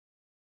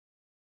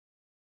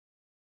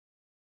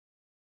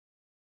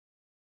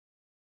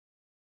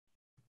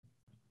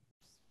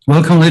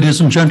Welcome,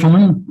 ladies and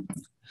gentlemen.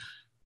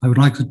 I would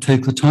like to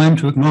take the time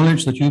to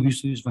acknowledge that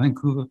UBC's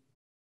Vancouver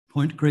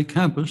Point Grey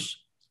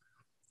campus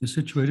is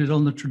situated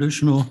on the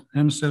traditional,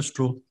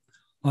 ancestral,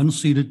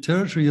 unceded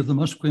territory of the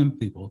Musqueam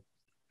people.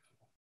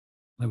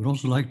 I would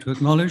also like to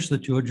acknowledge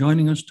that you are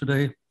joining us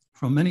today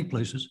from many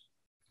places,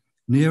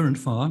 near and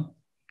far,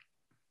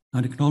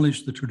 and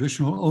acknowledge the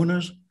traditional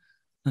owners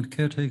and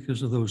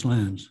caretakers of those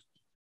lands.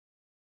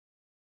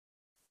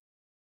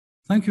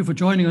 Thank you for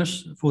joining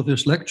us for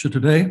this lecture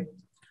today.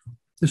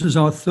 This is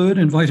our third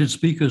invited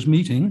speakers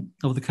meeting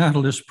of the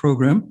Catalyst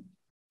program.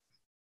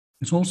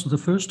 It's also the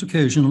first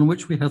occasion on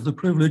which we have the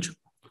privilege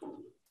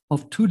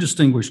of two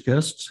distinguished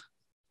guests,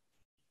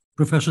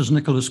 Professors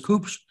Nicholas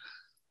Coops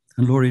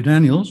and Laurie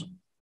Daniels,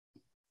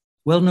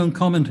 well-known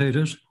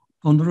commentators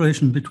on the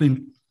relation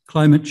between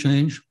climate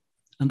change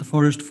and the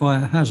forest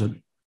fire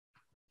hazard.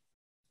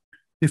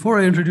 Before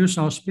I introduce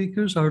our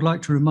speakers, I would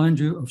like to remind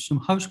you of some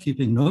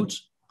housekeeping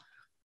notes.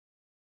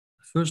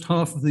 The first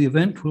half of the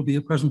event will be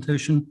a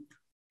presentation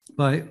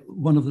by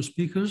one of the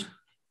speakers.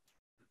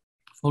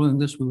 Following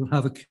this, we will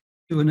have a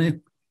Q&A.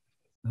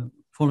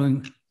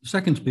 Following the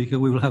second speaker,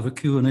 we will have a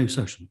Q&A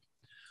session.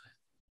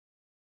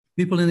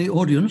 People in the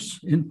audience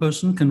in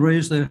person can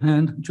raise their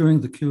hand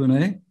during the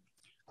Q&A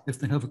if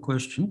they have a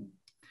question.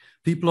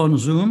 People on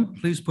Zoom,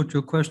 please put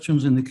your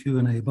questions in the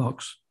Q&A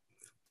box.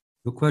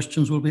 Your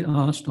questions will be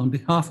asked on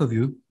behalf of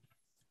you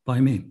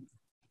by me.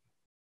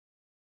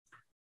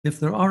 If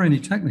there are any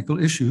technical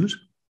issues,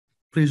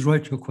 please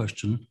write your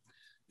question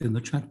in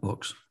the chat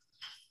box.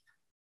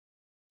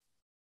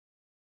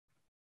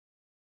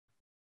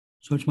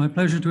 So it's my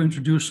pleasure to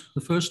introduce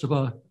the first of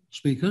our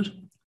speakers,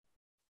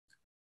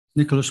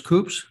 Nicholas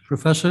Coops,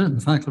 Professor in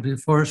the Faculty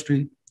of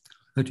Forestry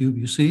at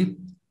UBC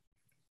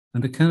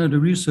and a Canada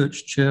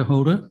Research Chair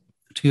holder,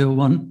 Tier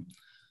 1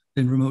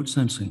 in remote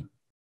sensing.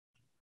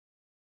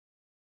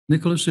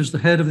 Nicholas is the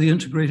head of the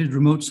Integrated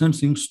Remote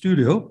Sensing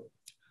Studio,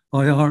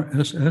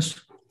 IRSS,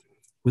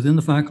 within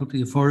the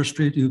Faculty of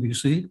Forestry at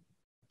UBC,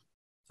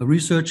 a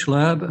research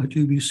lab at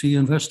UBC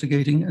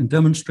investigating and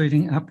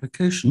demonstrating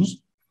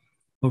applications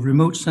of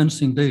remote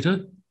sensing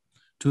data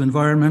to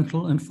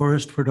environmental and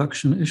forest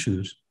production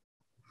issues.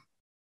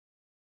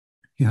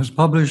 He has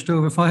published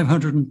over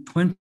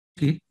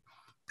 520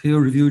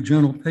 peer-reviewed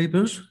journal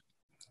papers.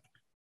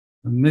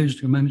 I'm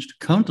amazed you managed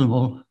to count them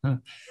all.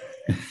 And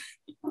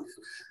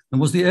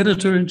was the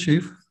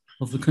editor-in-chief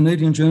of the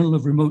Canadian Journal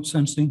of Remote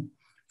Sensing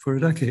for a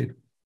decade.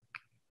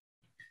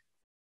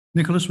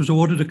 Nicholas was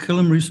awarded a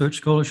Killam Research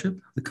Scholarship,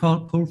 the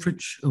Carl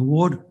Pulfrich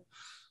Award,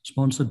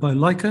 sponsored by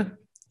Leica,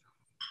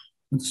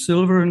 and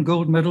silver and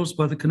gold medals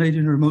by the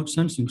Canadian Remote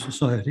Sensing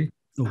Society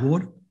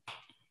Award,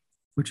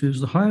 which is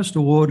the highest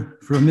award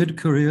for a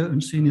mid-career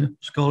and senior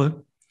scholar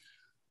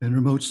in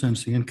remote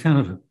sensing in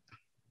Canada.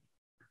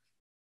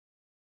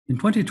 In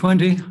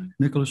 2020,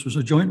 Nicholas was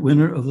a joint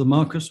winner of the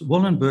Marcus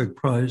Wallenberg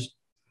Prize,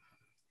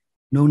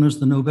 known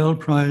as the Nobel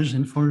Prize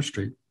in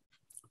Forestry,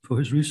 for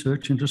his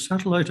research into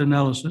satellite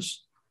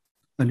analysis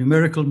and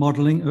numerical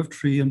modeling of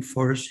tree and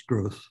forest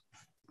growth.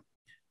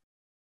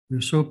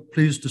 We're so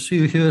pleased to see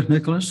you here,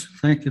 Nicholas.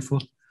 Thank you for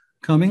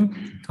coming.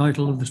 The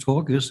title of the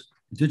talk is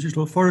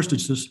Digital Forested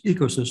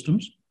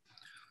Ecosystems,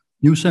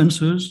 New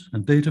Sensors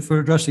and Data for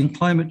Addressing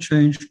Climate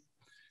Change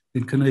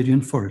in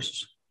Canadian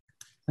Forests.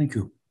 Thank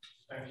you.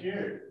 Thank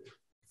you.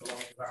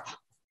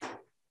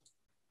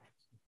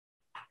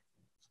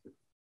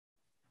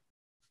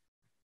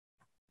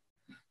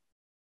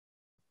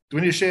 Do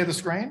we need to share the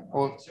screen,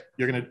 or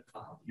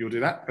you'll do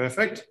that?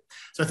 Perfect.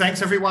 So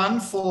thanks everyone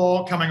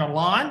for coming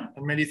online,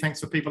 and many thanks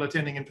for people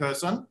attending in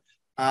person.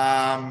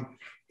 That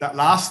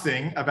last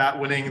thing about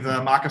winning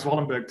the Marcus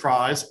Wallenberg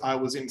Prize, I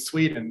was in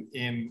Sweden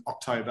in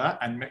October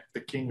and met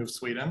the King of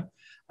Sweden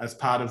as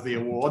part of the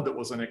award. That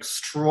was an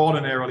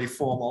extraordinarily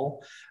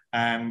formal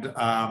and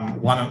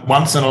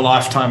once in a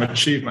lifetime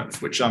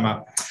achievement, which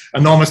I'm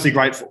enormously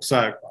grateful.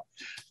 So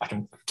I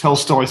can tell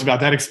stories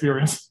about that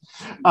experience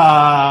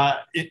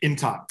in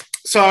time.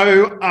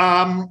 So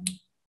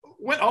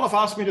when Olaf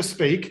asked me to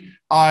speak,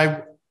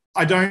 I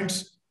don't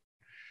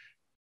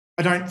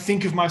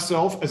think of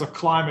myself as a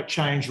climate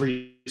change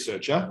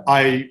researcher.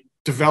 I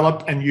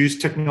develop and use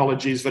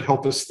technologies that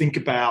help us think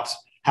about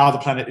how the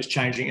planet is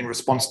changing in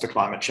response to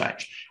climate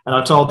change. And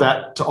I told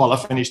that to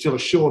Olaf, and he still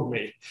assured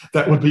me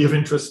that would be of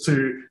interest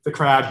to the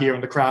crowd here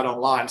and the crowd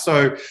online.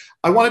 So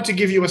I wanted to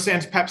give you a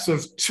sense perhaps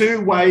of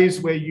two ways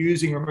we're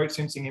using remote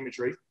sensing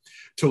imagery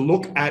to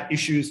look at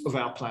issues of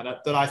our planet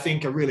that I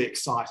think are really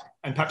exciting,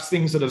 and perhaps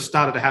things that have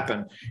started to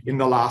happen in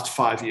the last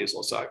 5 years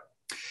or so.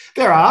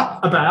 There are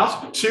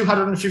about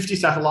 250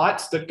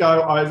 satellites that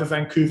go over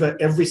Vancouver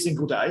every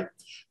single day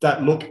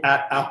that look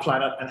at our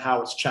planet and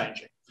how it's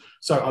changing.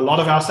 So a lot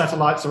of our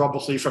satellites are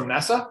obviously from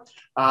NASA,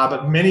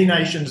 but many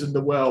nations in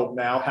the world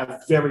now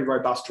have very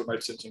robust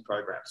remote sensing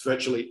programs.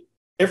 Virtually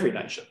every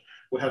nation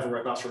will have a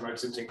robust remote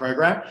sensing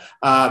program.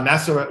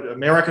 NASA,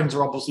 Americans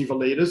are obviously the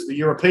leaders. The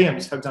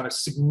Europeans have done a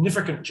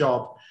significant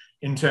job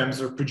in terms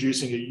of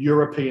producing a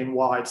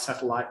European-wide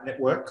satellite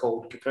network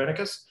called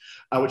Copernicus,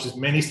 which is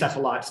many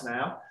satellites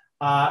now.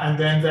 And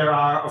then there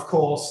are, of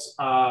course,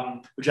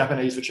 the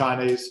Japanese, the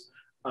Chinese,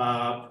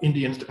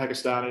 Indians, the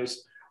Pakistanis.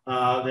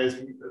 There's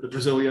the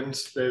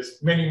Brazilians.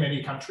 There's many,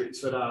 many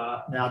countries that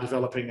are now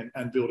developing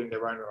and building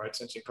their own remote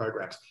sensing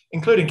programs,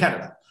 including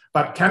Canada.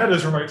 But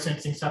Canada's remote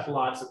sensing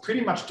satellites are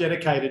pretty much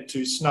dedicated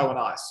to snow and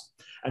ice,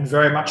 and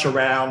very much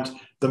around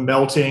the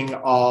melting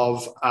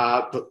of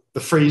the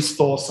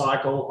freeze-thaw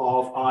cycle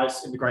of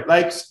ice in the Great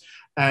Lakes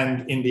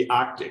and in the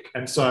Arctic.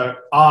 And so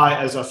I,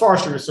 as a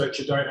forestry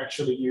researcher, don't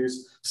actually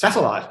use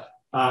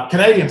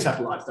Canadian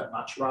satellites that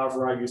much.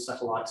 Rather, I use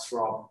satellites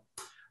from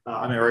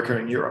America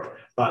and Europe.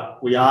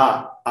 But we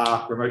are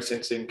a remote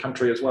sensing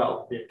country as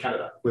well in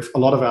Canada, with a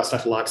lot of our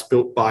satellites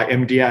built by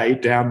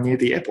MDA down near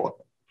the airport.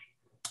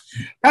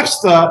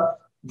 Perhaps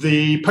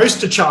the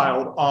poster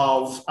child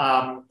of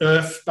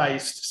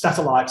Earth-based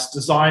satellites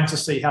designed to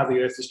see how the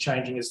Earth is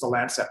changing is the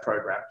Landsat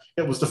program.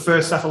 It was the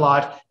first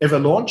satellite ever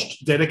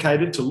launched,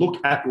 dedicated to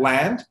look at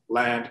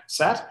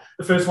Landsat.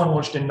 The first one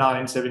launched in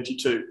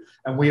 1972.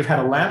 And we have had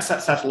a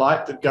Landsat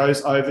satellite that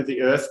goes over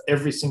the Earth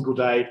every single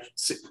day,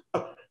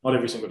 not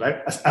every single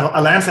day,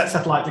 a Landsat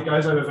satellite that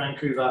goes over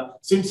Vancouver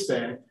since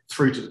then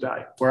through to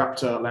today. We're up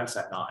to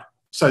Landsat 9.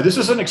 So this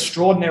is an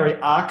extraordinary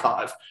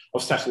archive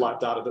of satellite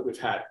data that we've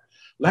had.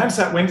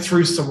 Landsat went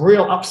through some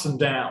real ups and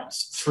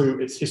downs through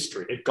its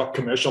history. It got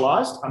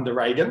commercialized under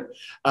Reagan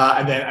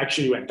and then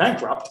actually went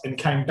bankrupt and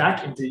came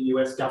back into the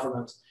US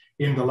government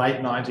in the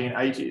late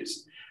 1980s.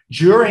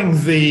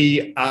 During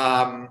the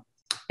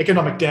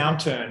economic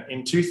downturn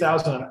in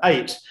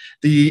 2008,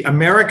 the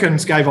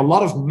Americans gave a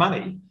lot of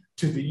money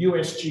to the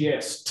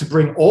USGS to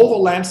bring all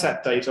the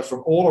Landsat data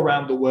from all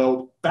around the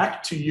world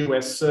back to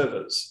US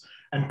servers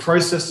and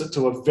process it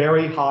to a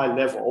very high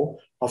level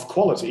of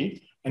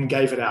quality and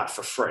gave it out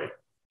for free.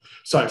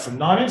 So from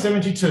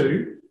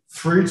 1972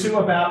 through to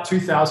about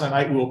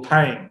 2008, we were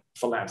paying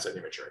for Landsat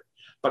imagery.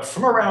 But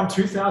from around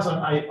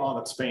 2008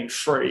 on, it's been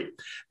free.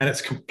 And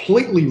it's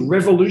completely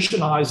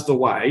revolutionized the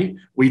way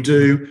we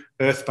do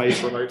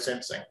Earth-based remote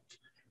sensing.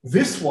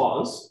 This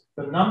was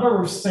the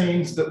number of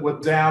scenes that were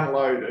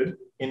downloaded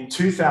in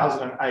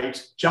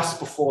 2008, just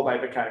before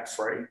they became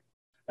free.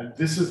 And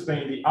this has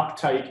been the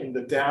uptake in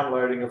the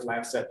downloading of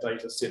Landsat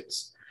data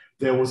since.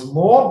 There was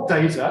more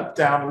data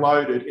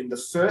downloaded in the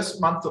first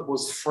month that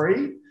was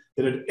free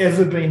than had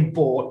ever been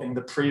bought in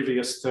the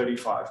previous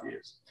 35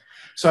 years.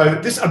 So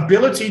this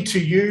ability to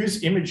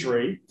use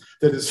imagery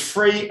that is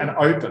free and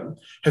open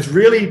has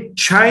really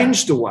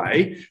changed the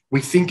way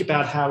we think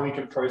about how we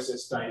can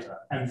process data.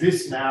 And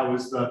this now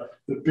is the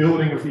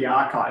building of the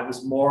archive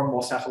as more and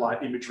more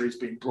satellite imagery is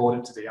being brought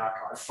into the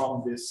archive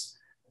from this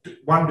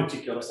one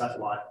particular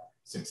satellite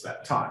since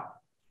that time.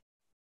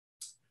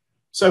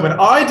 So when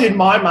I did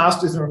my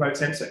master's in remote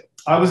sensing,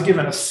 I was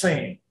given a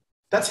scene.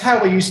 That's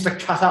how we used to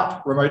cut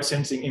up remote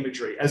sensing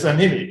imagery as an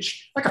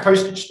image, like a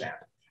postage stamp.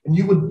 And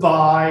you would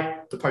buy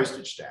the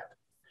postage stamp.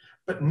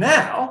 But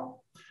now,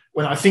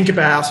 when I think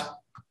about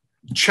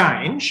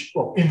change,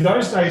 well, in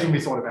those days when we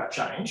thought about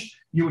change,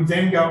 you would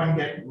then go and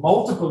get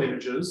multiple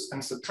images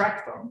and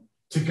subtract them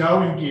to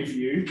go and give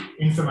you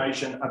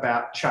information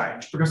about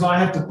change, because I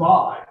had to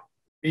buy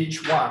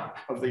each one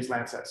of these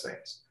Landsat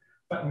scenes.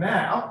 But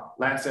now,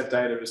 Landsat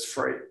data is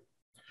free.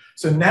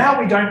 So now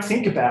we don't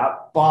think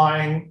about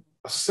buying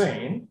a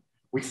scene,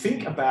 we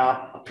think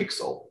about a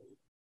pixel.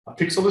 A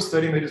pixel is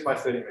 30 meters by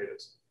 30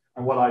 meters.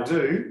 And what I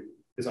do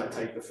is I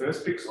take the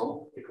first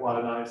pixel, acquired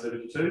in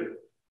 1972,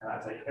 and I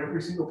take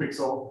every single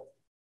pixel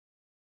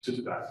to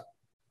today.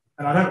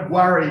 And I don't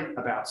worry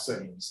about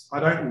scenes. I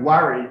don't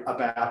worry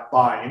about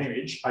buying an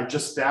image. I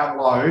just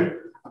download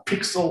a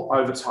pixel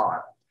over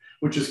time,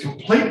 which has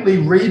completely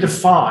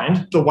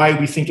redefined the way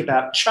we think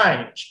about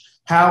change.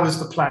 How is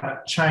the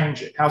planet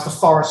changing? How's the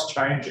forest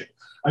changing?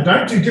 I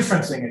don't do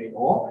differencing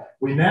anymore.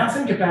 We now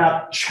think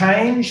about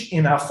change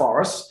in our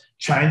forests,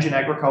 change in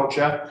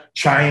agriculture,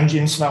 change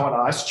in snow and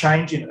ice,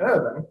 change in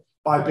urban,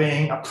 by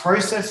being a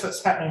process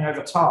that's happening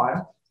over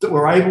time that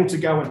we're able to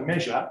go and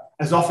measure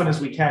as often as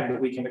we can,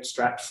 that we can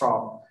extract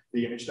from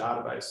the image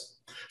database.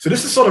 So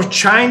this has sort of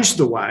changed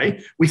the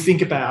way we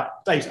think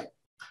about data.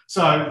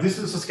 So this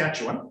is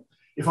Saskatchewan.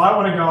 If I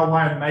want to go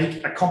away and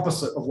make a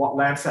composite of what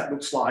Landsat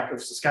looks like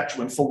of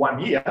Saskatchewan for 1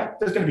 year,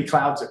 there's going to be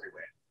clouds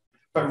everywhere.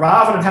 But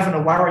rather than having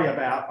to worry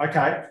about,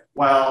 okay,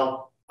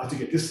 well, I have to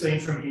get this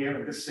scene from here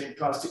and this scene,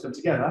 try to stick them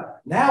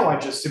together, now I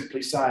just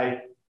simply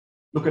say,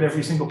 look at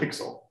every single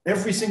pixel.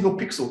 Every single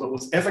pixel that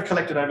was ever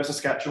collected over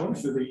Saskatchewan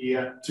for the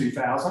year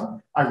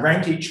 2000, I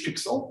rank each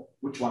pixel,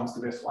 which one's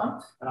the best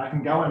one, and I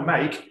can go and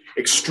make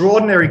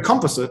extraordinary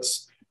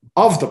composites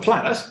of the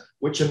planet,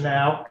 which are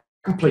now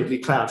completely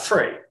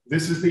cloud-free.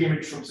 This is the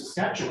image from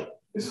Saskatchewan.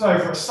 This is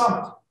over a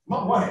summit,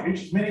 not one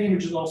image, many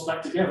images all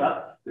stacked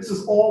together. This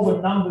is all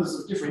the numbers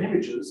of different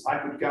images I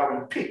could go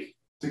and pick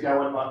to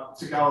go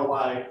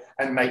away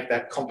and make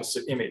that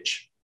composite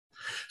image.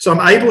 So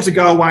I'm able to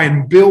go away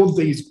and build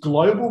these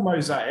global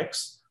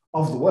mosaics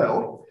of the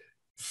world,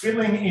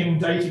 filling in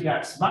data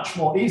gaps much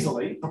more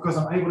easily because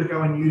I'm able to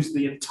go and use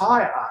the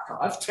entire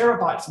archive,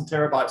 terabytes and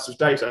terabytes of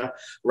data,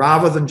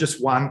 rather than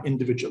just one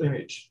individual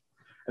image.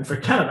 And for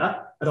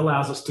Canada, it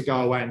allows us to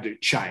go away and do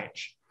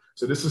change.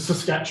 So this is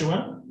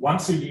Saskatchewan,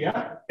 once a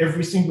year,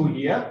 every single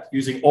year,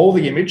 using all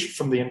the image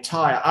from the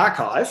entire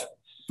archive.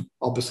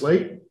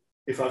 Obviously,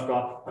 if I've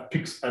got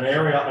an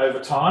area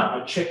over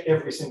time, I check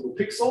every single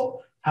pixel.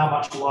 How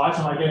much light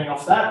am I getting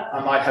off that?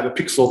 I might have a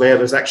pixel there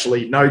there's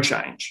actually no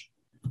change.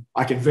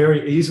 I can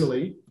very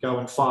easily go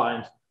and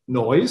find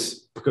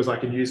noise because I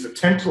can use the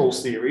temporal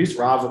series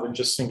rather than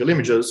just single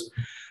images.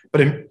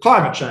 But in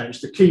climate change,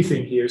 the key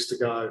thing here is to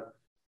go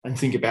and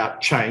think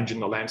about change in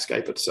the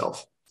landscape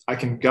itself. I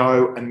can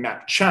go and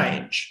map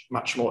change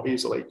much more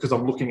easily because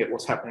I'm looking at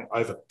what's happening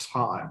over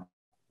time.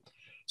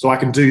 So I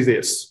can do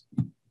this.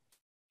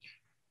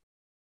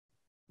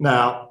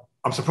 Now,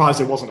 I'm surprised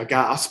there wasn't a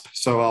gasp,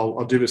 so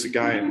I'll do this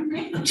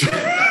again.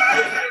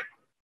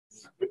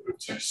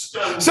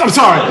 So I'm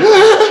sorry.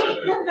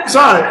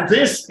 So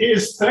this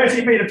is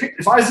 30-meter picture.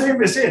 If I zoom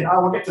this in, I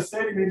will get to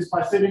 30 meters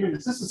by 30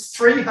 meters. This is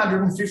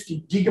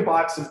 350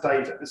 gigabytes of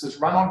data. This is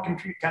run on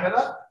Compute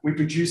Canada. We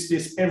produce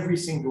this every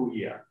single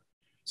year.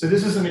 So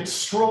this is an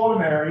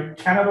extraordinary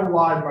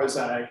Canada-wide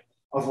mosaic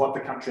of what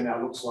the country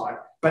now looks like,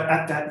 but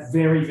at that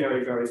very,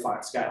 very, very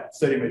fine scale,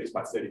 30 meters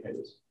by 30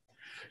 meters.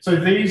 So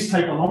these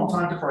take a long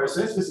time to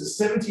process. This is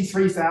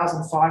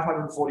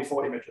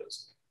 73,544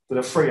 images that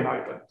are free and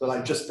open that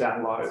I just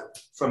download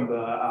from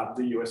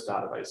the US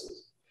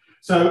databases.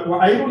 So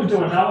we're able to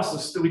do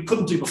analysis that we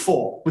couldn't do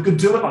before. We could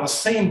do it on a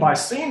scene by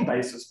scene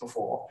basis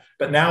before,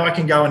 but now I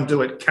can go and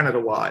do it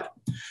Canada-wide.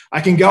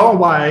 I can go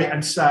away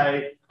and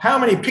say, how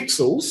many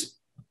pixels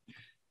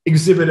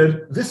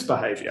exhibited this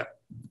behavior?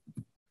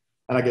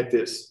 And I get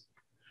this.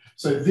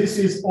 So this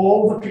is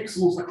all the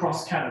pixels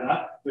across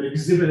Canada that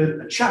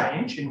exhibited a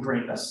change in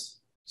greenness.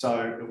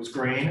 So it was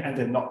green and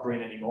then not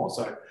green anymore.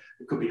 So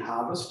it could be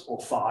harvest or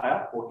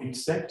fire or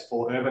insect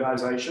or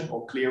urbanization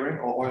or clearing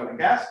or oil and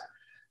gas.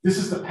 This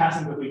is the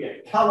pattern that we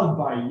get colored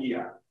by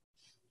year.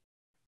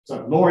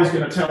 So Laurie's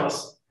going to tell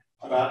us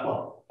about,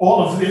 well,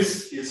 all of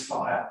this is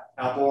fire,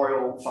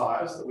 arboreal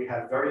fires, that we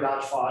have very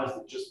large fires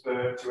that just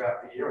burn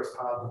throughout the year as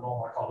part of the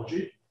normal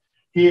ecology.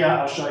 Here,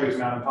 I'll show you is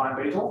mountain pine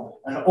beetle,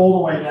 and all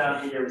the way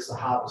down here is the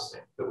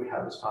harvesting that we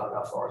have as part of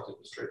our forest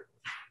industry.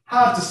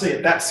 Hard to see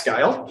at that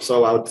scale,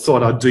 so I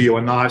thought I'd do you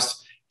a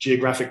nice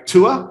geographic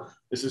tour.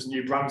 This is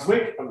New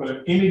Brunswick. I've got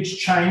an image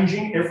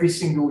changing every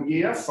single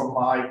year from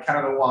my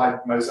Canada-wide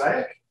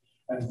mosaic,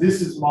 and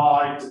this is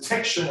my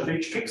detection of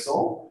each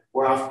pixel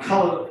where I've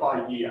coloured it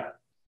by year.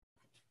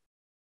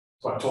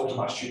 So I talk to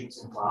my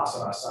students in class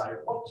and I say,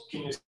 what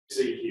can you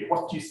see here?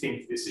 What do you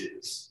think this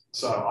is?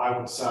 So I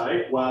would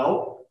say,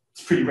 well,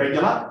 it's pretty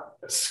regular,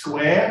 it's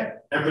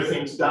square,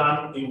 everything's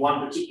done in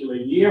one particular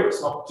year,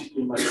 it's not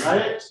particularly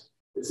mosaic,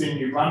 it's in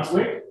New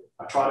Brunswick.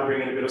 I try to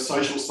bring in a bit of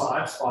social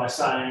science by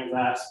saying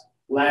that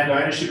land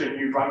ownership in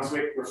New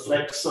Brunswick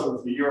reflects sort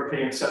of the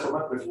European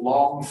settlement with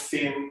long,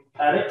 thin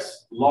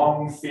paddocks,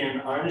 long,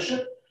 thin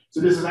ownership. So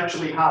this is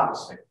actually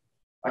harvesting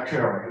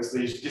occurring as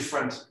these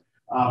different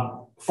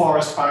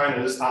forest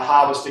owners are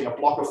harvesting a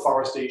block of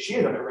forest each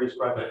year, then it reads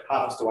they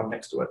harvest the one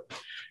next to it.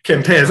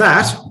 Compare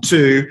that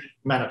to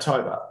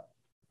Manitoba.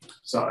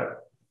 So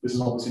this is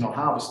obviously not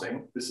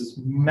harvesting. This is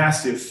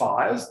massive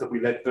fires that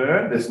we let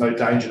burn. There's no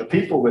danger to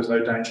people. There's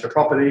no danger to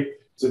property.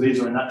 So these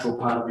are a natural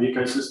part of the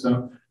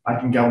ecosystem. I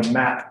can go and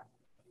map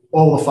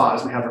all the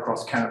fires we have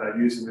across Canada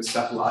using this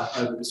satellite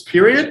over this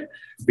period.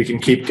 We can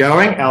keep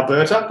going.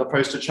 Alberta, the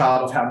poster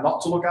child of how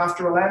not to look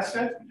after a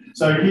landscape.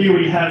 So here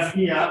we have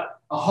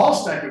a whole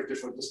stack of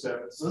different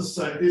disturbances.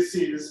 So this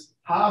is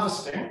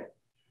harvesting,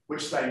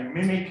 which they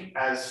mimic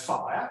as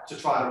fire to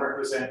try to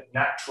represent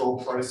natural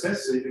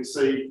process. So you can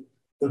see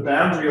the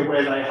boundary of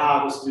where they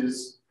harvest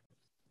is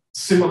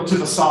similar to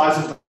the size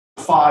of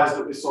the fires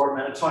that we saw in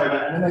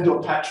Manitoba, and then they do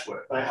a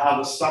patchwork. They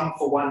harvest some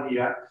for 1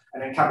 year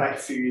and then come back a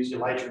few years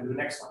later and do the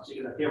next one. So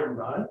you get a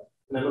herringbone, and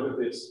then look at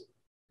this.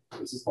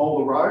 This is all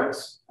the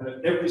roads, and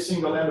at every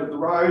single end of the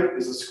road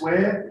is a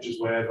square, which is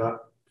where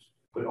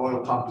the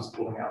oil pump is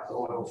pulling out the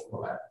oil from the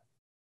land,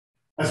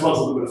 as well as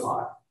a little bit of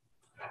fire.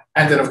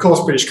 And then, of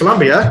course, British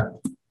Columbia,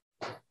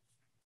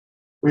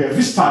 we have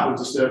this type of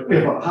disturbance. We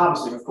have a lot of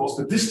harvesting, of course,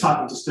 but this type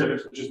of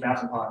disturbance, which is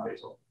mountain pine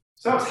beetle.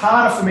 So it's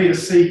harder for me to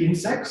see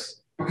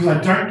insects because I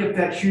don't get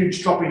that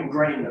huge drop in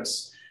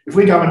greenness. If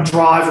we go and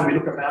drive and we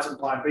look at mountain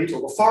pine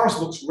beetle, the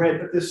forest looks red,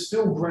 but there's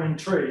still green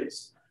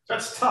trees. So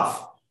it's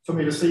tough for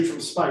me to see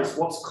from space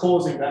what's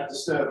causing that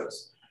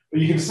disturbance.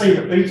 But you can see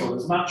the beetle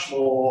is much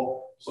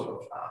more sort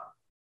of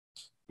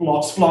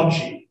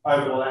splodgy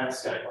over the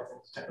landscape, I think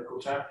it's a technical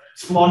term.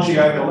 Splodgy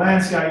over the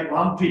landscape,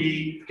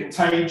 lumpy,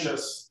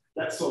 contagious,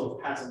 that sort of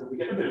pattern that we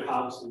get a bit of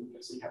harvesting you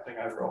can see happening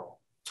overall.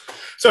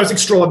 So it's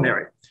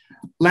extraordinary.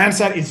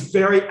 Landsat is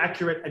very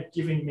accurate at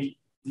giving me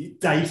the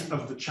date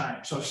of the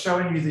change. So I've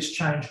shown you this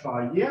change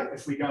by year.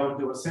 If we go and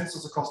do a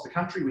census across the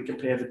country, we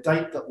compare the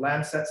date that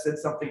Landsat said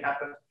something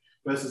happened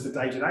versus the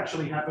date it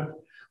actually happened.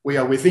 We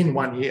are within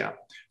 1 year.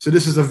 So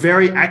this is a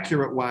very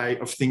accurate way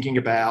of thinking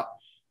about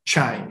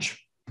change.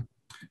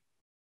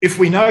 If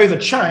we know the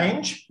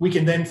change, we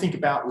can then think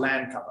about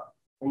land cover,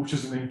 which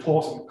is an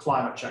important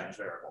climate change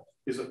variable.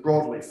 Is it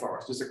broadleaf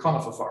forest? Is it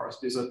conifer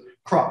forest? Is it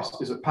crops?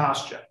 Is it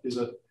pasture? Is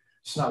it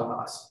snow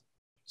and ice?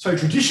 So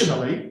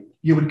traditionally,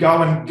 you would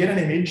go and get an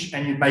image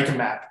and you'd make a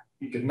map.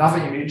 You get another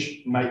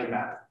image, make a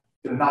map.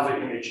 Get another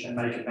image and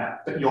make a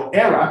map. But your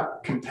error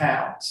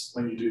compounds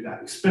when you do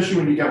that, especially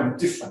when you go in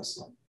difference.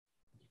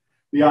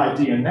 The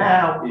idea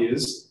now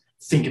is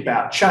think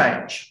about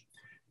change.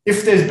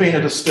 If there's been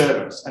a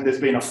disturbance and there's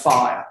been a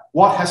fire,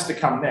 what has to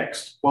come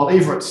next? Well,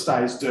 either it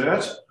stays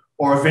dirt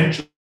or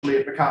eventually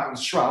it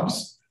becomes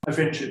shrubs,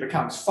 eventually it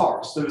becomes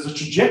forest. So there's a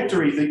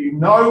trajectory that you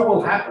know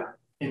will happen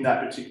in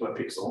that particular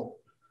pixel,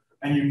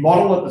 and you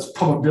model it as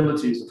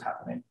probabilities of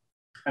happening.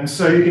 And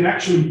so you can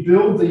actually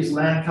build these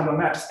land cover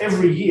maps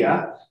every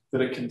year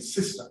that are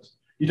consistent.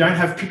 You don't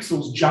have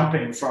pixels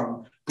jumping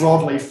from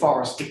broadleaf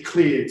forest to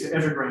clear to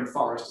evergreen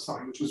forest or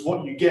something, which is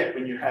what you get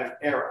when you have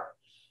error.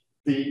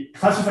 The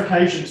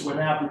classifications we're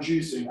now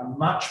producing are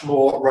much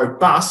more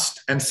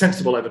robust and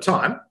sensible over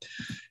time,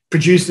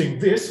 producing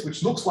this,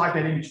 which looks like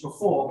that image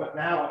before, but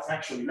now it's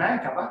actually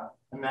land cover,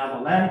 and now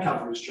the land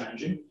cover is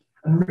changing.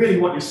 And really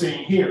what you're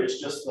seeing here is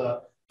just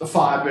the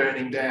fire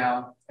burning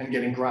down and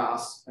getting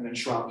grass and then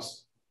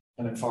shrubs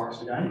and then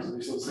forest again. So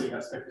you sort of see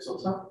that sort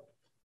of stuff.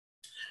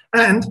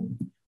 And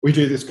we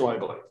do this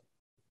globally.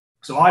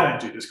 So I don't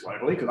do this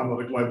globally because I'm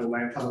not a global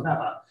land cover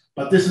mapper,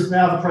 but this is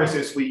now the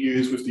process we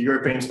use with the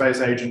European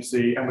Space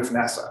Agency and with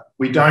NASA.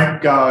 We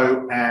don't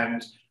go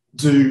and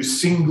do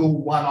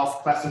single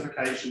one-off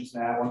classifications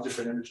now on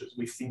different images.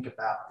 We think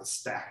about the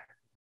stack.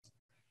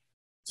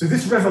 So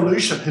this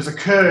revolution has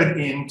occurred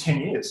in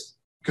 10 years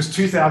because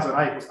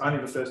 2008 was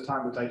only the first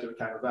time the data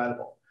became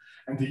available.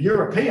 And the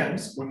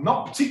Europeans were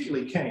not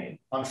particularly keen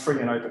on free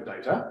and open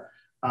data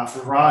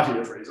for a variety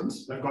of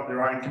reasons. They've got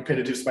their own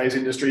competitive space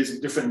industries in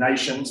different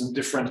nations and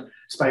different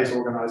space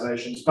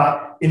organizations.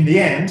 But in the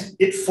end,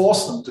 it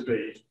forced them to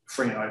be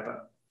free and open.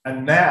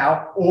 And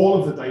now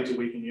all of the data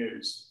we can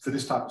use for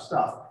this type of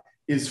stuff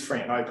is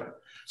free and open.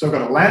 So I've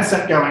got a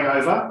Landsat going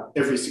over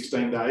every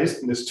 16 days,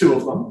 and there's 2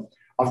 of them.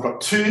 I've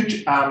got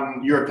 2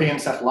 European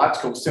satellites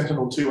called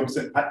Sentinel-2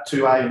 and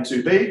 2A and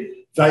 2B.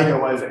 They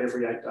go over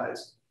every 8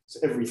 days. So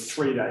every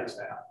 3 days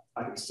now,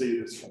 I can see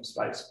this from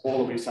space,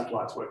 all of these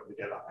satellites working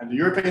together. And the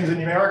Europeans and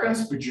the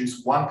Americans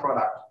produce one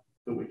product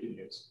that we can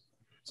use.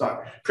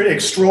 So pretty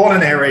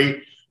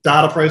extraordinary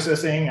data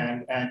processing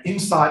and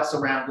insights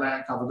around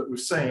land cover that we've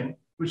seen,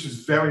 which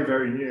is very,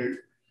 very new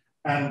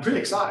and pretty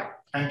exciting.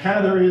 And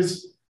Canada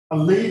is a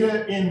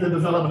leader in the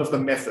development of the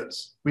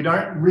methods. We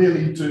don't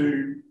really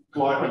do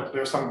global.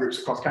 There are some groups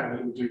across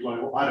Canada who do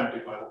global. I don't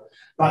do global.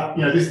 But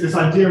you know, this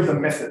idea of the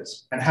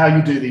methods and how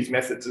you do these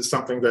methods is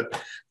something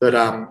that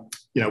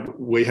you know,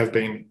 we have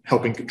been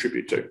helping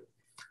contribute to.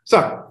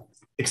 So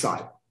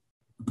exciting.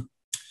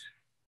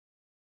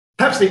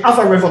 Perhaps the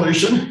other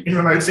revolution in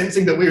remote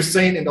sensing that we've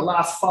seen in the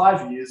last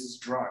 5 years is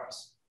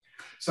drones.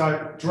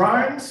 So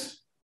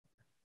drones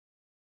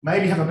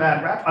maybe have a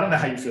bad rap. I don't know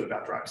how you feel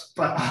about drones,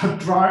 but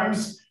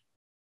drones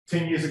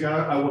 10 years ago,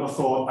 I would have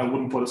thought I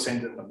wouldn't put a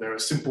scent in them. They're a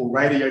simple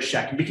Radio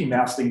Shack Mickey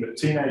Mouse thing that a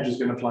teenager is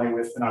going to play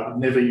with, and I would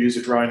never use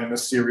a drone in a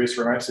serious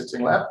remote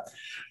sensing lab.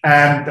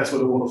 And that's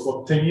what I would have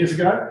thought 10 years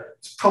ago.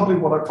 It's probably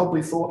what I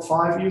probably thought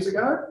 5 years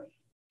ago.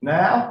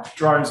 Now,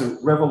 drones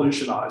have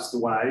revolutionized the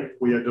way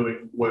we are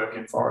doing work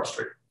in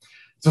forestry.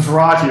 It's a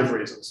variety of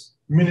reasons.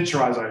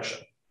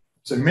 Miniaturization.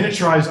 So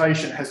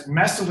miniaturization has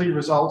massively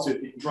resulted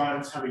in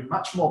drones having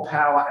much more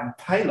power and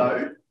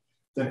payload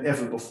than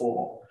ever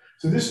before.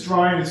 So this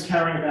drone is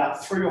carrying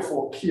about 3 or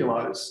 4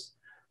 kilos,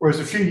 whereas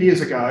a few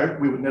years ago,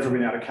 we would never have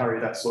been able to carry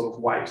that sort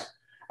of weight.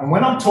 And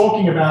when I'm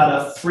talking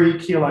about a 3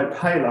 kilo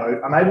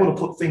payload, I'm able to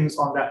put things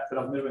on that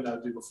I've never been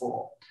able to do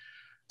before.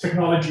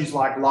 Technologies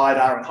like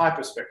LiDAR and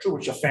hyperspectral,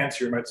 which are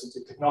fancy remote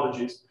sensing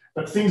technologies,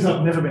 but things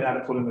I've never been able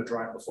to put in the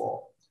drone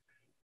before.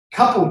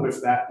 Coupled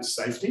with that is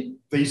safety.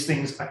 These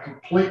things are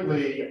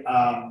completely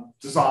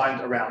designed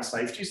around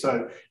safety.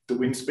 So if the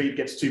wind speed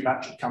gets too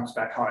much, it comes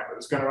back home. If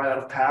it's going to run out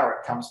of power,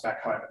 it comes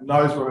back home. It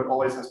knows where it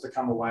always has to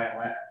come away and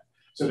land.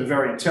 So they're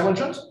very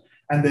intelligent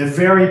and they're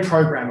very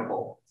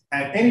programmable.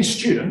 And any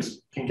student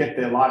can get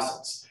their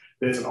license.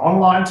 There's an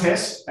online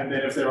test, and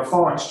then if they're a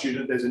foreign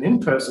student, there's an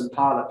in-person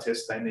pilot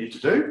test they need to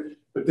do.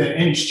 But then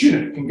any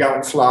student can go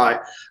and fly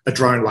a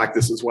drone like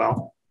this as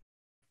well.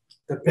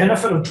 The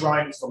benefit of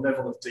drone is the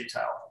level of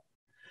detail.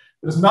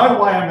 There's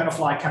no way I'm going to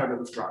fly Canada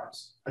with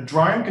drones. A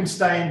drone can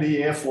stay in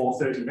the air for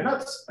 30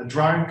 minutes. A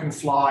drone can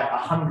fly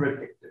 100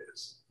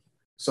 hectares.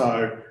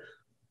 So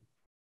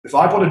if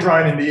I put a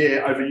drone in the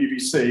air over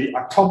UBC,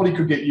 I probably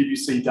could get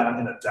UBC done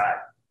in a day.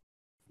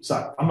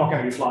 So I'm not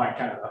going to be flying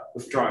Canada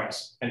with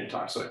drones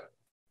anytime soon.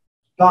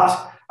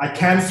 But I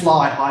can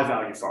fly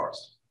high-value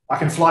forest. I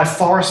can fly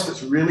forest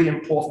that's really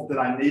important that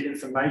I need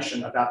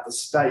information about the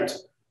state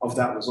of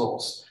that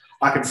resource.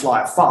 I can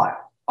fly a fire.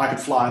 I could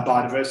fly a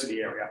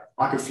biodiversity area.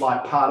 I could fly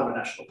part of a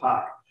national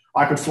park.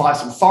 I could fly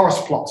some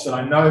forest plots that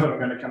I know that I'm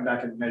going to come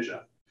back and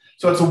measure.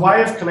 So it's a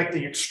way of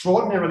collecting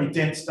extraordinarily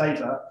dense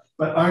data,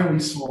 but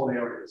only small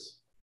areas.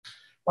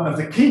 One of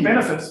the key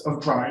benefits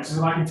of drones is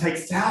that I can take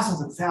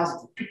thousands and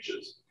thousands of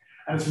pictures.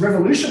 And it's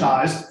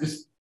revolutionized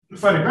this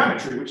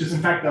photogrammetry, which is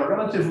in fact a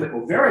relatively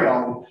or very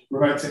old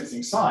remote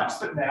sensing science,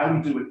 but now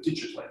we do it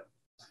digitally.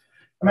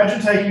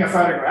 Imagine taking a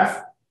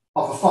photograph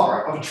of a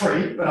forest, of a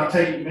tree, but I'm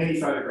taking many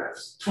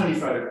photographs, 20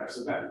 photographs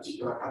of that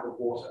particular cup of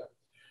water.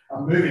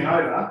 I'm moving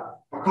over,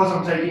 because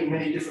I'm taking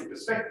many different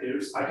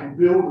perspectives, I can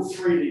build a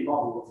 3D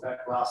model of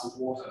that glass of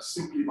water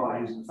simply by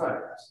using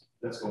photographs.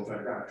 That's called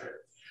photogrammetry.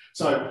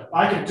 So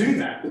I can do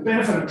that. The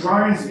benefit of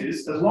drones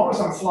is, as long as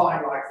I'm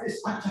flying like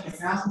this, I can take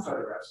 1,000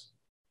 photographs,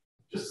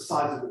 just the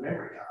size of the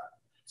memory card.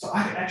 So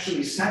I can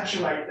actually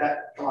saturate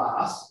that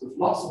glass with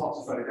lots and lots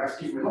of photographs,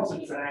 give me lots of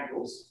different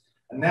angles.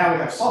 And now we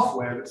have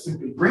software that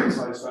simply brings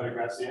those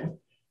photographs in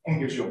and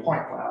gives you a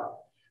point cloud.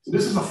 So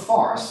this is a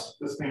forest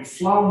that's been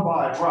flown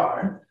by a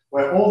drone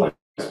where all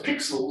those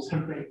pixels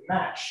have been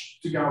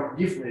matched to go and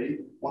give me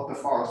what the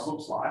forest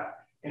looks like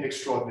in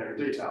extraordinary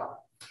detail.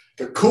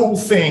 The cool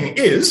thing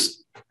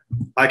is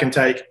I can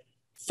take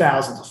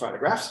thousands of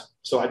photographs.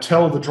 So I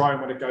tell the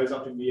drone when it goes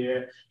up in the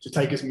air to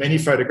take as many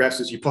photographs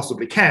as you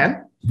possibly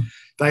can.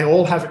 They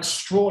all have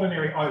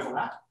extraordinary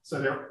overlap.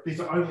 So these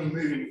are only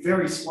moving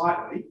very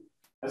slightly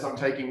as I'm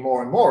taking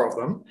more and more of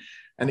them.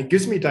 And it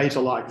gives me data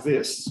like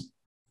this.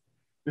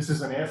 This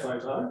is an air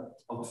photo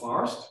of a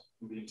forest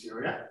in the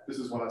interior. This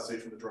is what I see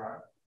from the drone.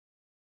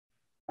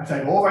 I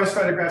take all those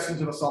photographs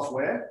into the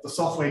software. The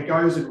software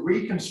goes and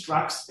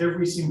reconstructs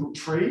every single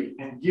tree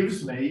and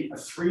gives me a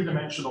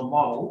 3-dimensional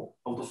model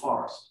of the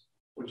forest,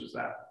 which is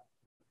that.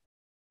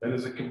 That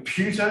is a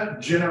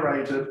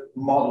computer-generated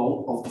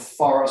model of the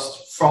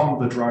forest from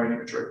the drone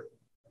imagery.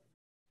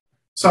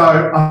 So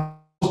I'm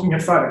looking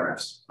at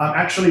photographs. I'm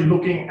actually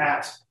looking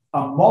at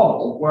a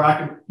model where I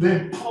can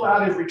then pull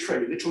out every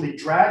tree, literally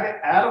drag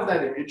it out of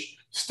that image,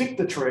 stick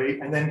the tree,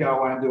 and then go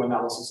away and do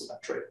analysis of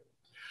that tree.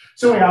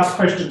 So we ask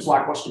questions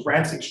like, what's the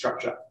branching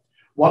structure?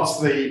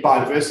 What's the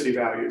biodiversity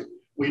value?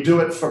 We do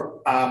it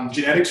for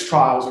genetics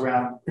trials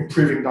around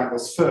improving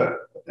Douglas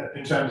fir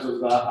in terms of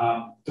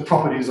the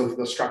properties of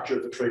the structure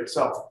of the tree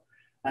itself.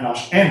 And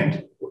I'll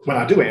end, when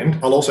I do end,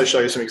 I'll also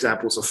show you some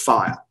examples of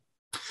fire.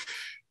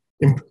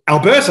 In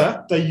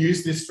Alberta, they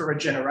use this for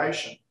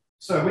regeneration.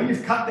 So when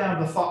you've cut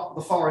down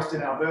the forest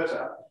in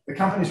Alberta, the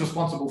company is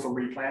responsible for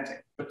replanting.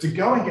 But to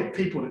go and get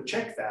people to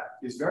check that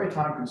is very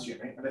time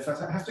consuming. And if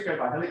I have to go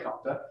by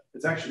helicopter,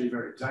 it's actually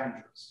very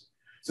dangerous.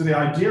 So the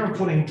idea of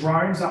putting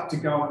drones up to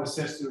go and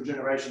assess the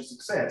regeneration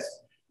success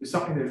is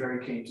something they're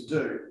very keen to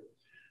do.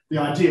 The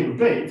idea would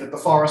be that the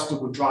forester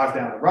would drive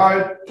down the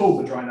road, pull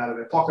the drone out of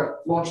their pocket,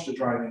 launch the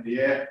drone in the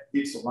air,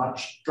 eat some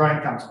lunch,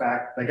 drone comes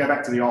back, they go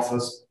back to the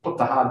office, put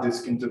the hard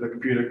disk into the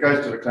computer,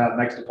 goes to the cloud,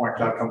 makes the point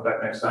cloud, comes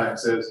back next day and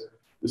says,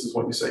 this is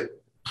what you see.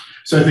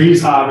 So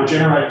these are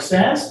regenerating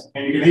stands,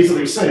 and you can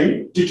easily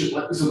see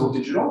digital, this is all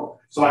digital.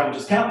 So I can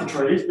just count the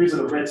trees. These are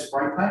the red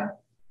spray paint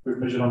we've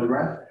measured on the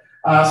ground.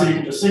 So you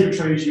can just see the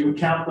trees, you would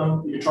count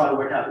them, you can try to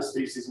work out the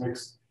species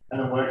mix, and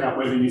then work out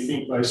whether you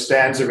think those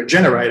stands are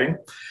regenerating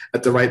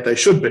at the rate they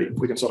should be.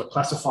 We can sort of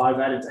classify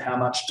that into how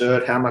much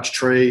dirt, how much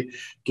tree,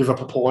 give a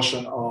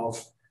proportion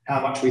of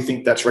how much we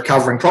think that's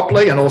recovering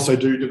properly, and also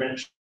do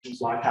dimensions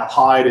like how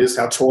high it is,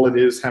 how tall it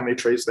is, how many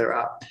trees there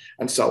are,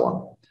 and so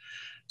on.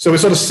 So we're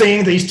sort of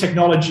seeing these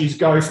technologies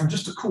go from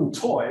just a cool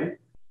toy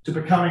to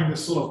becoming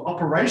this sort of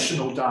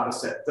operational data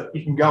set that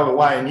you can go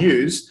away and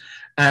use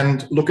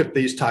and look at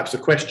these types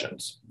of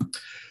questions.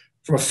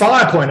 From a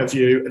fire point of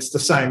view, it's the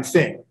same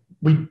thing.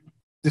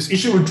 This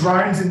issue of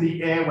drones in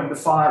the air when the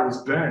fire is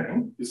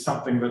burning is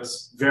something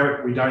that's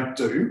we don't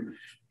do,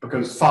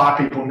 because fire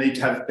people need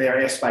to have their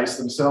airspace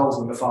themselves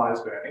when the fire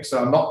is burning.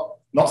 So I'm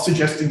not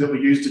suggesting that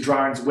we use the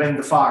drones when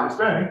the fire is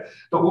burning,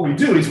 but what we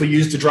do is we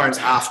use the drones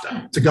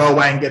after to go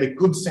away and get a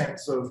good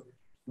sense of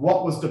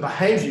what was the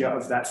behavior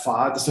of that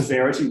fire, the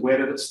severity, where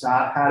did it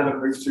start, how did it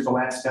move through the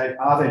landscape,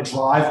 are there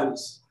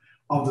drivers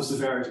of the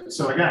severity?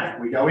 So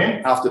again, we go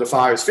in after the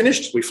fire is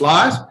finished, we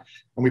fly it,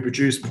 and we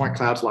produce point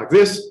clouds like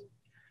this.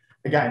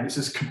 Again, this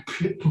is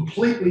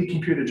completely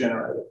computer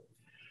generated.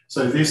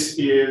 So this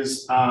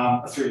is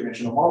a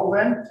 3-dimensional model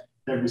then.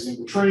 Every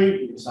single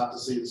tree, you can start to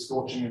see the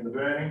scorching and the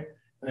burning.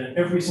 And in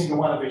every single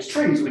one of these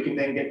trees, we can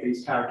then get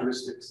these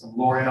characteristics. And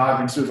Laurie and I have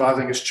been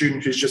supervising a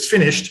student who's just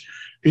finished,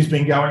 who's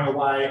been going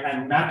away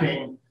and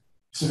mapping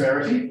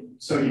severity.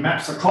 So he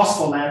maps across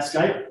the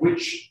landscape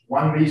which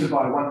 1 meter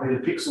by 1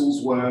 meter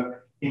pixels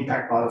were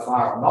impacted by the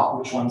fire or not,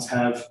 which ones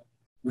have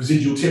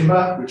residual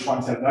timber, which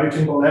ones have no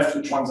timber left,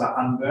 which ones are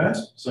unburnt.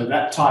 So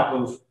that type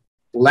of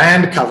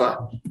land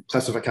cover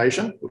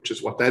classification, which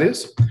is what that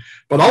is.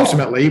 But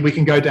ultimately, we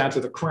can go down to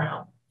the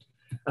crown.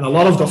 And a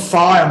lot of the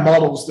fire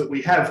models that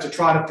we have to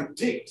try to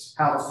predict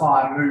how the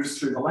fire moves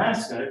through the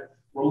landscape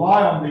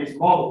rely on these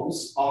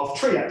models of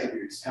tree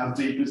attributes. How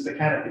deep is the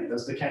canopy?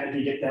 Does the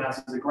canopy get down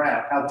to the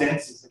ground? How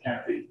dense is the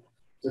canopy?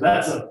 So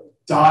that's a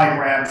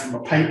diagram from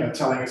a paper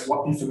telling us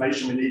what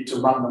information we need to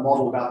run the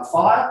model about the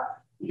fire.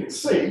 You can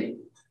see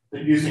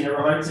that using a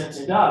remote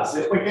sensing data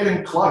set, we're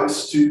getting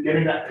close to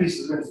getting that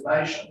piece of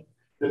information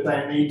that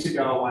they need to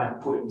go away and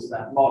put into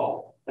that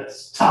model.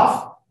 It's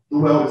tough. The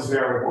world is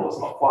variable. It's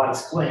not quite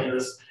as clean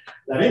as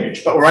that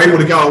image, but we're able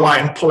to go away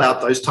and pull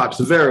out those types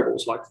of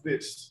variables like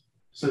this.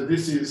 So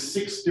this is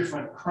 6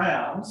 different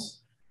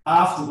crowns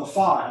after the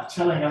fire,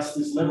 telling us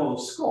this level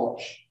of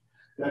scorch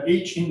that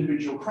each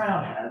individual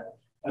crown had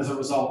as a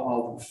result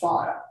of the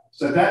fire.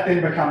 So that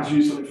then becomes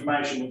useful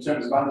information in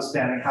terms of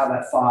understanding how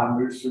that fire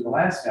moves through the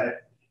landscape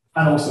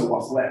and also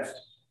what's left.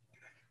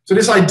 So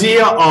this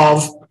idea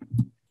of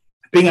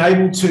being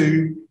able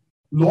to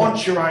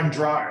launch your own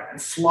drone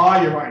and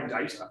fly your own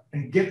data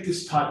and get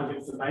this type of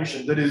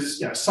information that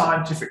is,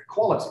 scientific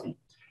quality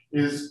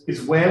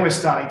is where we're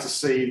starting to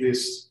see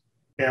this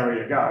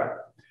area go.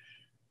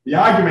 The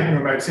argument in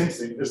remote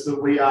sensing is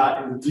that we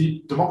are in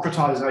the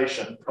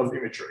democratization of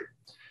imagery.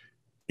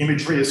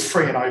 Imagery is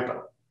free and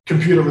open.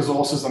 Computer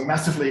resources are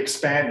massively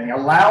expanding,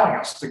 allowing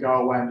us to go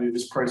away and do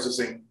this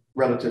processing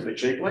relatively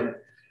cheaply.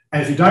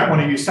 And if you don't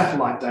want to use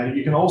satellite data,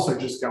 you can also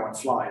just go and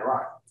fly your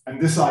own.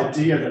 And this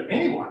idea that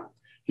anyone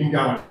can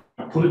go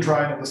and put a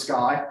drone in the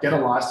sky, get a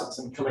license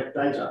and collect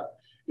data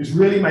is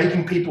really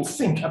making people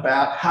think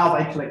about how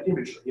they collect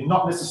imagery. You're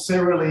not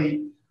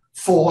necessarily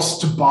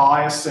forced to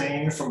buy a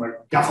scene from a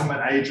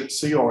government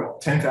agency or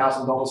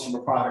 $10,000 from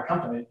a private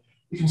company.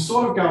 You can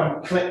sort of go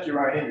and collect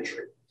your own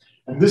imagery.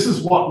 And this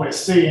is what we're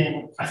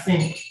seeing, I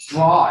think,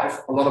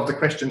 drive a lot of the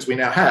questions we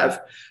now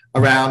have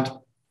around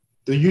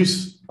the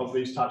use of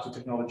these types of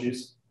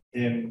technologies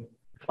in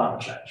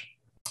climate change.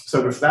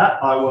 So with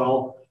that, I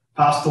will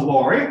pass to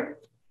Laurie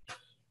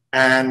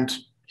and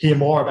hear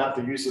more about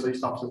the use of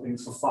these types of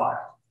things for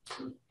fire.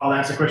 I'll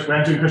answer questions. We're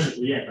answering questions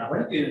at the end,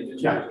 aren't we?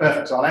 Yeah,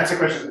 perfect. So I'll answer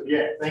questions at the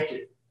end. Thank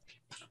you.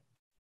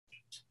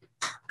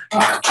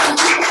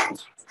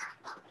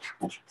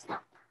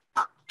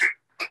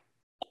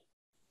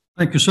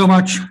 Thank you so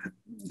much,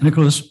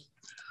 Nicholas.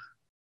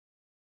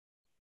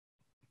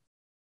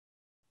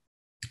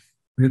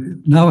 We're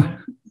now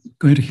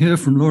going to hear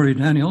from Laurie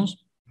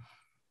Daniels,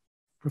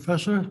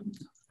 Professor,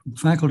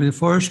 Faculty of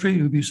Forestry,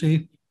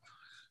 UBC,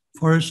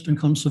 Forest and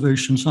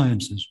Conservation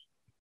Sciences.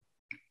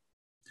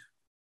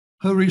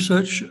 Her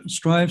research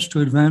strives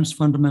to advance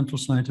fundamental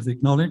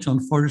scientific knowledge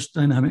on forest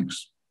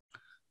dynamics,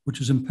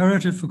 which is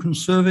imperative for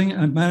conserving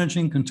and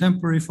managing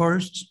contemporary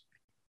forests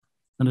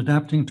and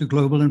adapting to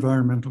global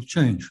environmental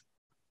change.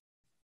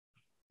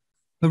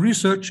 Her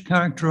research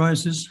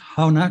characterizes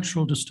how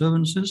natural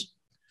disturbances,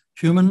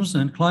 humans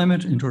and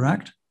climate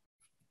interact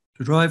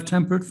to drive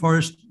temperate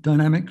forest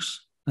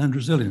dynamics and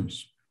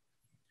resilience.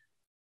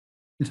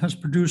 It has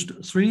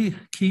produced 3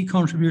 key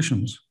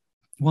contributions.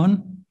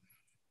 1,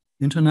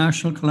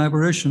 international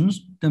collaborations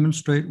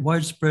demonstrate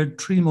widespread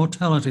tree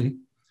mortality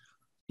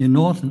in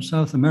North and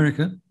South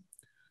America,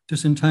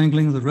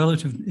 disentangling the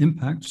relative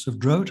impacts of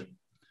drought,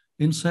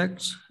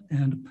 insects,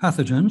 and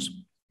pathogens.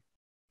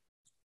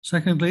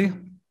 Secondly,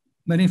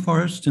 many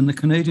forests in the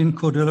Canadian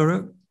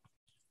Cordillera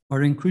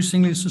are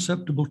increasingly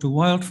susceptible to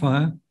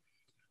wildfire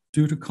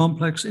due to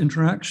complex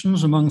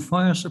interactions among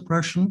fire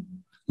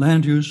suppression,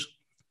 land use,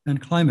 and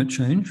climate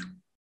change.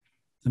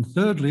 And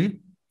thirdly,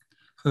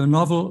 her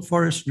novel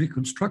forest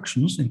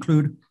reconstructions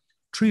include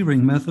tree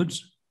ring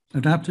methods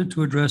adapted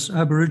to address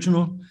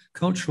Aboriginal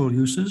cultural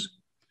uses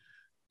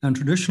and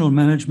traditional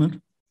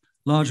management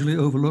largely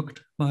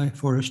overlooked by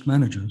forest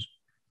managers.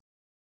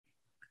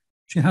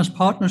 She has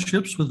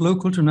partnerships with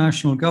local to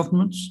national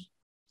governments,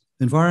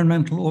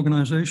 environmental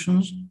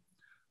organizations,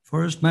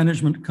 forest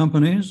management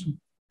companies,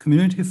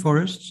 community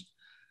forests,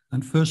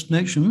 and First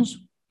Nations,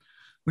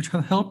 which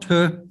have helped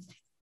her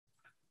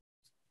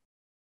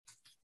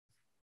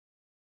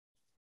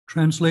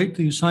translate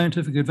these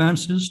scientific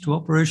advances to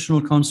operational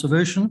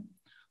conservation,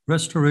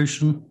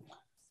 restoration,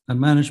 and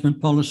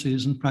management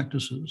policies and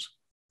practices.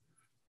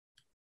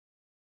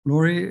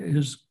 Laurie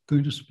is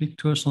going to speak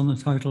to us on the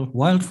title,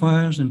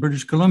 Wildfires in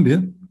British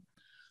Columbia,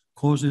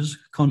 Causes,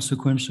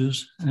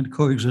 Consequences, and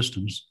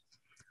Coexistence.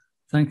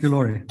 Thank you,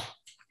 Laurie.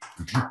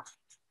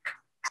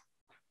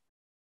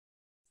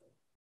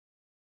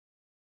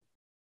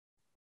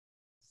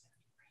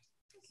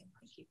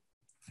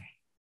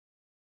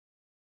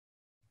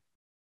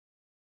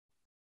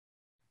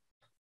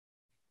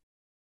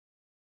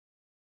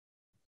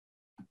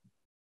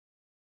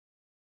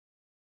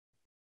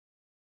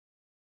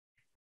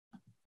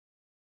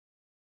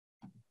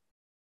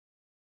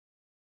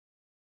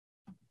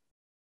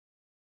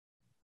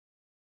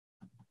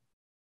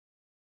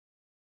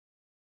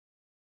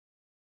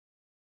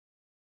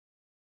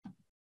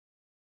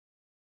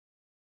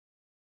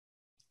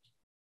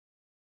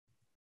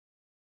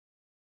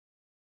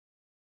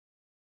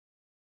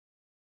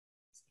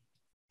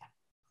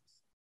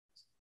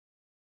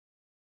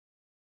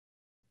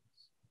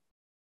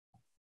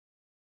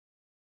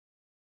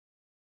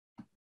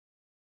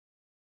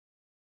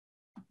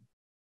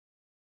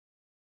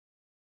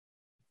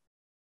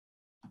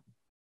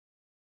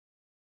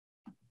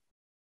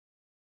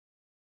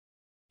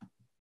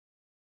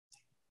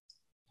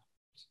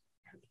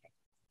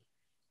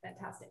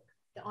 Fantastic.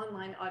 The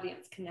online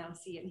audience can now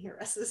see and hear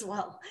us as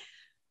well.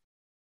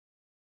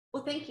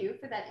 Well, thank you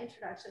for that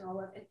introduction,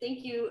 Olive. And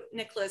thank you,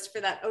 Nicholas, for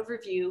that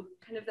overview,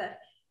 kind of the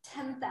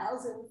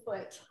 10,000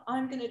 foot.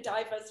 I'm going to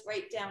dive us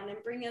right down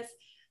and bring us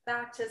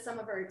back to some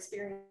of our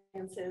experiences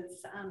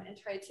and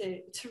try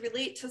to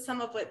relate to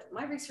some of what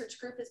my research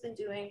group has been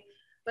doing,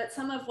 but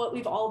some of what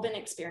we've all been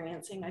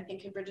experiencing, I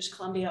think, in British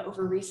Columbia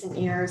over recent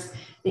years,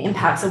 the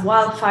impacts of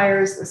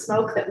wildfires, the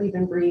smoke that we've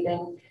been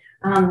breathing,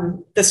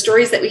 the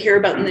stories that we hear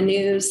about in the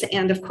news,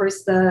 and of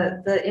course,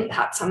 the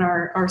impacts on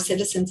our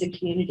citizens and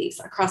communities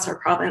across our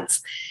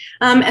province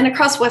and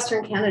across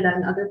Western Canada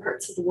and other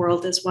parts of the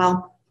world as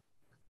well.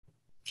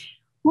 I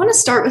want to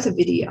start with a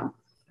video.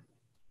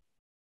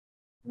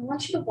 I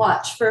want you to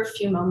watch for a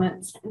few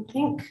moments and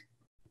think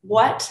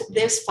what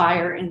this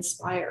fire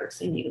inspires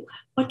in you.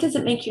 What does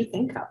it make you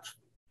think of?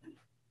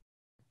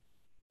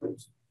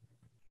 It's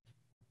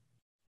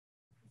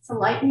a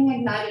lightning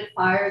ignited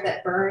fire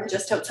that burned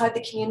just outside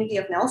the community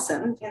of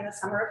Nelson in the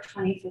summer of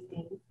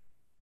 2015.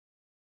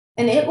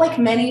 And it, like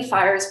many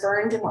fires,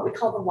 burned in what we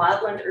call the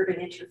wildland urban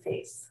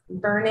interface,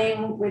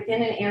 burning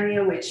within an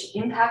area which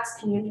impacts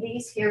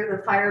communities. Here,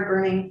 the fire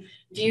burning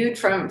viewed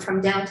from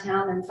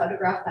downtown and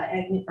photographed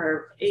by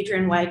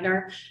Adrian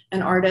Wagner,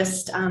 an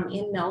artist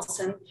in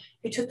Nelson,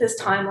 who took this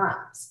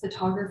time-lapse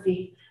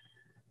photography.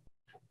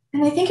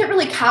 And I think it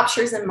really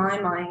captures in my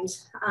mind,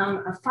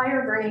 a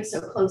fire burning so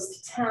close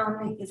to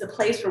town is a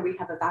place where we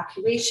have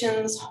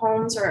evacuations,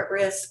 homes are at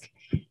risk.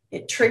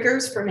 It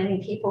triggers for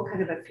many people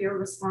kind of a fear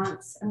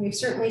response. And we've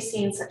certainly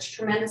seen such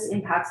tremendous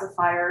impacts of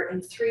fire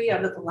in 3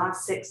 out of the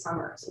last 6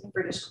 summers in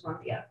British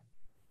Columbia.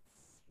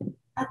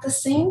 At the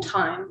same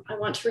time, I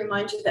want to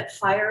remind you that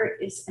fire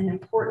is an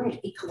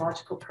important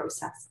ecological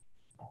process.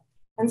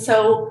 And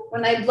so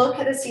when I look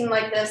at a scene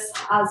like this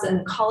as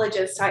an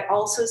ecologist, I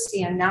also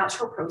see a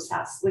natural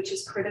process, which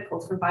is critical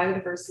for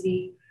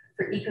biodiversity,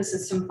 for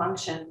ecosystem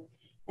function,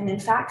 and in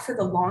fact, for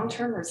the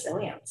long-term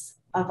resilience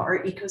of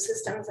our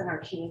ecosystems and our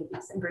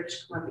communities in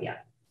British Columbia.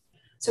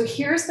 So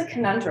here's the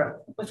conundrum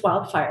with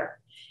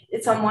wildfire.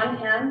 It's on one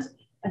hand,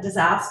 a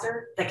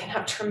disaster that can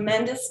have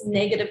tremendous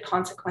negative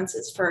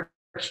consequences for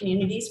our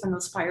communities when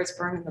those fires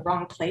burn in the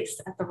wrong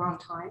place at the wrong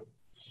time.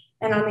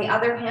 And on the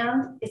other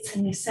hand, it's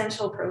an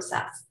essential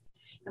process.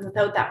 And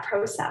without that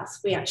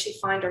process, we actually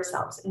find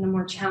ourselves in a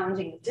more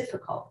challenging and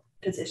difficult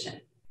position.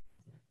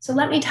 So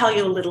let me tell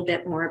you a little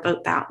bit more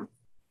about that.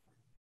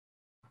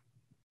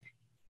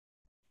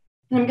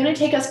 And I'm going to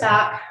take us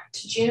back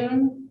to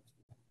June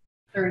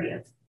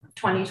 30th,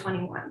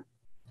 2021.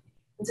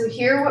 And so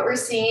here what we're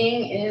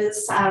seeing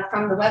is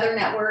from the Weather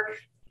Network.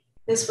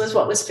 This was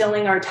what was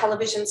filling our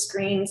television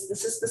screens.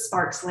 This is the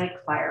Sparks Lake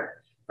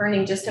fire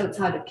burning just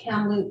outside of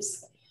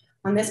Kamloops.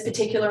 On this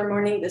particular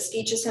morning, the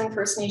Skitcheson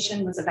First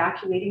Nation was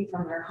evacuating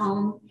from their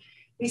home.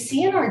 We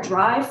see in our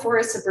dry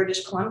forests of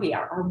British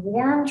Columbia, our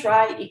warm,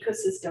 dry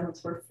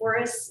ecosystems where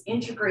forests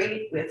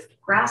integrate with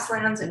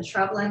grasslands and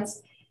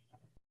shrublands,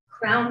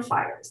 crown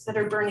fires that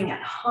are burning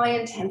at high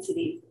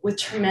intensity with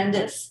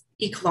tremendous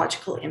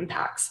ecological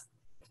impacts.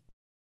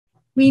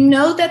 We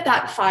know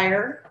that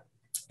fire,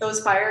 those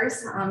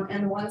fires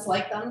and ones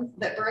like them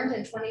that burned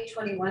in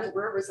 2021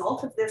 were a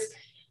result of this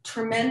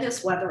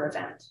tremendous weather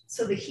event.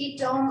 So the heat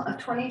dome of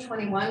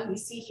 2021, we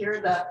see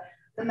here the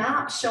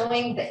map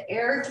showing the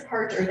air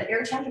departure, the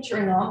air temperature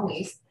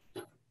anomalies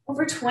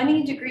over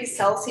 20 degrees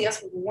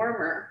Celsius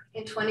warmer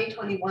in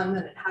 2021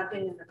 than it had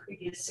been in the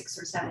previous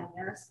 6 or 7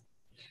 years.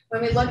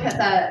 When we look at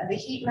the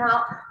heat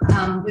map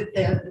with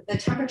the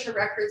temperature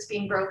records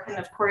being broken,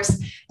 of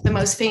course, the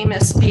most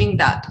famous being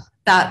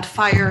that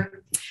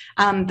fire,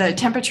 the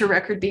temperature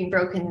record being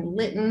broken in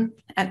Lytton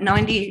at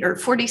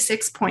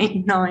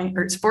 46.9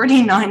 or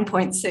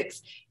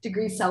 49.6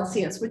 degrees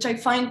Celsius, which I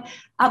find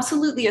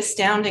absolutely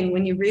astounding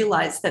when you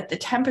realize that the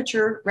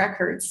temperature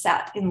record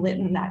set in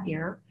Lytton that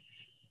year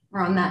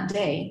or on that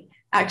day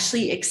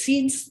actually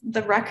exceeds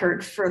the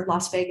record for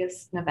Las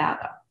Vegas,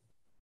 Nevada.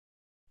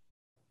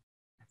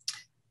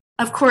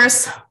 Of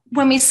course,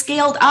 when we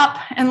scaled up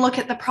and look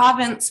at the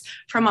province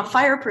from a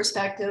fire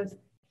perspective,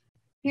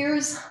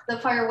 here's the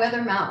fire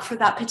weather map for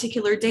that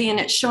particular day, and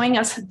it's showing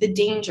us the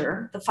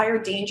danger, the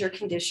fire danger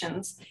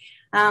conditions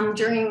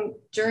during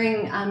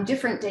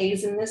different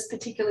days. In this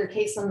particular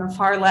case on the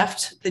far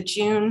left, the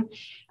June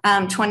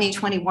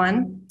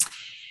 2021.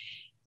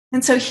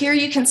 And so here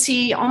you can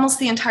see almost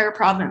the entire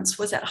province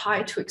was at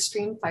high to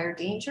extreme fire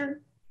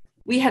danger.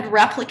 We had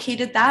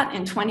replicated that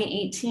in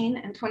 2018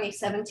 and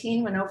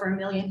 2017 when over 1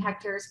 million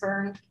hectares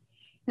burned.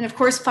 And of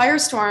course,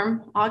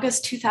 Firestorm,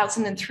 August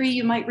 2003,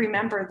 you might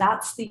remember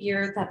that's the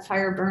year that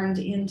fire burned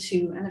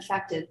into and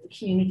affected the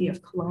community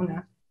of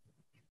Kelowna.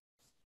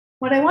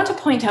 What I want to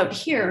point out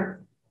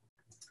here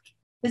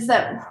is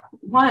that,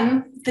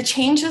 one, the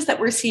changes that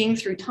we're seeing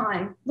through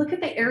time, look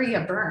at the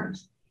area burned.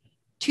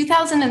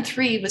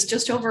 2003 was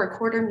just over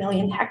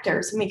 250,000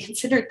 hectares, and we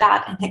considered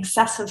that an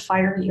excessive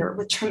fire year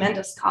with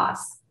tremendous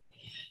costs.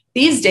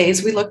 These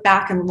days, we look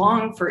back and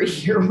long for a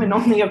year when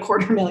only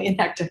 250,000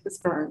 hectares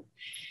burned.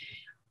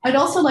 I'd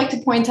also like to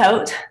point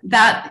out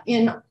that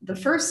in the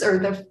first, or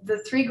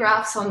the 3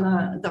 graphs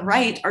on the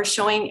right are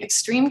showing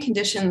extreme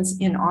conditions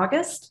in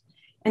August,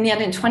 and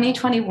yet in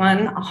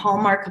 2021, a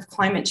hallmark of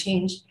climate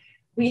change,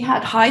 we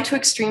had high to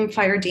extreme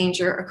fire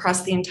danger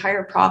across the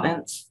entire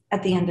province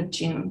at the end of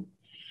June.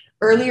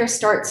 earlier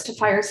starts to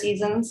fire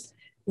seasons,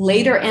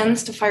 later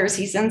ends to fire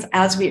seasons,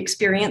 as we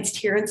experienced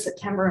here in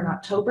September and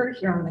October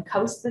here on the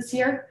coast this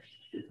year,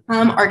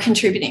 are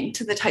contributing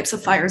to the types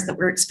of fires that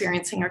we're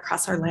experiencing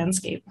across our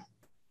landscape.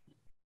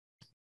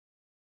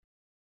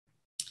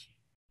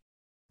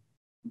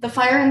 The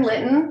fire in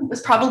Lytton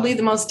was probably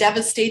the most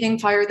devastating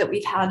fire that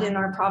we've had in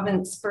our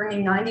province,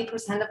 burning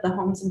 90% of the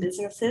homes and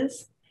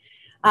businesses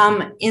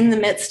in the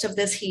midst of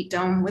this heat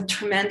dome, with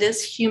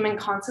tremendous human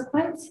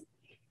consequence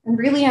and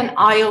really an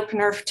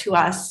eye-opener to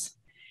us.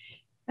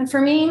 And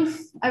for me,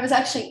 I was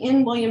actually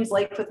in Williams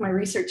Lake with my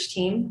research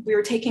team. We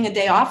were taking a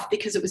day off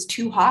because it was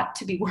too hot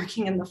to be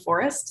working in the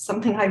forest,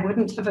 something I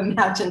wouldn't have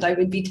imagined I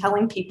would be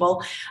telling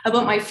people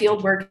about my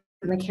field work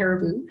in the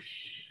caribou.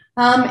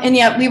 And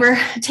yet we were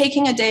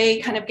taking a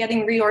day, kind of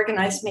getting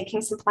reorganized,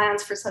 making some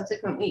plans for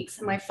subsequent weeks,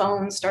 and my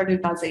phone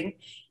started buzzing.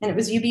 And it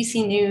was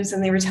UBC News,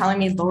 and they were telling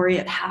me, Lori,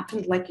 it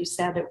happened like you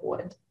said it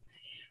would.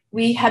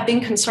 We have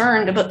been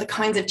concerned about the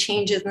kinds of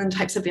changes and the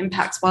types of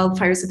impacts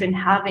wildfires have been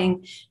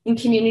having in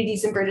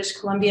communities in British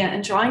Columbia,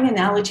 and drawing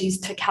analogies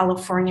to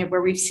California,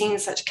 where we've seen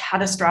such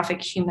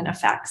catastrophic human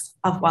effects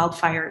of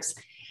wildfires.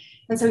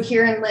 And so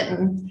here in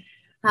Lytton,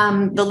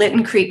 the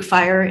Lytton Creek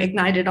fire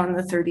ignited on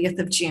the 30th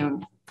of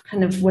June.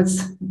 Kind of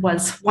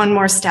was one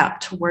more step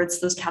towards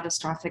those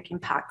catastrophic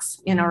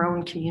impacts in our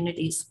own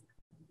communities.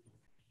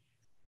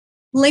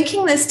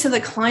 Linking this to the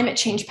climate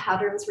change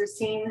patterns we're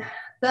seeing,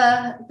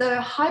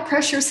 the high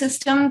pressure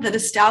system that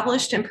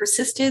established and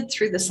persisted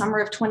through the summer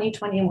of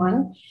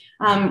 2021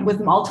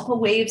 with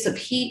multiple waves of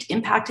heat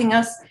impacting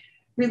us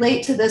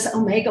relate to this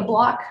omega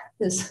block,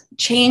 this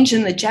change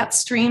in the jet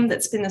stream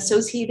that's been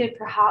associated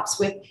perhaps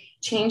with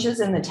changes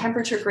in the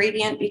temperature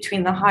gradient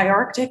between the high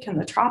Arctic and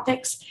the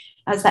tropics.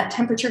 As that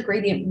temperature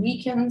gradient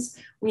weakens,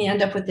 we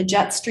end up with the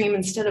jet stream,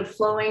 instead of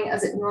flowing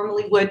as it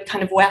normally would,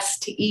 kind of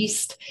west to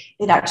east,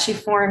 it actually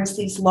forms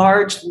these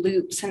large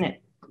loops, and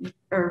it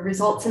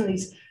results in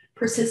these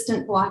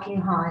persistent blocking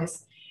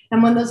highs.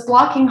 And when those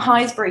blocking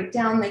highs break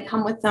down, they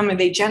come with them, or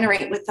they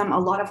generate with them, a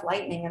lot of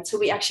lightning. And so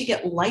we actually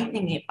get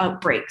lightning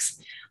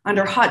outbreaks.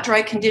 Under hot,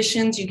 dry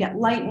conditions, you get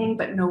lightning,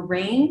 but no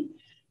rain.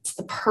 It's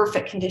the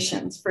perfect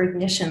conditions for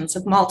ignitions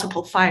of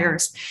multiple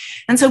fires.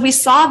 And so we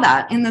saw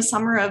that in the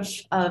summer of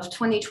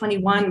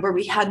 2021, where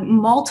we had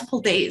multiple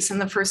days in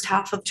the first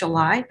half of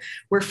July,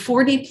 where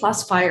 40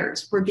 plus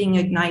fires were being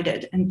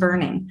ignited and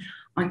burning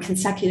on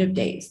consecutive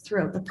days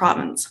throughout the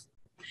province.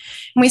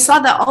 And we saw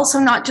that also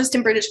not just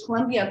in British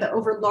Columbia, but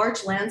over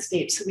large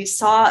landscapes. So we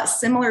saw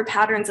similar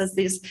patterns as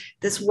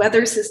this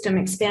weather system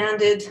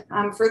expanded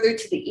further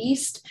to the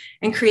east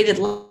and created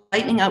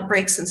lightning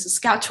outbreaks in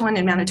Saskatchewan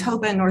and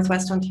Manitoba and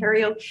Northwest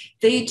Ontario.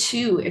 They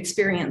too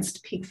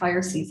experienced peak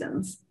fire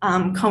seasons,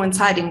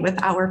 coinciding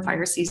with our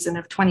fire season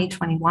of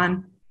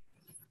 2021.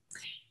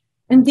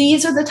 And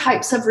these are the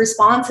types of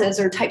responses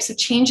or types of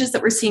changes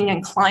that we're seeing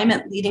in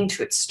climate, leading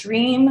to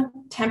extreme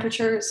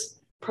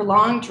temperatures,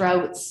 prolonged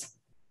droughts,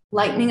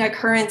 lightning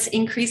occurrence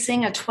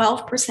increasing, a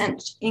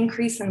 12%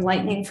 increase in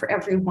lightning for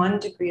every 1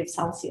 degree of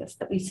Celsius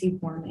that we see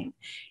warming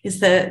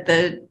is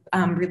the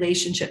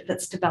relationship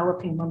that's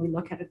developing when we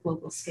look at a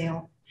global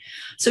scale.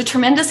 So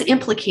tremendous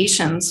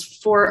implications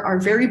for our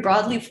very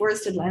broadly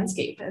forested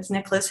landscape, as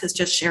Nicholas has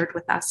just shared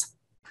with us.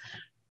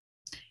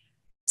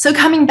 So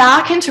coming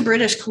back into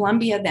British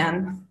Columbia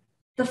then,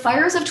 the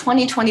fires of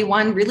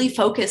 2021 really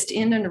focused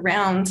in and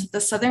around the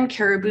Southern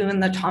Caribou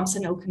and the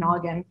Thompson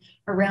Okanagan,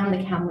 around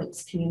the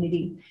Kamloops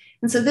community.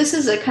 And so this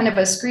is a kind of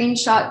a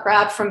screenshot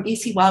grab from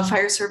BC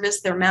Wildfire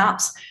Service, their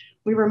maps.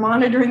 We were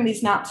monitoring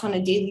these maps on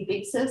a daily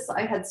basis.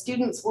 I had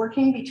students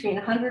working between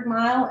 100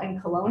 Mile and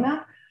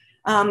Kelowna.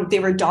 They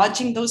were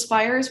dodging those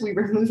fires. We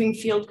were moving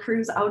field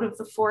crews out of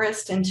the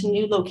forest into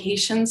new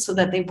locations so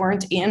that they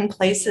weren't in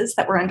places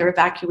that were under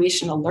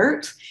evacuation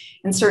alert.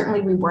 And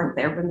certainly we weren't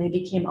there when they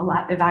became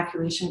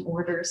evacuation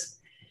orders.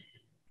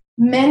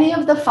 Many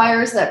of the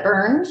fires that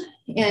burned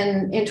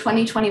in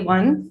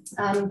 2021,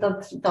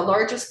 the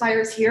largest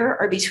fires here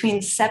are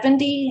between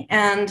 70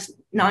 and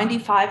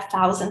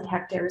 95,000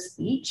 hectares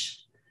each.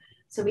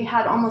 So we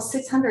had almost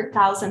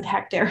 600,000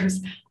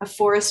 hectares of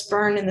forest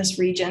burn in this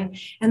region.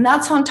 And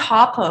that's on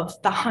top of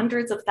the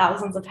hundreds of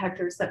thousands of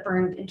hectares that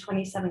burned in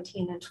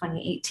 2017 and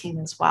 2018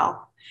 as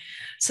well.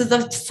 So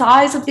the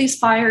size of these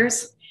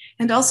fires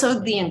and also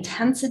the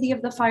intensity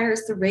of the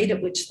fires, the rate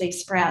at which they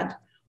spread,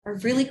 are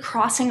really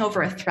crossing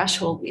over a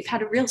threshold. We've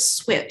had a real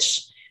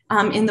switch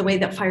in the way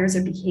that fires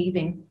are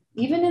behaving,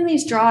 even in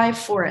these dry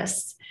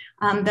forests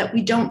that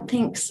we don't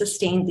think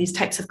sustained these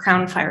types of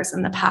crown fires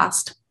in the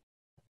past.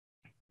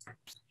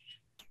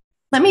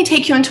 Let me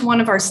take you into one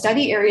of our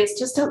study areas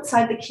just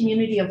outside the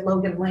community of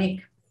Logan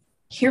Lake.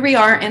 Here we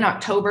are in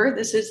October.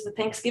 This is the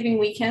Thanksgiving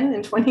weekend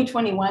in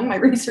 2021. My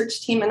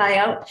research team and I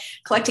out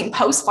collecting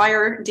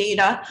post-fire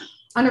data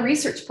on a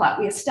research plot.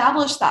 We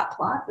established that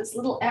plot, this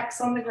little X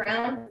on the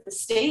ground, the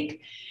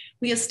stake.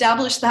 We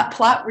established that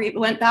plot, we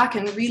went back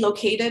and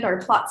relocated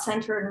our plot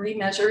center and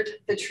remeasured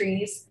the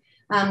trees.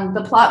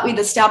 The plot we'd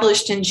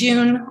established in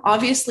June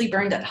obviously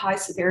burned at high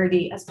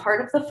severity as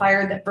part of the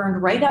fire that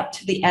burned right up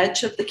to the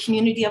edge of the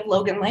community of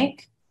Logan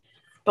Lake,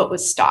 but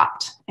was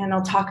stopped. And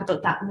I'll talk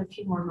about that in a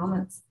few more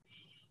moments.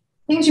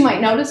 Things you might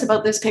notice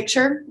about this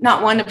picture: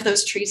 not one of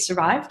those trees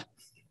survived.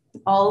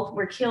 All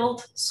were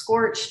killed,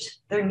 scorched,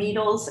 their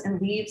needles and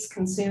leaves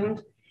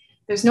consumed.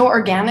 There's no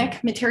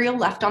organic material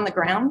left on the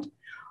ground.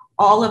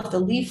 All of the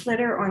leaf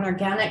litter or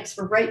organics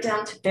were right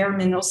down to bare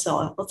mineral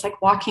soil. It's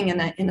like walking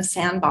in a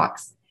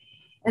sandbox.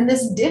 And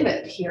this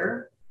divot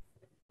here,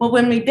 well,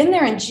 when we'd been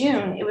there in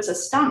June, it was a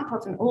stump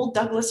of an old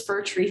Douglas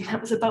fir tree that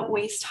was about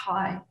waist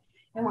high.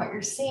 And what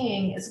you're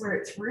seeing is where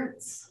its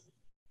roots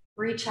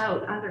reach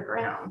out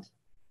underground.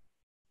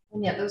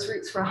 And yet those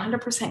roots were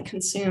 100%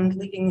 consumed,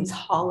 leaving these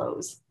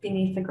hollows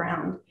beneath the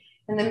ground.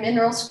 And the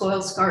mineral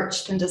soil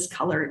scorched and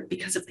discolored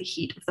because of the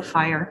heat of the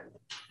fire.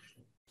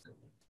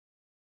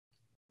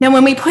 Now,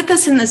 when we put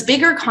this in this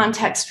bigger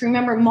context,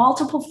 remember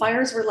multiple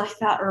fires were like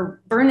that,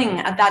 or burning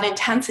at that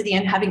intensity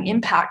and having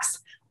impacts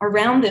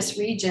around this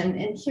region.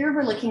 And here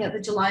we're looking at the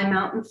July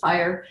Mountain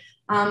Fire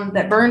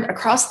that burned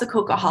across the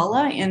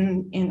Coquihalla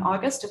in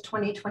August of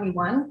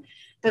 2021,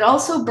 that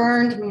also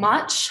burned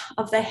much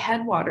of the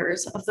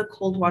headwaters of the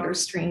Coldwater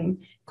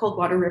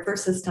River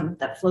system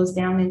that flows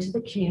down into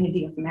the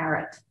community of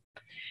Merritt.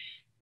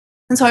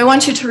 And so I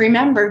want you to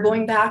remember,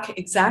 going back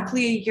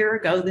exactly a year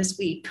ago this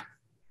week,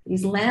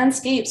 these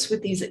landscapes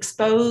with these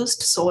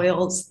exposed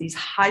soils, these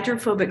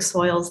hydrophobic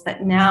soils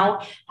that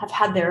now have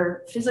had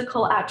their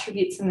physical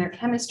attributes and their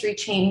chemistry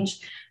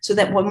change, so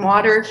that when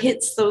water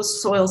hits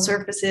those soil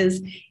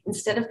surfaces,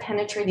 instead of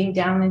penetrating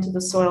down into the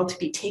soil to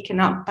be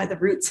taken up by the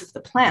roots of the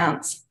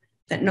plants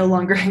that no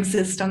longer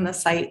exist on the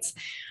sites,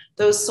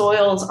 those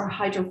soils are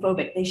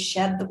hydrophobic. They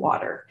shed the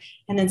water.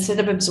 And instead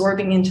of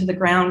absorbing into the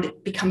ground,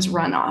 it becomes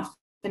runoff.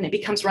 And it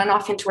becomes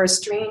runoff into our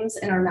streams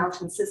and our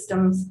mountain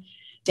systems,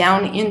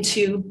 down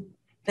into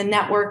the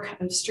network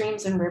of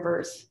streams and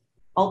rivers,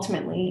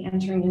 ultimately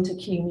entering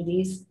into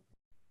communities,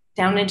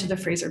 down into the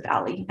Fraser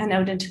Valley and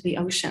out into the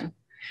ocean.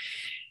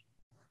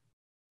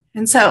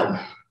 And so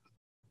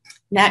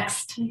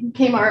next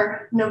came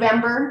our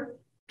November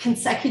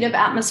consecutive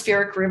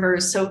atmospheric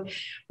rivers. So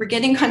we're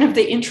getting kind of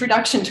the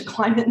introduction to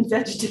climate and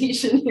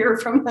vegetation here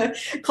from a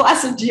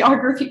class of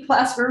geography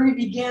class, where we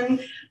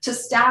begin to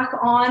stack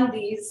on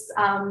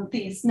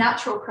these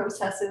natural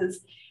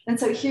processes. And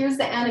so here's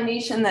the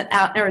animation that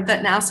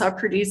NASA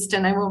produced,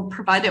 and I will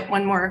provide it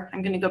one more.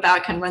 I'm going to go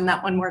back and run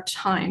that one more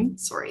time.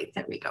 Sorry,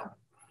 there we go.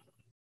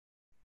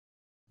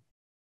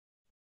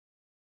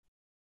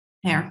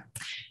 There.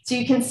 So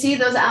you can see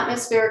those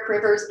atmospheric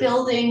rivers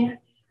building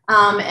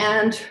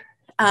and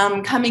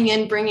coming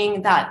in,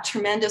 bringing that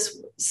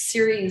tremendous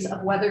series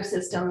of weather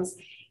systems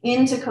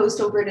into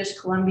coastal British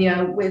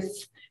Columbia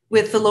with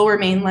the lower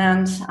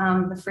mainland,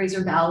 the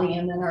Fraser Valley,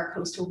 and then our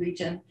coastal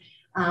region.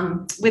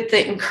 With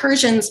the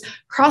incursions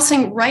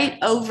crossing right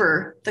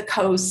over the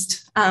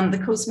coast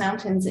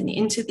mountains and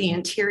into the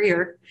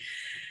interior.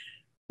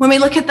 When we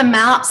look at the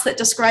maps that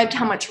described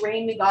how much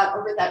rain we got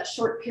over that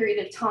short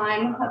period of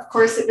time, of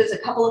course, it was a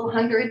couple of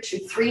 100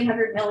 to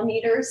 300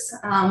 millimeters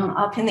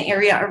up in the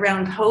area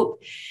around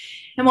Hope.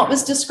 And what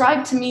was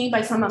described to me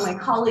by some of my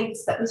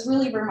colleagues that was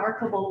really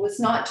remarkable was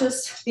not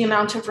just the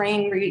amount of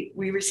rain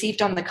we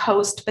received on the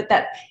coast, but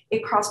that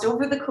it crossed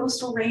over the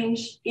coastal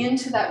range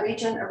into that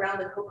region around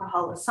the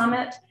Coquihalla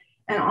summit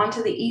and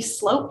onto the east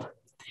slope.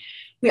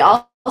 We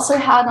also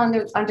had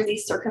under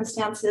these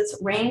circumstances,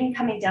 rain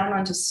coming down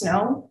onto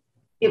snow.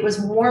 It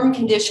was warm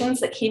conditions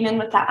that came in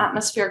with that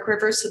atmospheric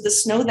river. So the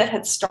snow that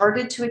had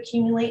started to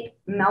accumulate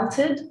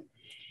melted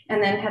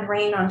and then had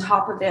rain on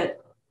top of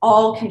it,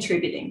 all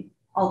contributing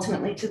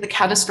ultimately to the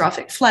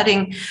catastrophic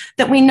flooding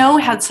that we know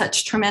had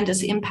such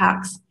tremendous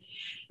impacts.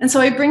 And so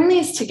I bring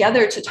these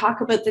together to talk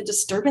about the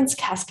disturbance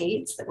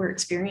cascades that we're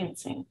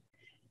experiencing.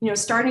 You know,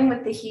 starting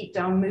with the heat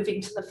dome,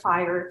 moving to the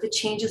fire, the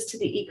changes to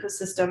the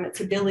ecosystem,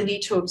 its ability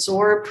to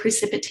absorb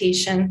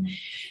precipitation.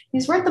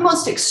 These weren't the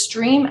most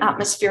extreme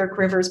atmospheric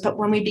rivers, but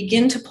when we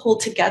begin to pull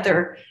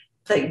together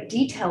the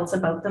details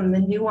about them, the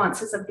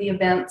nuances of the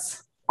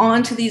events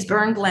onto these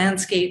burned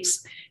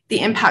landscapes,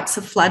 the impacts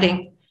of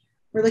flooding,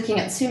 we're looking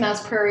at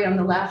Sumas Prairie on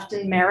the left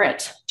and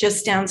Merritt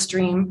just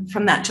downstream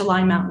from that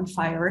July Mountain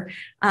Fire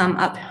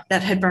up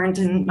that had burned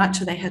in much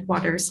of the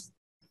headwaters.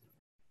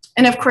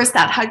 And of course,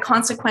 that had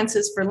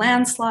consequences for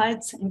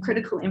landslides and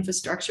critical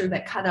infrastructure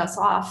that cut us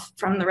off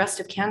from the rest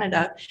of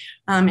Canada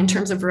in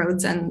terms of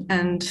roads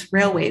and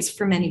railways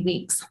for many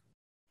weeks.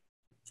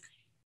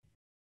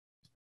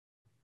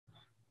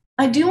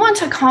 I do want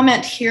to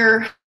comment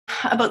here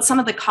about some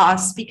of the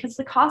costs, because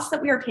the costs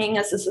that we are paying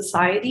as a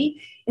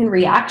society in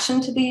reaction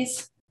to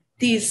these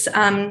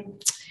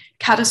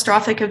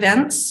catastrophic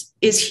events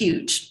is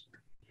huge.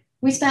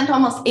 We spent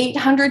almost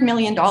 $800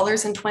 million in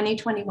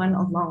 2021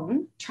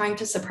 alone trying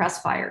to suppress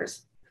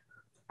fires.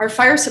 Our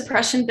fire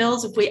suppression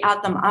bills, if we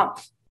add them up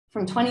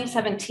from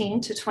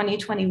 2017 to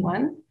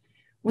 2021,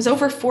 was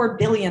over $4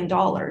 billion.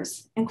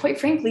 And quite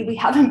frankly, we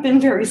haven't been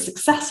very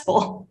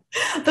successful.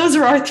 Those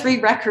are our 3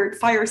 record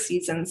fire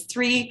seasons,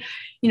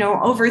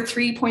 over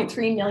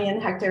 3.3 million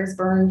hectares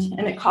burned,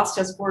 and it cost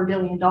us $4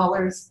 billion.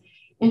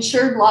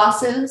 Insured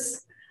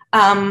losses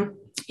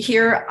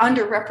here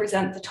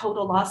underrepresent the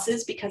total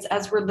losses, because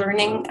as we're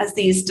learning, as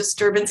these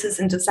disturbances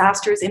and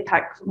disasters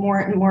impact more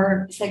and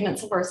more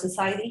segments of our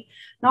society,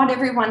 not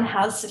everyone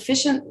has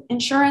sufficient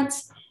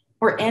insurance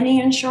or any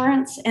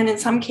insurance. And in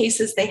some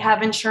cases they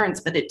have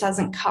insurance, but it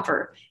doesn't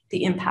cover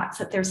the impacts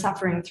that they're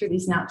suffering through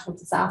these natural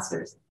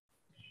disasters.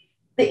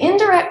 The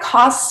indirect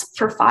costs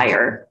for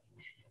fire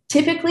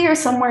typically are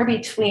somewhere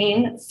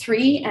between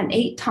 3 and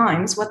 8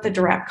 times what the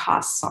direct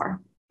costs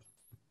are.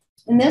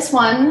 In this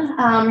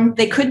one,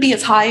 they could be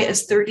as high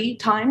as 30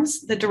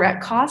 times the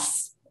direct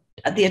costs,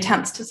 the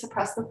attempts to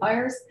suppress the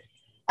fires.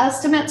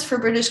 Estimates for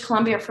British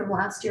Columbia from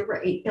last year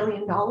were $8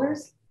 billion.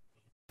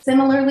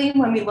 Similarly,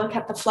 when we look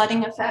at the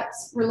flooding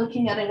effects, we're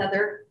looking at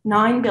another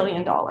 $9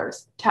 billion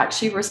to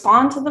actually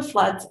respond to the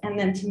floods and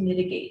then to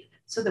mitigate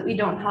so that we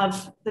don't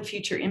have the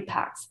future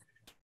impacts.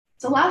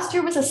 So last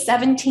year was a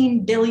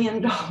 $17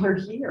 billion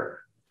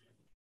year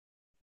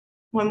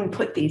when we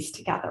put these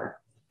together.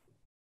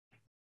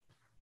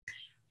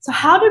 So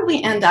how did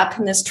we end up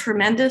in this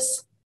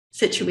tremendous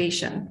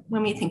situation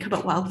when we think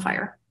about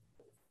wildfire?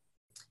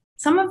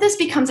 Some of this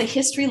becomes a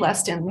history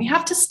lesson. We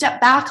have to step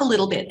back a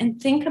little bit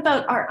and think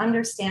about our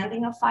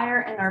understanding of fire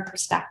and our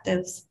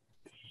perspectives.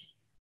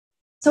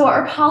 So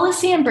our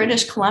policy in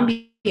British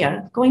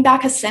Columbia, going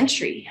back a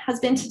century, has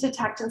been to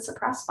detect and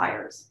suppress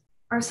fires.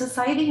 Our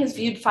society has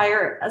viewed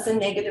fire as a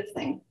negative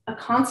thing, a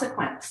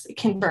consequence. It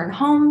can burn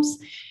homes,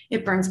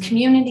 it burns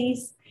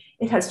communities,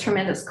 it has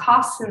tremendous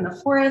costs in the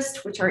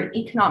forest, which are an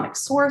economic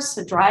source,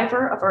 a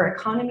driver of our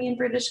economy in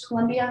British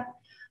Columbia.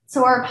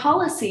 So our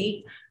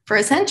policy for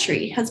a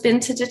century has been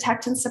to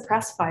detect and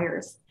suppress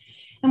fires.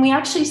 And we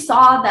actually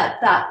saw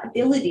that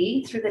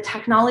ability through the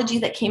technology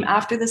that came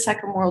after the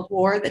Second World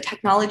War, the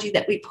technology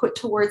that we put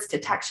towards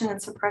detection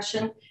and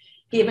suppression,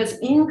 gave us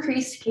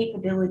increased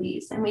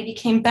capabilities, and we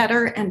became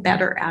better and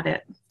better at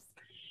it.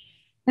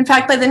 In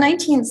fact, by the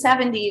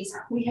 1970s,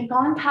 we had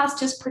gone past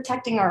just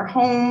protecting our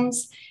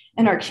homes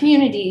and our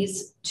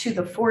communities to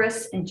the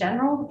forests in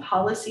general. The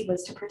policy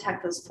was to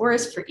protect those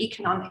forests for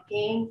economic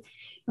gain.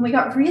 And we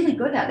got really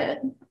good at it.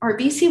 Our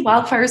BC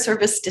Wildfire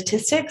Service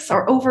statistics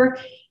are over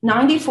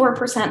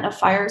 94% of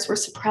fires were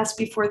suppressed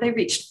before they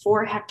reached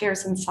 4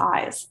 hectares in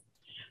size.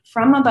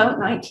 From about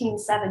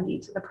 1970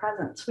 to the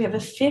present, so we have a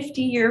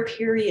 50-year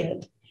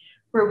period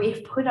where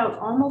we've put out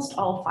almost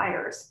all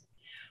fires,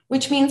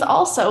 which means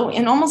also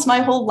in almost my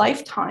whole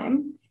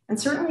lifetime, and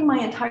certainly my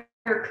entire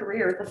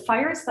career, the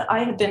fires that I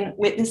have been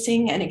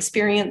witnessing and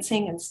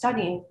experiencing and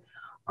studying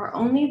are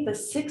only the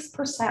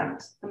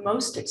 6%, the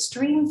most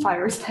extreme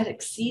fires that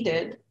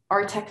exceeded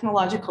our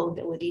technological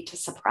ability to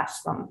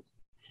suppress them.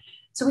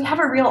 So we have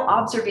a real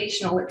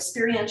observational,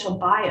 experiential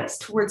bias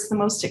towards the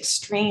most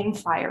extreme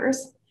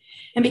fires.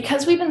 And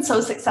because we've been so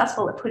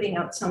successful at putting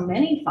out so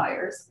many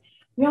fires,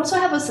 we also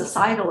have a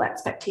societal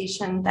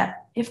expectation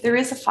that if there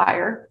is a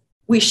fire,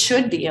 we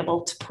should be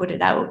able to put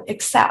it out,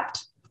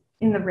 except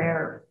in the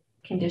rare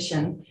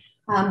condition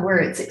where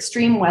it's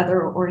extreme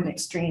weather or an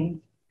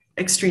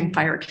extreme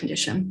fire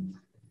condition.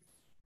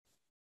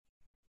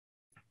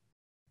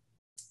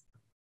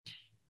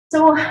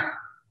 So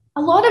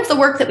a lot of the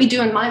work that we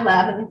do in my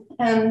lab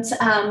and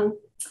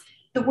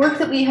the work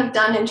that we have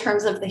done in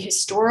terms of the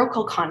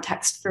historical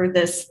context for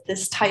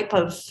this type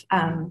of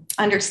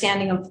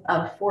understanding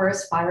of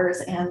forest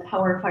fires and how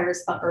our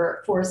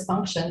forests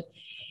function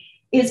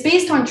is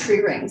based on tree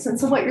rings. And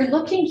so what you're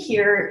looking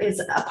here is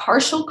a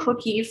partial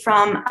cookie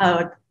from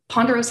a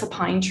ponderosa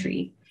pine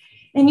tree.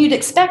 And you'd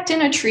expect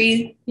in a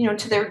tree,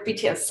 to there be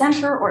a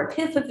center or a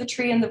pith of the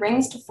tree and the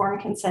rings to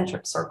form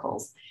concentric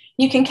circles.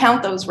 You can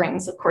count those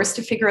rings, of course,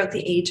 to figure out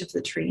the age of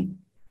the tree.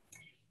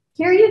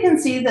 Here you can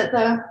see that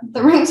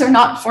the rings are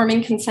not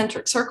forming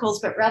concentric circles,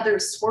 but rather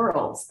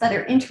swirls that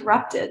are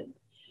interrupted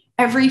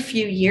every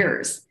few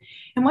years.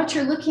 And what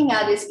you're looking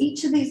at is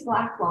each of these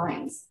black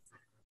lines.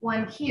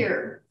 1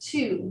 here,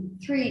 2,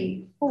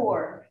 3,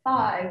 4,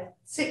 5,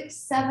 6,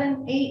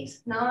 7, 8,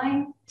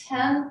 9,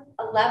 10,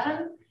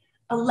 11.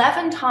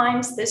 11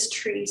 times this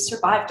tree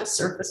survived a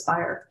surface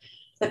fire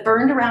that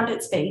burned around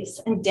its base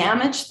and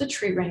damaged the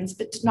tree rings,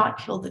 but did not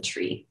kill the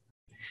tree.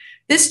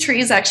 This tree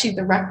is actually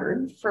the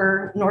record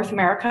for North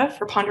America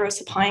for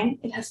ponderosa pine.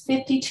 It has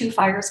 52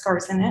 fire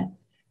scars in it.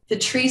 The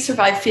tree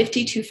survived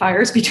 52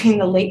 fires between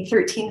the late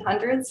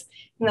 1300s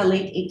and the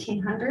late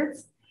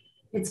 1800s.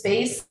 Its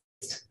base,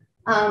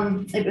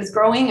 it was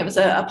growing. It was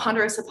a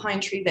ponderosa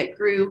pine tree that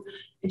grew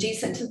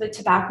adjacent to the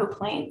tobacco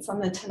plains on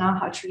the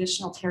Tanaha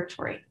traditional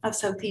territory of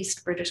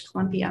Southeast British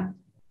Columbia.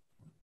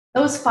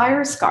 Those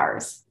fire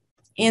scars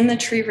in the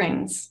tree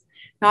rings,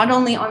 not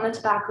only on the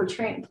tobacco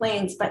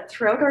plains, but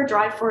throughout our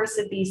dry forests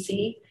of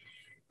BC,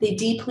 they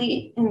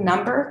deplete in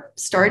number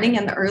starting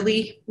in the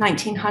early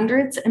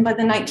 1900s. And by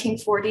the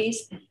 1940s,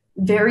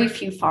 very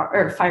few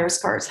fire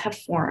scars have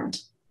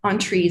formed on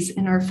trees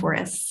in our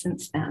forests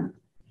since then.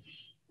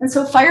 And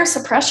so fire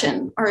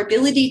suppression, our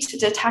ability to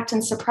detect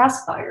and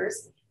suppress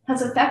fires,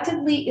 has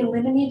effectively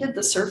eliminated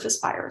the surface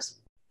fires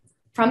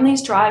from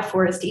these dry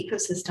forest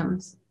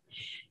ecosystems.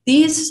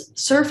 These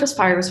surface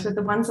fires were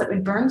the ones that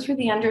would burn through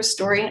the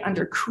understory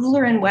under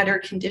cooler and wetter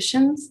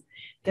conditions.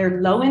 They're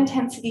low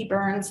intensity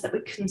burns that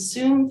would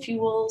consume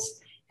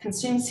fuels,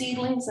 consume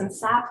seedlings and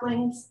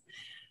saplings,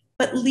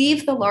 but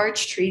leave the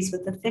large trees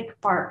with the thick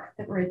bark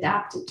that were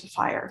adapted to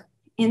fire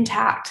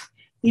intact,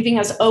 leaving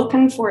us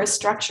open forest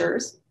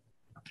structures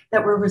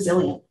that were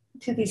resilient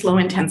to these low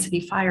intensity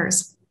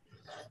fires.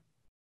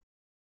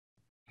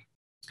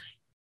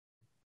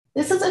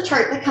 This is a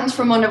chart that comes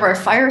from one of our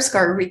fire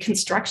scar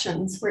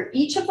reconstructions, where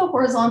each of the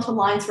horizontal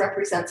lines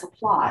represents a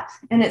plot.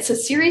 And it's a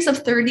series of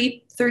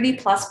 30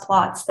 plus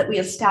plots that we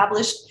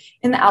established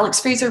in the Alex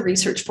Fraser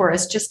Research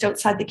Forest just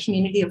outside the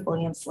community of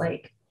Williams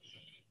Lake.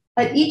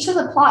 At each of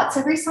the plots,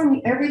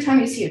 every time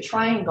you see a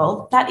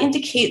triangle, that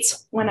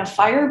indicates when a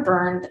fire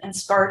burned and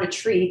scarred a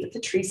tree, that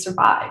the tree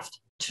survived,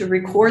 to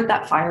record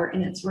that fire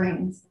in its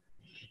rings.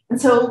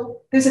 And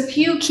so there's a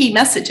few key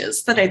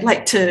messages that I'd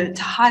like to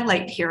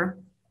highlight here.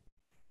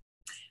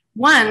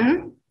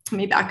 One, let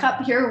me back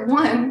up here.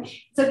 One, is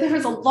that there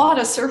was a lot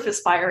of surface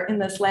fire in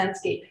this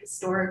landscape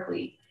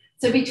historically.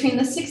 So between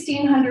the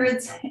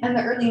 1600s and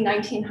the early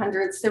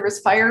 1900s, there was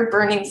fire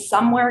burning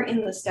somewhere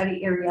in the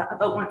study area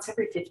about once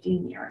every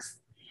 15 years.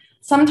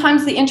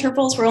 Sometimes the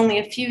intervals were only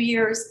a few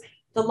years.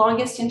 The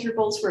longest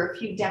intervals were a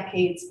few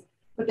decades,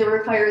 but there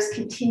were fires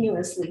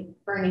continuously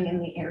burning in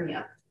the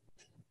area.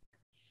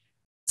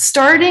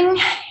 Starting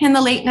in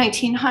the late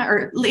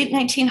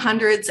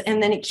 1900s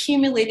and then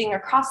accumulating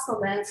across the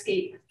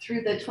landscape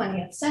through the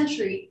 20th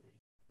century,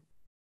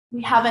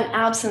 we have an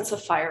absence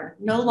of fire.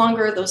 No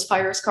longer are those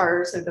fire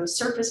scars or those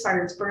surface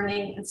fires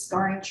burning and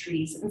scarring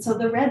trees. And so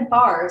the red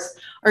bars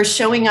are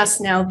showing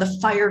us now the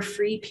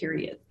fire-free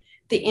period,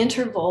 the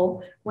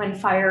interval when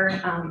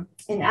fire,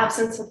 in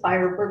absence of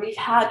fire, where we've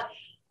had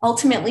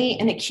ultimately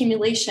an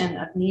accumulation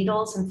of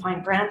needles and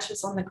fine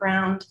branches on the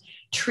ground,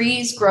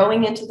 trees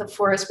growing into the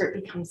forest where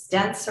it becomes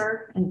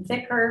denser and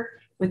thicker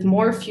with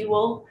more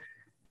fuel.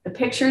 The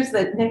pictures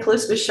that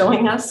Nicholas was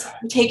showing us,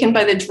 taken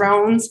by the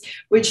drones,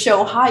 would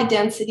show high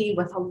density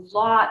with a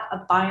lot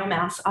of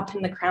biomass up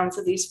in the crowns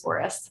of these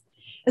forests.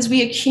 As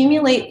we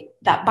accumulate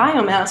that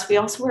biomass, we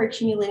also are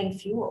accumulating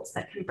fuels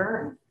that can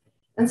burn.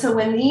 And so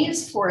when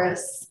these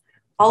forests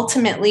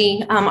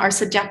ultimately are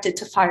subjected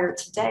to fire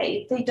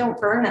today, they don't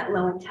burn at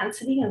low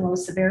intensity and low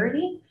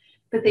severity,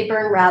 but they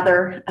burn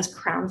rather as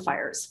crown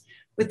fires,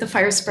 with the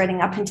fire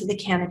spreading up into the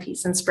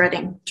canopies and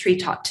spreading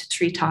treetop to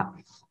treetop.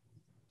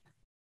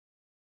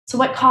 So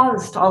what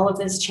caused all of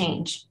this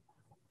change?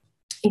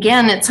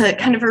 Again, it's a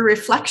kind of a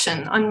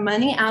reflection on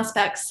many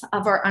aspects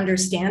of our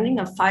understanding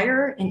of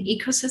fire and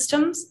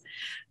ecosystems,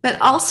 but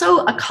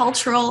also a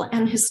cultural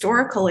and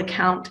historical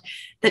account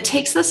that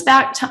takes us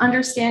back to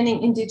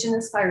understanding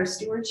Indigenous fire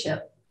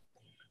stewardship.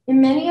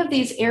 In many of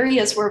these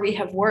areas where we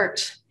have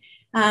worked,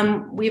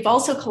 we've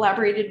also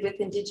collaborated with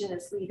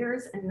Indigenous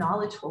leaders and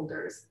knowledge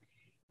holders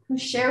who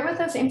share with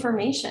us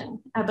information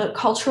about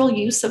cultural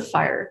use of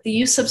fire, the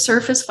use of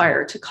surface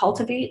fire to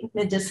cultivate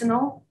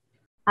medicinal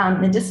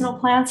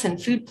plants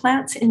and food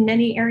plants in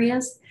many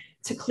areas,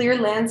 to clear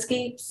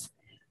landscapes,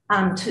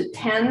 to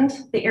tend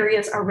the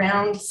areas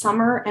around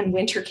summer and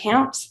winter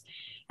camps,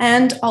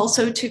 and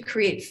also to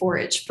create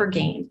forage for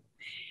game.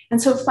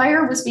 And so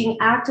fire was being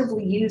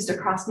actively used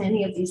across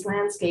many of these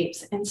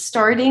landscapes, and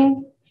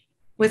starting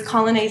with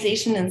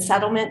colonization and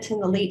settlement in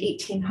the late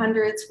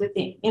 1800s with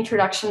the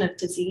introduction of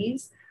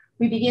disease,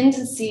 we begin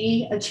to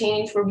see a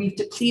change where we've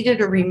depleted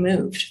or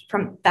removed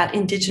from that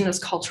Indigenous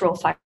cultural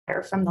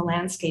fire from the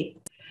landscape.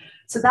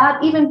 So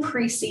that even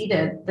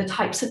preceded the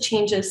types of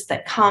changes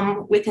that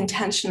come with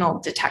intentional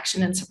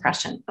detection and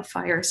suppression of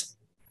fires.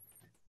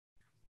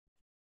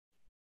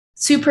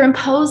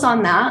 Superimpose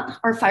on that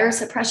our fire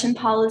suppression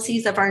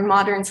policies of our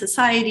modern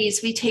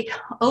societies. We take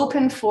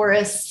open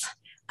forests,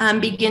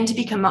 begin to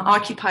become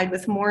occupied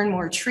with more and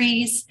more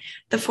trees.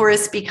 The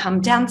forests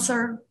become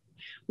denser.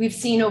 We've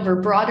seen over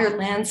broader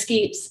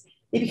landscapes,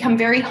 they become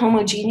very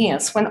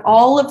homogeneous when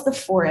all of the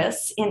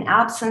forests, in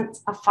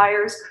absence of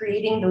fires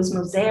creating those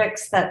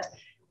mosaics that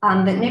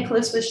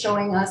Nicholas was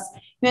showing us,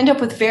 you end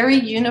up with very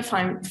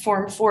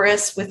uniform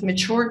forests with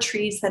mature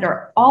trees that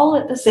are all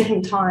at the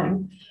same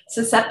time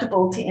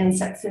susceptible to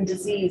insects and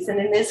disease,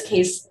 and in this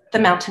case, the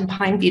mountain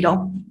pine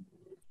beetle.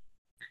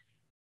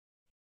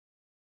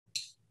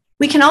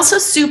 We can also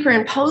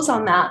superimpose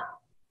on that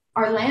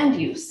our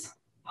land use,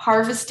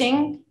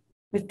 harvesting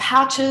with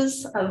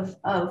patches of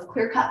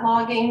clear-cut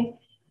logging,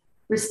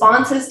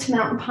 responses to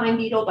mountain pine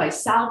beetle by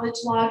salvage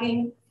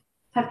logging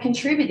have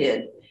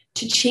contributed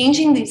to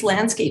changing these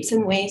landscapes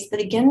in ways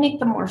that again make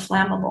them more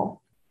flammable.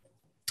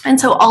 And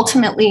so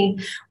ultimately,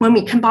 when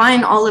we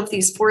combine all of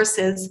these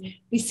forces,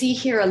 we see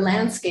here a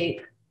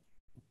landscape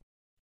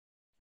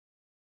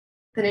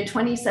that in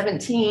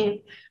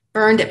 2017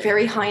 burned at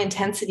very high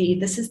intensity.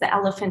 This is the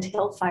Elephant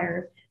Hill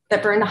fire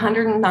that burned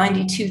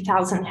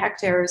 192,000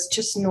 hectares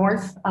just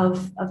north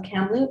of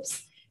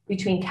Kamloops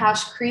between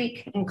Cache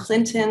Creek and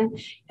Clinton,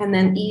 and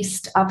then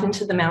east up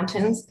into the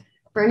mountains,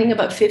 burning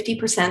about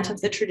 50% of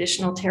the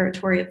traditional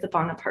territory of the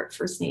Bonaparte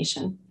First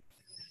Nation.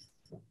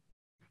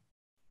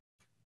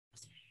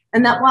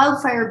 And that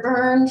wildfire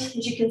burned,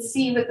 as you can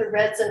see with the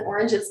reds and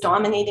oranges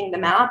dominating the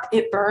map,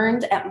 it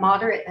burned at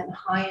moderate and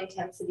high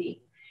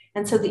intensity.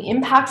 And so the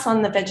impacts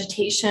on the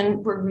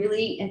vegetation were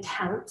really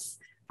intense,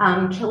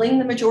 killing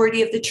the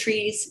majority of the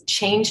trees,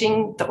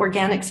 changing the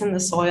organics in the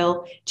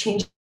soil,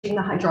 changing the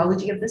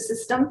hydrology of the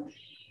system.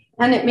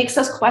 And it makes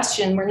us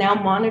question, we're now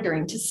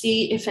monitoring to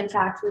see if in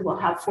fact we will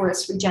have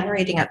forests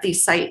regenerating at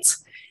these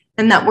sites.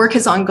 And that work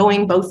is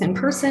ongoing both in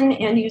person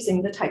and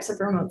using the types of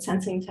remote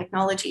sensing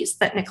technologies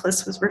that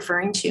Nicholas was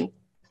referring to.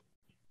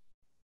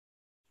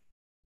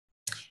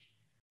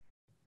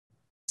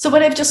 So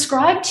what I've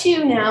described to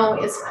you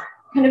now is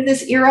kind of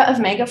this era of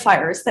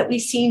megafires that we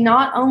see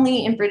not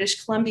only in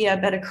British Columbia,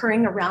 but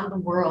occurring around the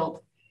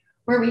world,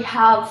 where we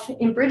have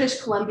in British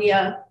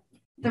Columbia,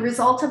 the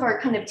result of our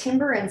kind of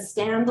timber and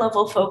stand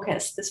level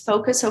focus, this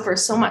focus over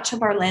so much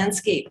of our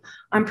landscape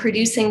on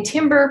producing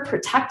timber,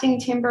 protecting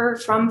timber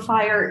from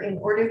fire in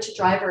order to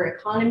drive our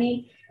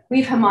economy.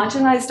 We've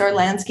homogenized our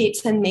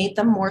landscapes and made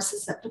them more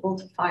susceptible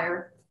to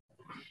fire.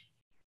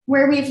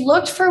 Where we've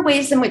looked for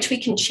ways in which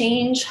we can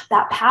change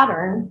that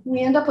pattern, we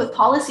end up with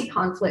policy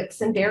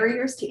conflicts and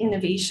barriers to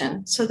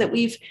innovation, so that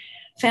we've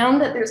found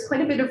that there's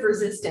quite a bit of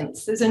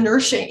resistance. There's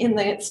inertia in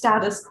the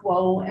status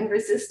quo and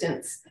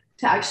resistance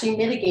to actually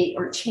mitigate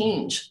or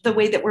change the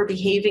way that we're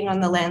behaving on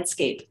the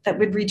landscape that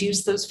would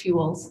reduce those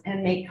fuels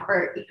and make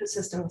our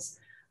ecosystems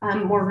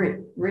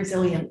more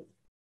resilient.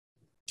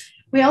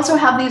 We also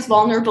have these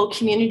vulnerable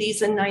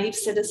communities and naive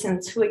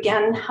citizens who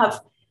again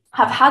have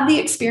had the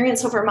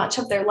experience over much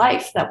of their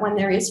life that when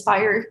there is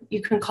fire,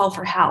 you can call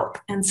for help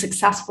and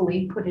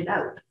successfully put it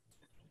out.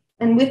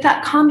 And with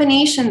that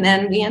combination,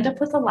 then we end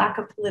up with a lack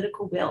of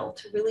political will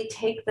to really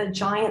take the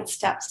giant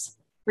steps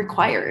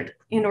required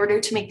in order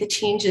to make the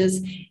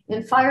changes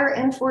in fire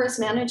and forest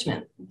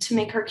management to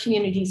make our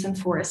communities and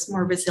forests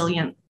more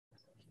resilient.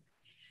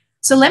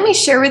 So let me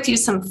share with you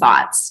some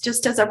thoughts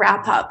just as a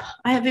wrap up.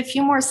 I have a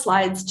few more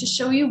slides to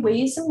show you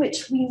ways in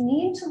which we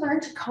need to learn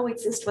to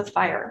coexist with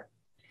fire.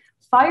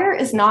 Fire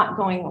is not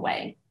going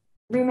away.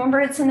 Remember,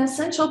 it's an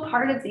essential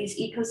part of these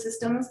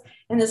ecosystems,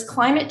 and as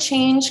climate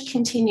change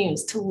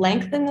continues to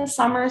lengthen the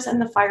summers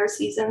and the fire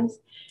seasons,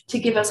 to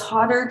give us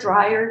hotter,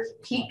 drier,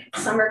 peak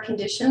summer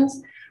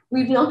conditions,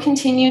 we will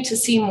continue to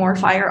see more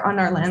fire on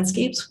our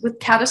landscapes with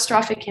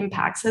catastrophic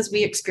impacts as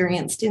we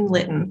experienced in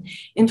Lytton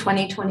in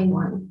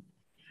 2021.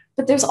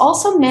 But there's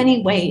also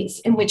many ways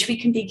in which we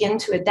can begin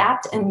to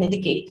adapt and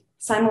mitigate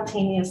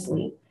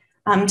simultaneously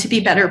to be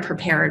better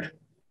prepared.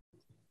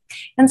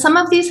 And some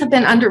of these have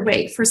been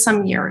underway for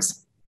some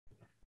years.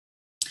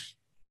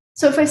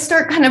 So if I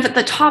start kind of at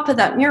the top of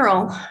that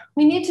mural,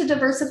 we need to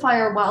diversify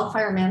our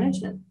wildfire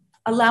management,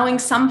 allowing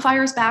some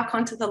fires back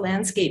onto the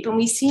landscape. And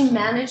we see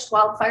managed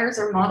wildfires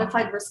or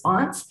modified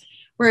response.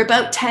 We're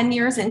about 10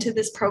 years into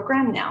this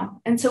program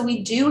now. And so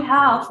we do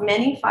have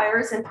many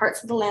fires in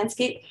parts of the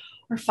landscape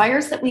or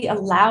fires that we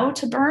allow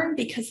to burn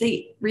because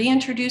they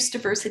reintroduce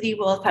diversity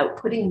without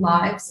putting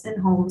lives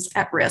and homes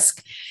at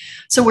risk.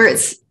 So where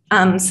it's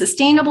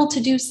sustainable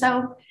to do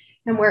so,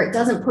 and where it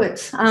doesn't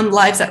put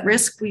lives at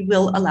risk, we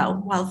will allow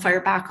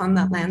wildfire back on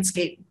that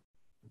landscape.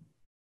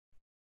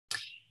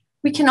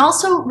 We can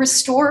also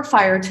restore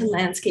fire to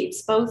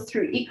landscapes, both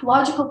through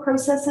ecological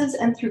processes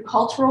and through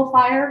cultural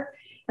fire.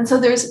 And so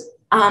there's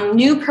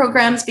new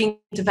programs being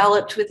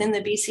developed within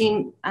the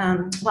BC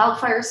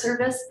Wildfire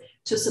Service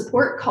to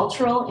support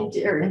cultural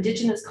or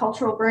Indigenous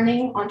cultural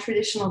burning on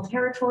traditional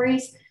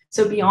territories.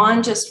 So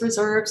beyond just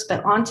reserves,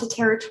 but onto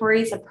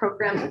territories, a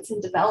program that's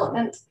in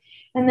development.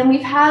 And then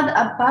we've had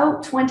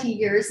about 20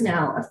 years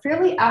now, a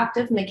fairly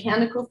active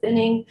mechanical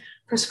thinning,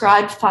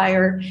 prescribed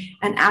fire,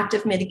 and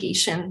active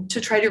mitigation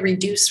to try to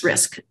reduce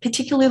risk,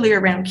 particularly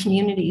around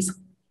communities.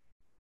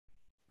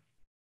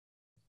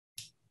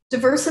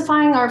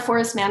 Diversifying our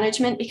forest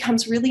management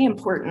becomes really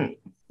important.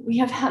 We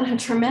have had a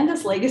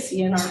tremendous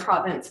legacy in our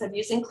province of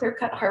using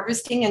clear-cut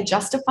harvesting and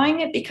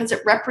justifying it because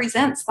it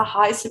represents the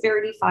high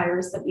severity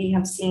fires that we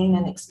have seen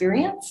and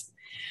experienced.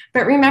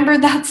 But remember,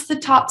 that's the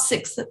top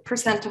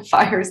 6% of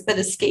fires that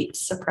escaped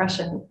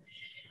suppression.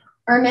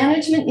 Our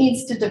management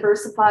needs to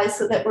diversify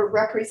so that we're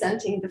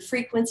representing the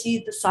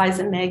frequency, the size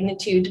and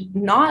magnitude,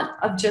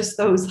 not of just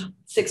those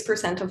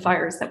 6% of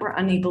fires that we're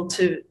unable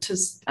to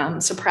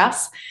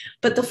suppress,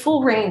 but the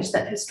full range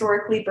that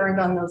historically burned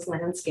on those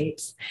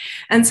landscapes.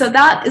 And so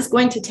that is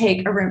going to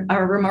take a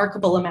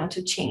remarkable amount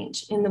of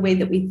change in the way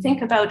that we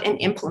think about and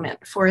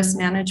implement forest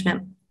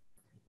management.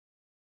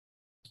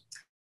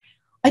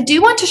 I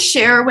do want to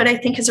share what I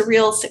think is a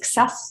real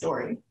success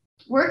story.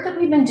 Work that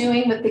we've been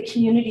doing with the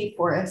community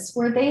forests,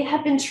 where they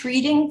have been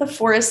treating the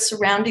forests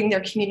surrounding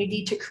their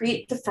community to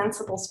create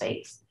defensible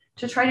space,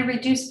 to try to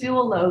reduce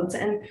fuel loads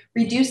and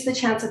reduce the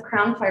chance of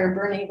crown fire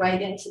burning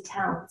right into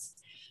towns.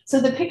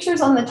 So the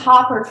pictures on the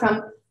top are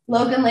from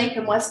Logan Lake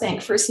and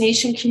Westbank First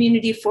Nation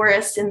community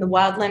forests in the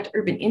wildland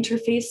urban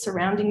interface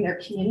surrounding their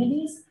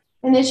communities.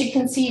 And as you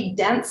can see,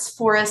 dense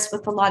forests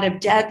with a lot of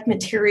dead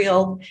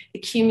material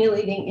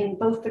accumulating in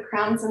both the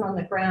crowns and on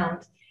the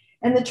ground.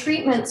 And the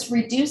treatments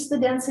reduce the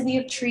density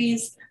of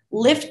trees,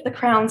 lift the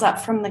crowns up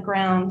from the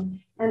ground,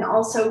 and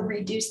also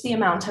reduce the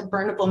amount of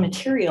burnable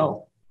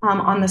material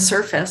on the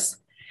surface.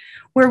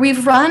 Where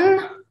we've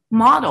run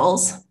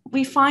models,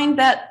 we find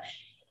that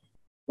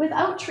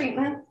without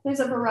treatment, there's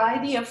a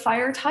variety of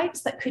fire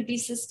types that could be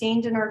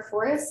sustained in our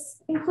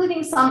forests,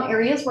 including some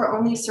areas where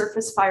only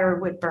surface fire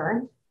would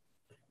burn.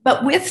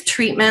 But with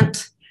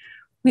treatment,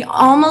 we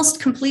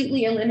almost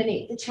completely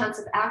eliminate the chance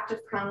of active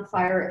crown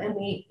fire, and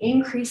we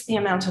increase the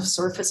amount of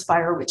surface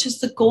fire, which is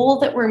the goal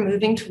that we're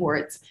moving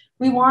towards.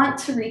 We want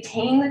to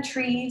retain the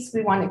trees,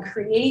 we want to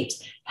create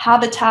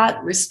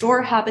habitat,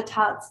 restore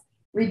habitats,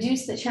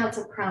 reduce the chance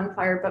of crown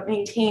fire, but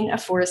maintain a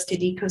forested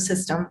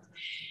ecosystem.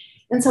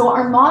 And so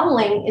our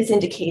modeling is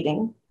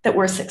indicating that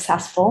we're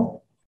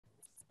successful.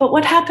 But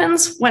what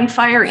happens when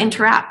fire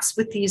interacts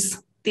with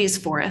these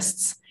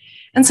forests?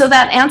 And so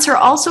that answer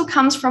also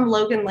comes from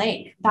Logan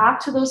Lake, back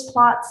to those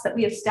plots that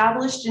we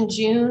established in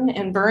June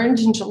and burned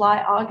in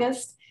July,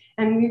 August,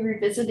 and we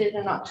revisited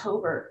in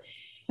October.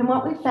 And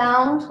what we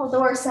found,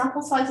 although our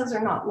sample sizes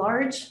are not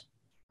large,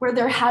 where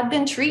there had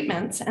been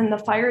treatments and the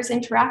fires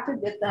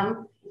interacted with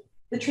them,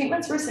 the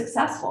treatments were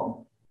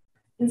successful.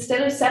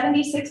 Instead of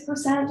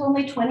 76%,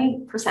 only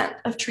 20%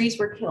 of trees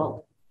were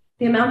killed.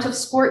 The amount of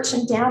scorch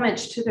and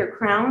damage to their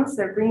crowns,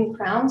 their green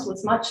crowns,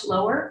 was much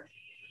lower.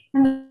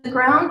 And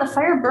the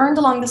fire burned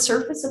along the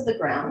surface of the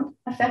ground,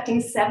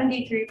 affecting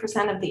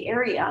 73% of the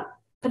area,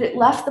 but it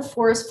left the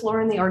forest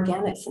floor and the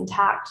organics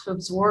intact to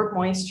absorb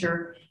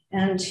moisture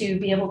and to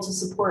be able to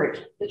support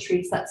the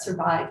trees that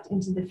survived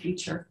into the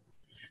future.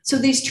 So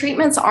these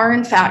treatments are,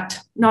 in fact,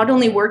 not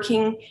only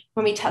working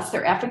when we test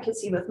their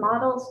efficacy with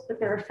models, but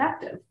they're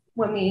effective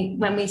when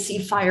we see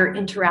fire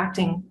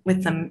interacting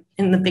with them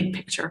in the big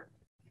picture.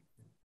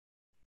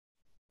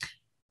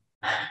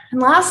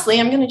 And lastly,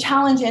 I'm going to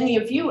challenge any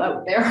of you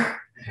out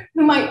there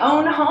who might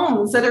own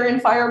homes that are in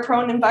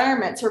fire-prone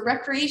environments or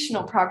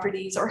recreational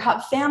properties or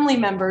have family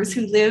members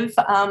who live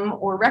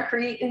or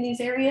recreate in these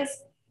areas.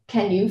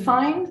 Can you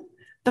find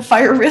the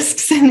fire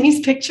risks in these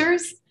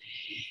pictures?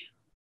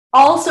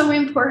 Also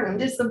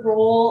important is the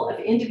role of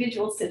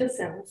individual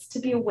citizens to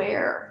be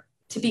aware,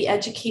 to be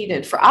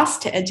educated, for us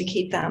to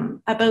educate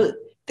them about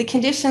the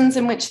conditions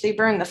in which they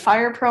burn, the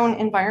fire-prone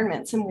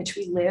environments in which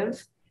we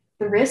live,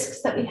 the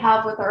risks that we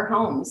have with our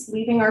homes,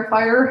 leaving our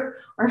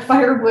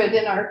firewood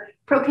and our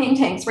propane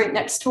tanks right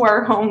next to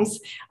our homes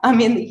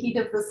in the heat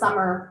of the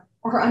summer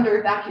or under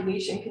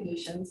evacuation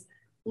conditions.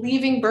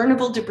 Leaving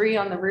burnable debris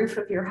on the roof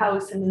of your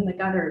house and in the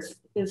gutters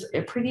is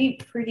a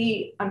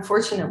pretty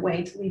unfortunate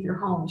way to leave your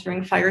home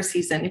during fire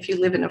season if you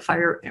live in a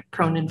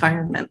fire-prone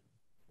environment.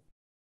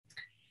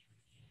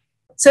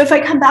 So if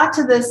I come back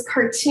to this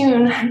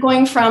cartoon,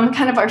 going from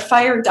kind of our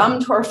fire dumb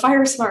to our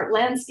fire smart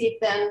landscape,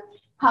 then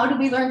how do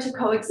we learn to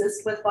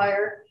coexist with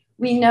fire?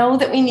 We know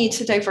that we need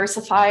to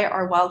diversify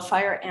our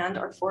wildfire and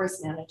our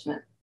forest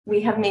management.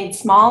 We have made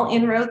small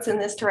inroads in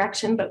this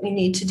direction, but we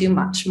need to do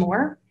much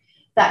more.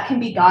 That can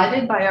be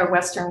guided by our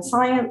Western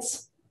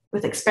science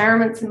with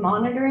experiments and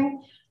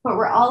monitoring, but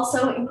we're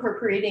also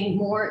incorporating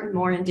more and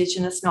more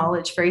Indigenous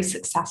knowledge very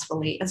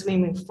successfully as we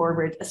move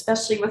forward,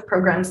 especially with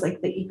programs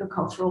like the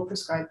ecocultural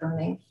prescribed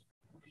burning.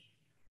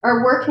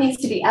 Our work needs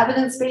to be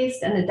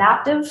evidence-based and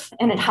adaptive,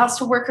 and it has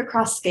to work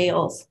across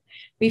scales.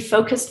 We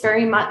focused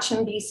very much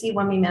in BC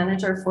when we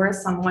manage our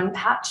forests on one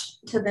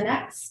patch to the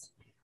next,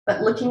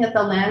 but looking at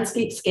the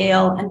landscape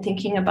scale and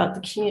thinking about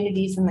the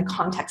communities in the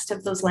context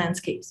of those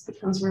landscapes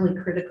becomes really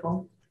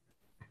critical.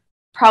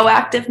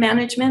 Proactive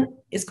management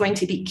is going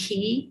to be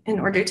key in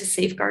order to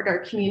safeguard our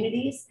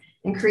communities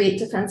and create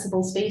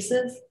defensible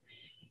spaces.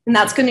 And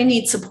that's going to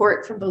need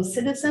support from both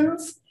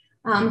citizens,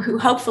 who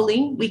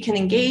hopefully we can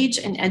engage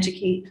and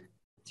educate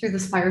through the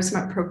Fire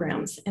Smart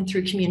programs and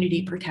through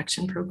community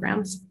protection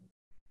programs.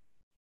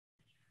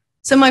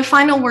 So my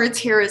final words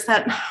here is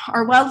that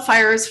our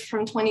wildfires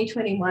from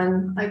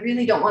 2021, I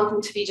really don't want them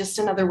to be just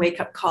another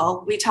wake-up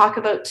call. We talk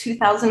about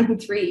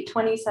 2003,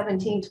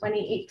 2017,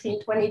 2018,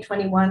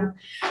 2021.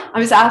 I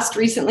was asked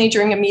recently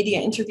during a media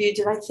interview,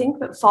 did I think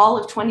that fall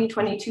of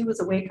 2022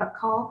 was a wake-up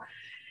call?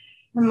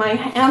 And my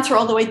answer,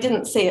 although I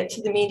didn't say it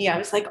to the media, I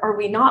was like, are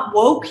we not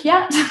woke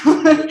yet?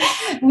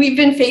 We've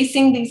been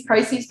facing these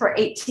crises for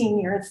 18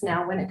 years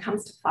now when it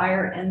comes to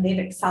fire, and they've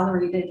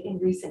accelerated in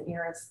recent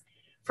years.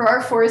 For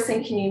our forests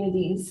and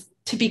communities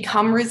to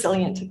become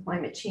resilient to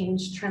climate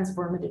change,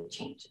 transformative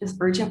change is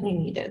urgently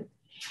needed.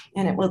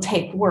 And it will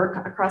take work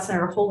across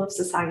our whole of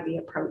society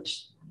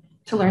approach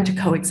to learn to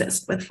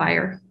coexist with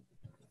fire.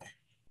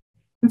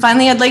 And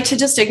finally, I'd like to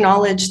just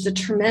acknowledge the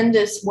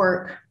tremendous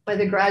work by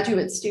the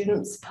graduate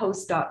students,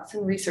 postdocs,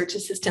 and research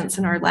assistants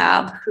in our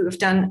lab who have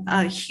done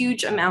a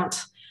huge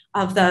amount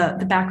of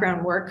the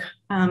background work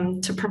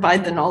to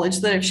provide the knowledge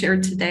that I've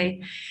shared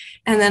today.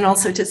 And then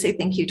also to say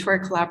thank you to our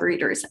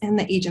collaborators and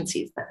the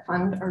agencies that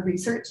fund our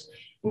research.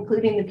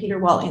 including the Peter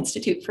Wall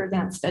Institute for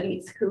Advanced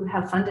Studies, who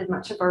have funded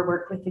much of our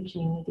work with the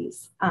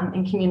communities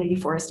and Community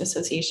Forest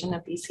Association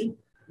of BC.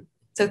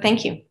 So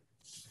thank you.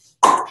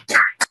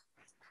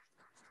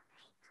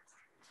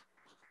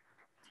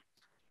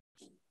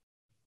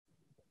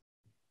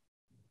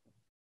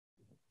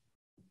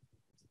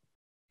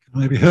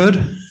 Can I be heard?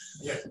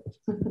 Yes.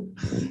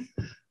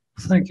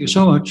 Thank you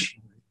so much.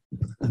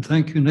 And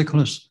thank you,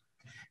 Nicholas.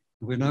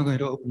 We're now going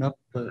to open up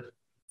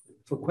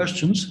for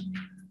questions.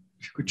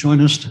 If you could join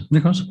us,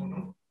 Nicholas.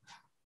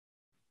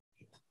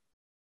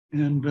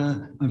 And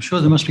I'm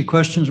sure there must be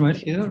questions right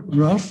here.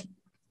 Ralph?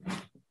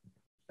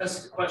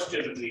 That's the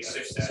question of the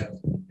other side.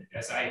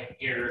 As I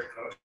hear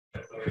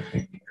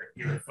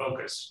your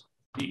focus,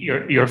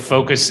 your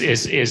focus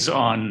is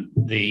on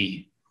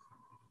the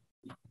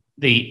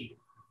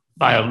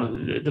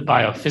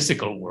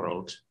biophysical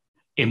world,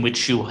 in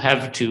which you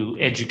have to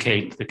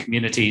educate the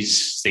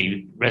communities,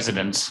 the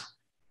residents.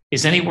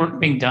 Is any work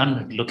being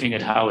done looking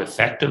at how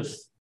effective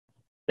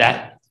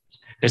that?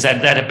 Because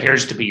that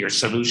appears to be your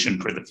solution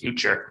for the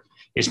future,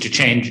 is to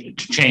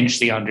change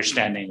the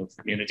understanding of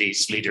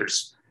communities,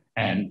 leaders,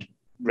 and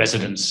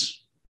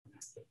residents.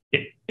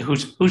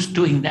 Who's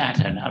doing that,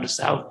 and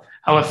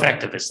how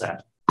effective is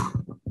that?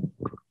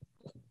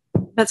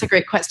 That's a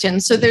great question.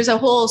 So there's a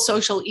whole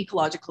social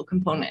ecological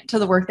component to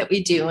the work that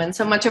we do. And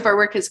so much of our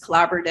work is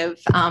collaborative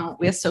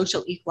with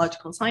social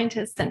ecological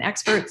scientists and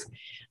experts.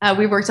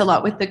 We worked a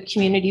lot with the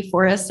community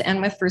forests and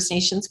with First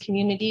Nations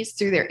communities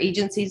through their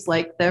agencies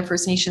like the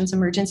First Nations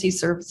Emergency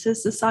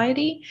Services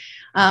Society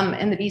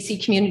and the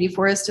BC Community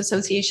Forest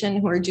Association,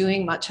 who are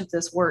doing much of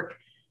this work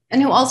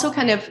and who also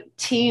kind of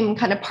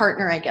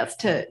partner, I guess,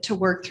 to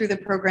work through the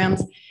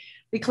programs.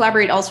 We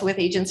collaborate also with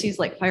agencies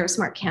like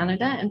FireSmart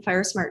Canada and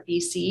FireSmart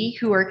BC,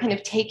 who are kind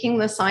of taking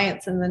the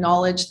science and the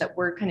knowledge that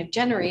we're kind of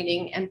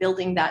generating and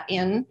building that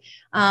in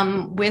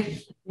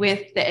with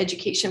the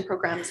education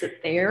programs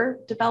that they're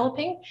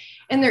developing.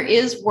 And there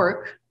is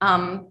work,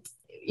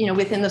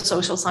 within the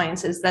social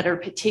sciences that are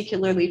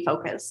particularly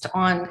focused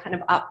on kind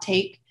of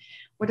uptake.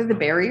 What are the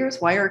barriers?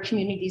 Why are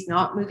communities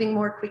not moving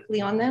more quickly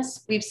on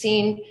this? We've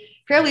seen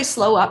fairly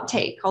slow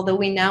uptake, although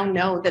we now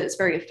know that it's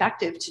very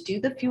effective to do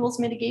the fuels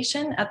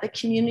mitigation at the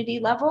community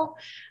level.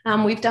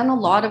 We've done a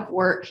lot of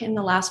work in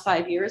the last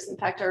 5 years. In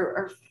fact,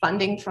 our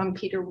funding from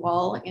Peter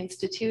Wall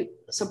Institute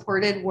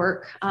supported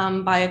work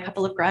by a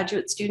couple of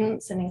graduate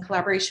students and in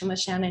collaboration with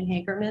Shannon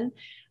Hagerman,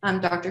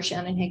 Dr.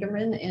 Shannon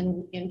Hagerman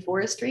in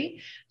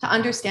Forestry, to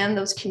understand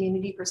those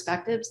community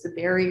perspectives, the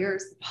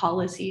barriers, the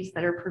policies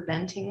that are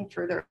preventing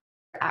further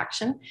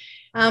action.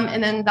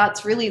 And then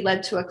that's really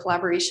led to a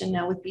collaboration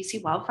now with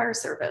BC Wildfire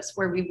Service,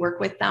 where we work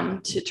with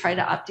them to try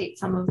to update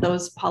some of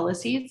those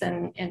policies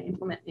and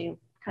implement new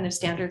kind of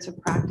standards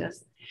of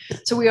practice.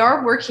 So we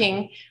are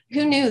working.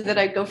 Who knew that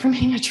I'd go from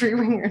being a tree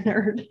ringer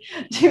nerd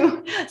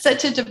to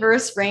such a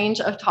diverse range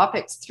of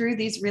topics through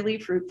these really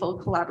fruitful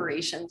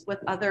collaborations with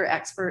other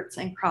experts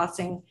and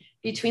crossing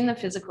between the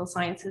physical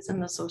sciences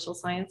and the social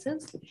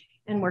sciences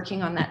and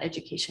working on that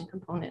education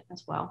component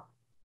as well.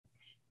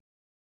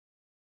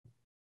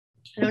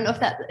 I don't know if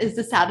that is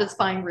a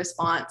satisfying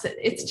response.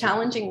 It's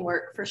challenging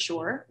work for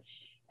sure.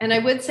 And I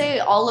would say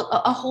a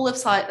whole of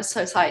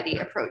society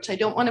approach. I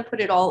don't want to put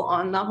it all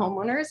on the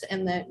homeowners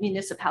and the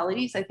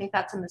municipalities. I think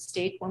that's a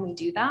mistake when we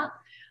do that.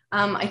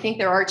 I think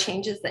there are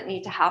changes that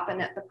need to happen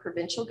at the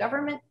provincial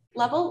government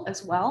level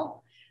as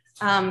well.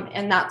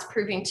 And that's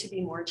proving to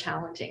be more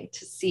challenging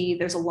to see.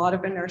 There's a lot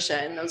of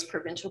inertia in those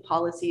provincial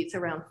policies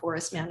around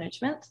forest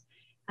management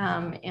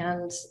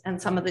and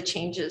some of the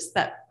changes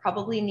that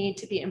probably need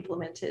to be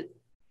implemented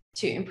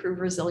to improve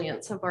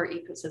resilience of our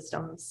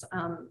ecosystems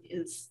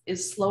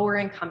is slower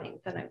in coming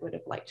than I would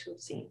have liked to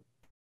have seen.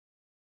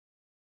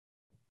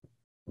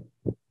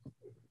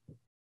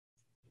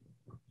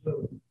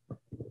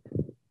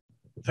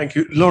 Thank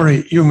you.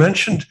 Laurie, you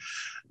mentioned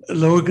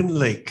Logan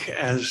Lake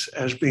as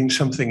being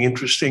something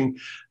interesting.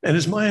 And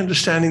it's my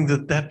understanding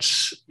that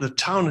that's the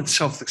town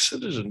itself, the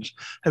citizens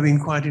have been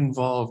quite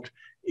involved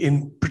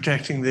in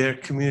protecting their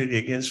community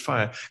against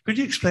fire. Could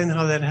you explain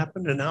how that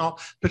happened and how,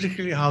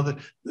 particularly how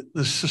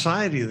the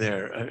society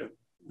there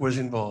was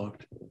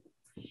involved?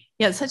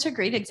 Yeah, it's such a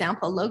great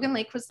example. Logan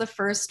Lake was the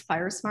first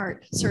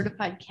FireSmart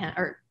certified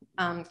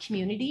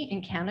community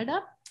in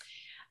Canada.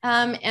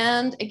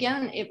 And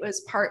again, it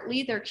was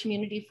partly their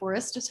Community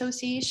Forest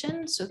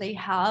Association. So they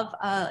have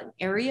an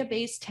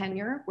area-based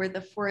tenure where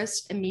the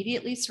forest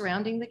immediately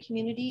surrounding the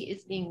community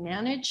is being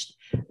managed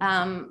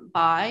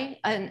by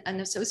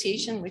an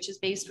association which is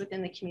based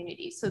within the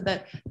community. So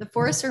the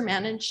forests are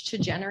managed,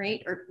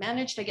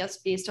 I guess,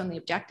 based on the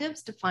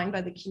objectives defined by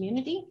the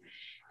community,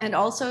 and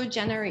also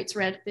generates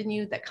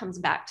revenue that comes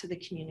back to the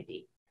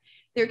community.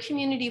 Their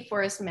community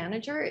forest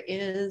manager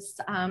is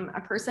a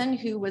person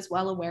who was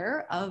well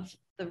aware of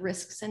the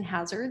risks and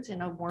hazards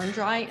in a warm,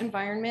 dry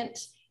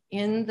environment,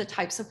 in the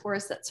types of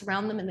forests that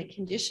surround them and the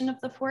condition of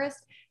the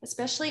forest,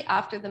 especially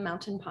after the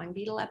mountain pine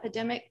beetle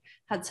epidemic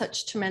had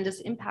such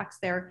tremendous impacts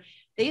there.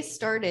 They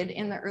started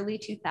in the early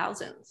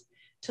 2000s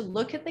to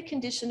look at the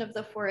condition of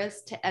the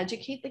forest, to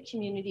educate the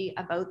community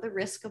about the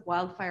risk of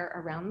wildfire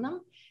around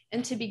them,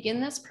 and to begin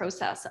this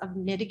process of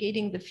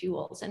mitigating the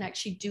fuels and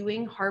actually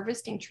doing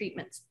harvesting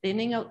treatments,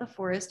 thinning out the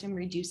forest and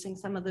reducing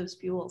some of those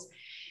fuels.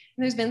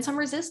 And there's been some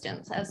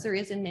resistance, as there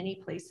is in many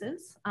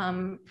places,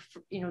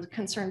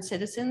 concerned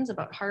citizens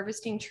about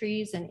harvesting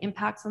trees and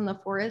impacts on the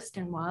forest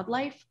and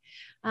wildlife.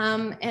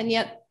 And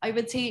yet I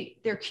would say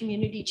their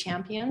community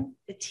champion,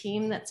 the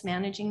team that's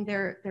managing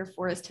their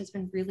forest, has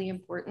been really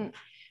important.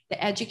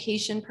 The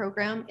education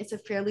program is a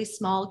fairly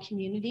small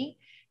community.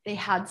 They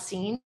had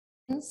seen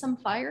some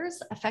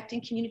fires affecting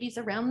communities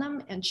around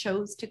them and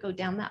chose to go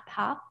down that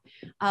path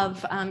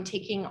of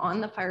taking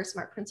on the fire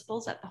smart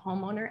principles at the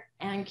homeowner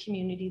and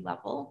community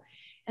level.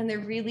 And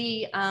they're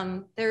really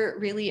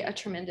a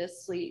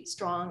tremendously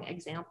strong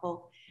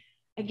example.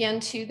 Again,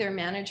 too, their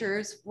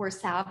managers were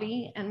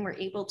savvy and were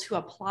able to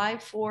apply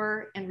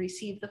for and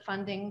receive the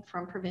funding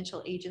from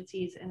provincial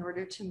agencies in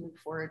order to move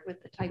forward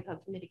with the type of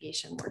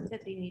mitigation work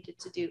that they needed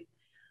to do.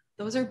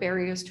 Those are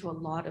barriers to a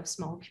lot of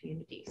small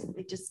communities.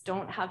 They just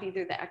don't have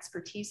either the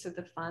expertise or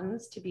the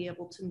funds to be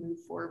able to move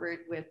forward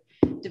with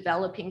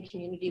developing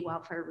community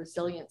wildfire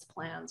resilience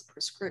plans,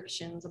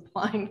 prescriptions,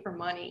 applying for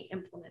money,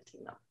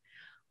 implementing them.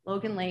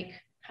 Logan Lake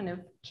kind of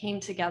came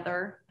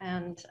together,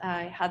 and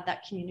I had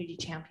that community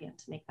champion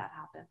to make that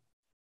happen.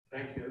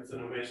 Thank you. It's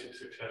an amazing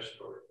success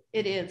story.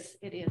 It is.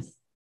 It is.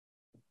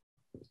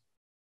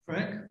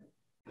 Frank?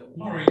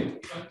 Laurie,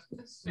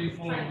 let's see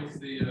forward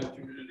with the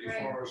community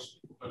forest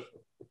question.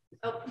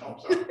 Oh,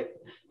 sorry.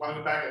 One in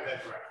the back of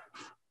that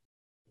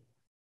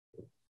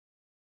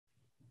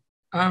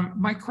round.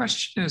 My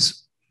question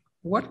is,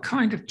 what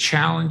kind of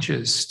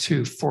challenges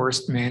to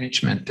forest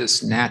management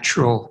does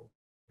natural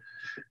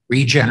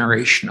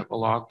regeneration of a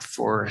log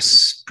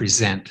forests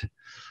present?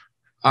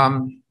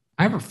 I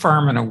have a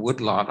farm and a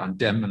woodlot on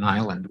Denman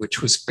Island,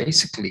 which was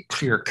basically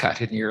clear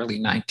cut in the early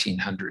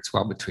 1900s,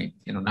 well, between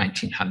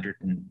 1900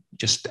 and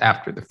just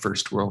after the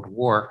First World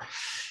War.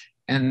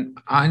 And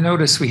I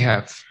notice I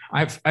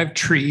have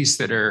trees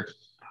that are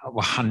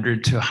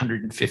 100 to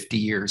 150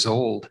 years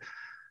old.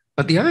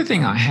 But the other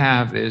thing I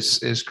have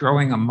is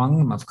growing among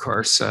them, of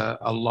course, a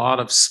lot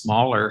of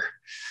smaller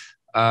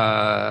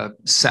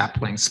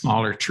saplings,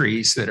 smaller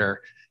trees that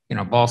are,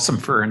 balsam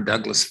fir and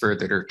Douglas fir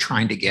that are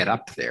trying to get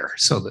up there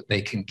so that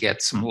they can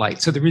get some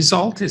light. So the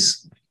result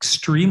is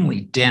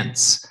extremely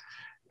dense.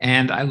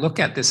 And I look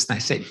at this and I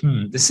say,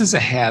 this is a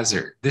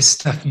hazard. This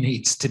stuff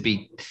needs to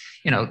be,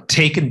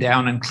 taken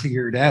down and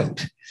cleared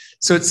out.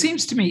 So it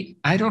seems to me,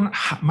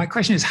 my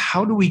question is,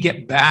 how do we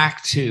get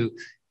back to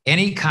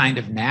any kind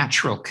of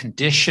natural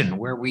condition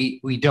where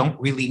we don't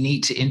really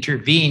need to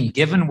intervene,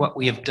 given what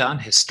we have done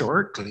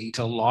historically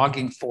to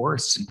logging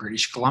forests in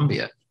British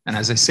Columbia? And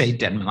as I say,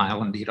 Denman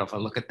Island, if I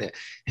look at the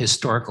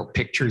historical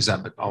pictures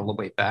of it all the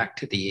way back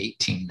to the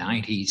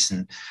 1890s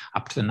and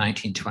up to the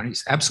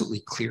 1920s,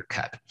 absolutely clear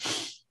cut.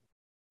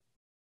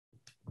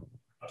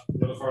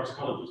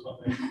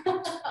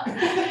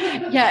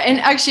 Yeah, and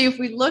actually, if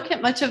we look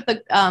at much of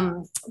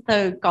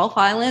the Gulf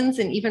Islands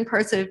and even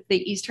parts of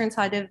the eastern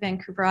side of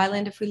Vancouver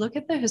Island, if we look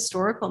at the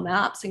historical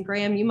maps, and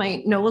Graham, you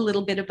might know a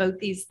little bit about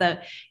these,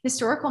 the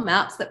historical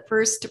maps that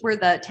first were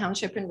the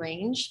township and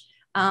range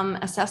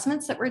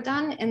assessments that were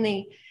done, and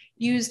they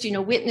used,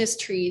 witness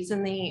trees,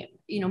 and they,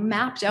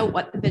 mapped out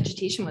what the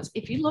vegetation was.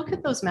 If you look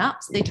at those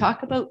maps, they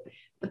talk about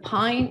the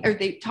pine, or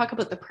they talk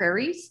about the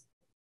prairies,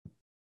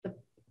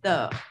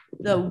 the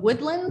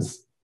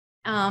woodlands,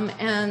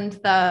 and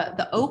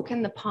the oak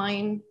and the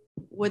pine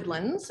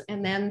woodlands,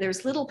 and then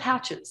there's little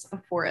patches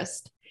of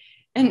forest.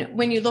 And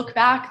when you look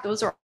back,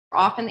 those are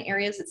often the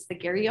areas, it's the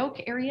Garry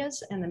Oak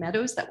areas and the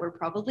meadows that were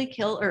probably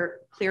killed or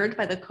cleared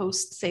by the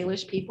Coast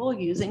Salish people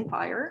using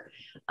fire,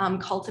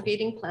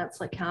 cultivating plants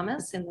like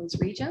camas in those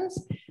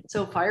regions.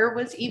 So fire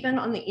was even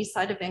on the east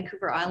side of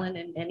Vancouver Island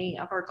and many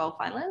of our Gulf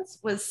Islands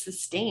was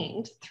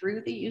sustained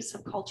through the use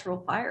of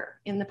cultural fire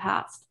in the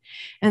past.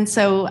 And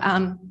so,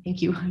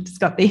 thank you. I just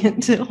got the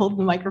hint to hold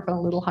the microphone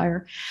a little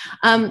higher.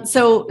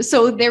 So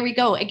there we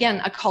go.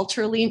 Again, a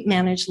culturally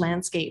managed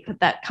landscape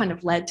that kind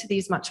of led to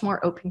these much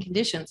more open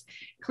conditions.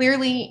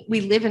 Clearly,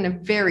 we live in a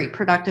very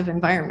productive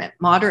environment,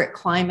 moderate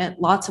climate,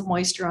 lots of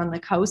moisture on the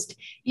coast.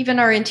 Even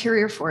our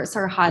interior forests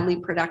are highly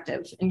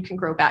productive and can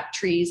grow back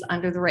trees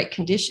under the right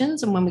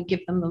conditions and when we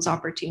give them those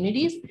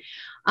opportunities.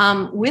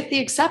 With the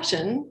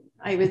exception,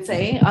 I would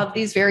say, of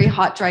these very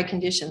hot, dry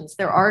conditions.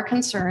 There are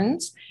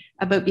concerns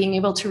about being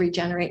able to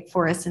regenerate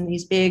forests in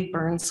these big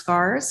burn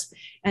scars.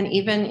 And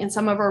even in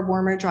some of our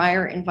warmer,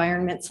 drier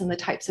environments and the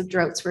types of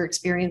droughts we're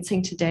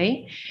experiencing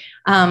today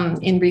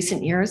in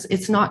recent years,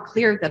 it's not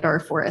clear that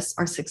our forests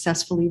are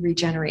successfully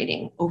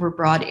regenerating over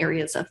broad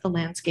areas of the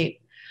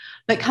landscape.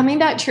 But coming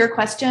back to your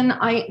question,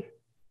 I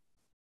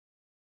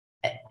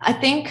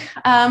think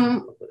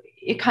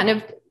it kind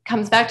of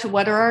comes back to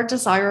what are our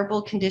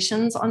desirable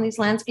conditions on these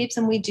landscapes,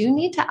 and we do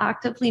need to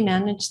actively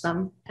manage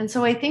them. And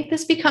so I think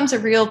this becomes a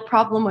real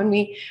problem when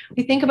we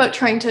think about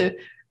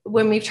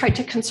when we've tried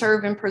to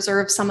conserve and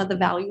preserve some of the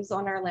values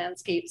on our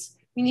landscapes.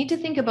 We we need to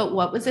think about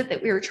what was it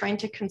that we were trying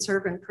to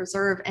conserve and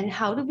preserve, and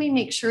how do we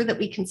make sure that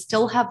we can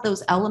still have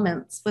those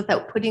elements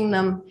without putting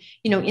them,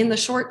 in the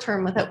short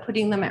term, without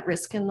putting them at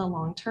risk in the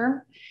long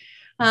term.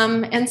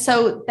 And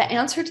so the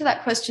answer to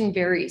that question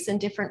varies in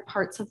different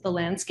parts of the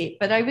landscape,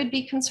 but I would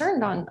be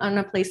concerned on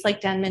a place like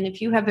Denman if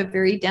you have a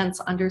very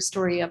dense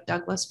understory of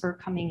Douglas fir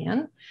coming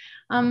in.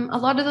 A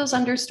lot of those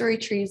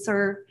understory trees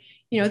are,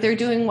 they're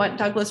doing what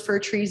Douglas fir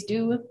trees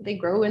do. They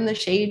grow in the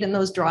shade in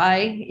those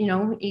dry,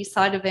 east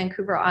side of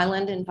Vancouver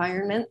Island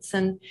environments.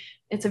 And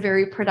it's a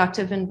very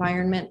productive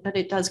environment, but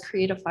it does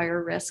create a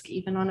fire risk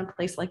even on a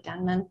place like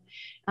Denman.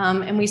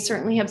 And we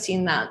certainly have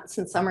seen that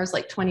since summers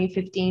like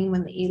 2015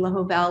 when the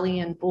Ilaho Valley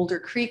and Boulder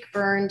Creek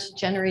burned,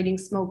 generating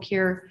smoke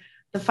here.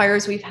 The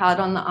fires we've had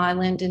on the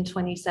island in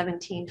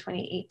 2017,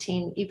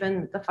 2018,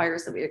 even the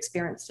fires that we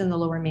experienced in the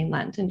Lower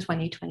Mainland in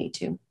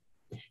 2022.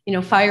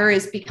 Fire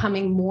is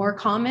becoming more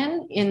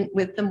common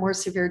with the more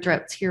severe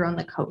droughts here on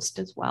the coast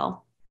as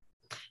well.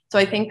 So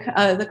I think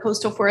the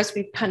coastal forests,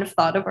 we've kind of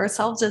thought of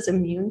ourselves as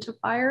immune to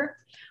fire.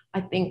 I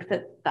think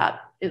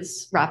that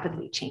is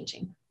rapidly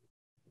changing.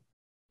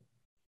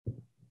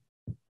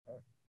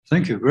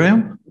 Thank you,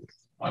 Graham.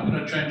 I'm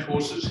going to change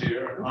horses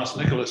here and ask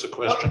Nicholas a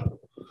question.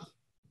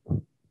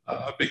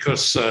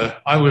 Because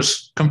I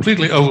was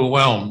completely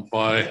overwhelmed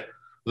by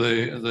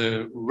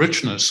the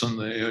richness and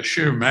the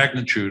sheer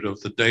magnitude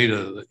of the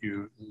data that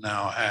you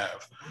now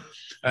have.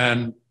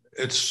 And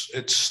it's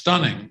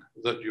stunning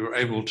that you're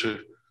able to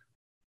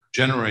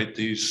generate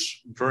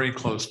these very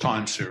close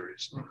time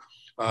series.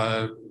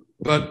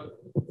 But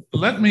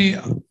let me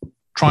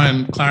try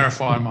and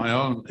clarify my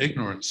own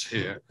ignorance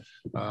here,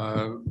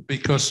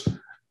 because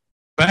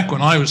back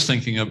when I was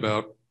thinking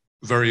about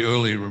very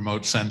early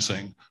remote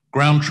sensing,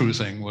 ground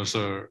truthing was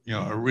a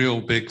real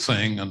big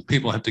thing, and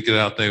people had to get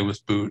out there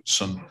with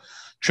boots and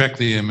check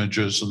the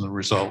images and the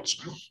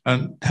results.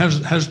 And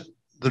has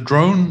the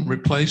drone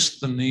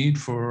replaced the need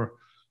for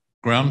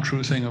ground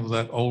truthing of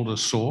that older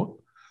sort?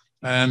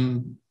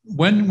 And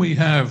when we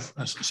have,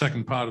 as the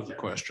second part of the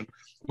question,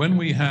 when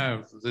we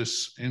have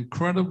this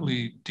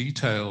incredibly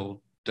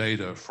detailed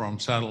data from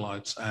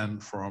satellites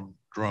and from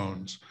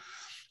drones,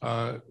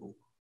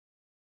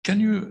 can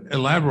you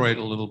elaborate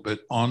a little bit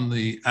on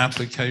the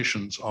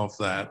applications of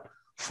that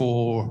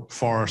for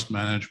forest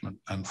management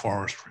and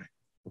forestry?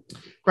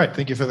 Great,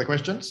 thank you for the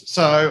questions.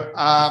 So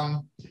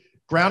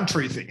ground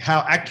truthing,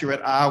 how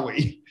accurate are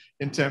we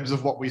in terms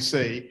of what we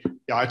see?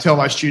 I tell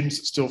my students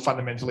it's still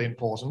fundamentally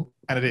important,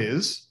 and it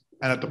is.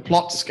 And at the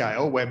plot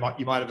scale, where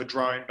you might have a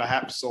drone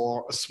perhaps,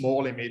 or a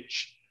small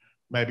image,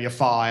 maybe a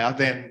fire,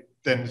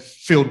 then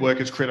field work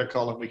is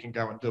critical and we can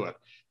go and do it.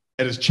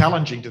 It is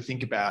challenging to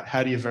think about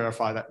how do you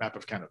verify that map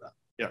of Canada?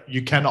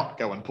 You cannot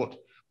go and put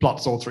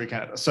plots all through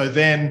Canada. So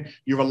then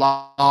you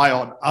rely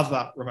on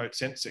other remote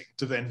sensing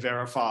to then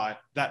verify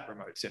that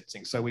remote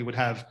sensing. So we would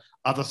have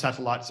other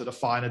satellites that are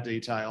finer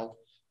detail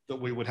that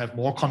we would have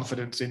more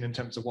confidence in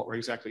terms of what we're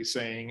exactly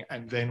seeing.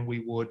 And then we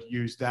would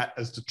use that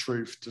as the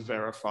truth to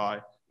verify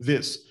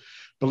this.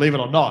 Believe it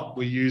or not,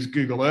 we use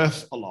Google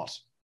Earth a lot.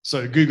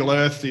 So Google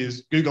owns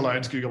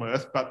Google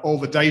Earth, but all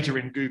the data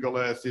in Google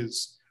Earth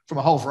is from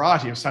a whole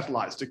variety of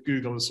satellites that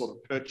Google has sort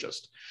of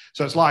purchased.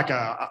 So it's like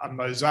a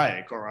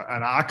mosaic or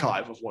an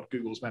archive of what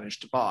Google's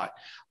managed to buy.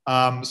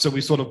 So we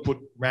sort of put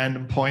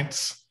random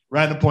point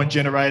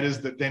generators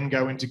that then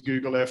go into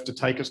Google Earth to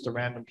take us to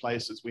random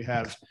places. We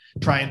have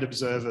trained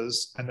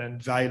observers, and then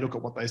they look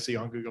at what they see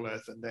on Google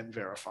Earth and then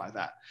verify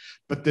that.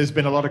 But there's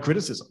been a lot of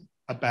criticism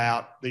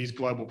about these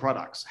global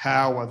products.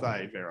 How are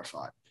they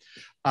verified?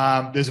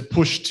 There's a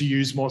push to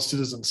use more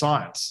citizen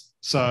science.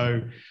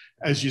 So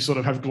as you sort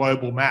of have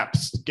global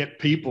maps, get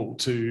people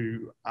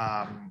to,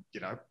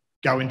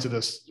 go into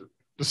this,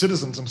 the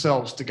citizens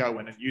themselves to go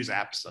in and use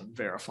apps and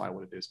verify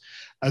what it is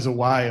as a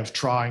way of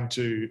trying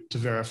to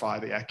verify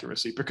the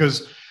accuracy,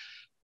 because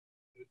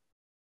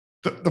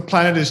the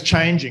planet is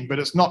changing, but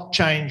it's not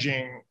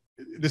changing.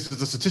 This is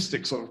the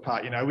statistics sort of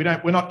part,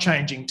 we're not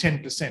changing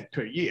 10%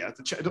 per year.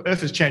 The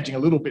Earth is changing a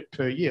little bit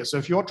per year. So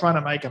if you're trying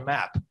to make a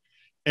map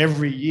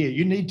every year,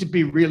 you need to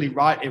be really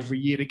right every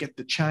year to get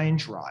the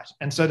change right.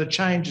 And so the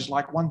change is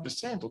like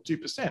 1% or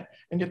 2%.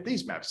 And yet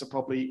these maps are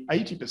probably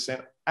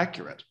 80%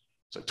 accurate.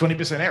 So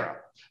 20%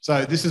 error.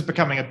 So this is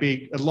becoming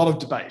a lot of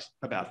debate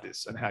about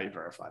this and how you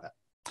verify that.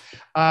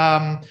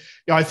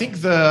 I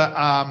think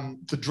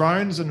the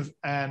drones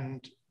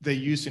and their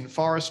use in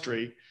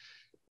forestry,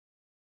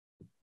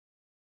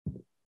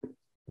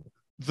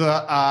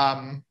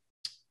 there's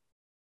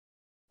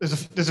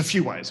a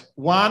few ways.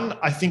 One,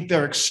 I think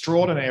they're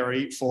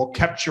extraordinary for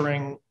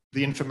capturing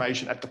the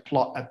information at the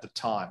plot at the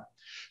time.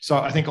 So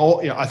I think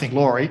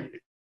Laurie,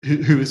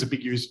 who is a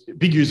big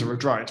user of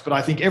drones, but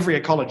I think every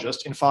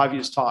ecologist in 5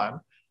 years' time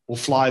will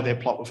fly their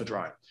plot with a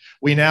drone.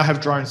 We now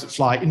have drones that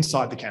fly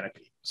inside the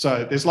canopy.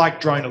 So there's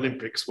like drone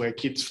Olympics where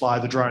kids fly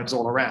the drones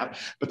all around,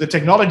 but the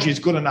technology is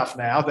good enough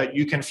now that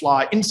you can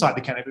fly inside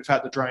the canopy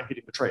without the drone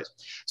hitting the trees.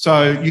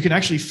 So you can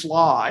actually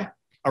fly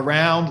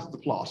around the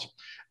plot,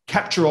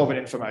 capture all that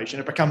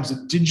information. It becomes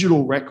a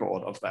digital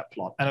record of that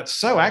plot. And it's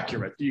so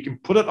accurate that you can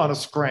put it on a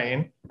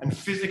screen and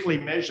physically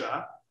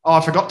measure, oh,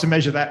 I forgot to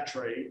measure that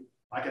tree.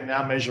 I can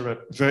now measure it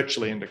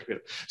virtually in the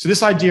computer. So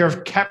this idea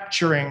of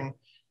capturing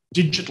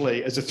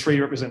digitally as a 3D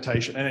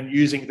representation and then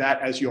using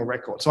that as your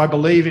record. So I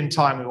believe in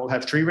time we will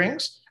have tree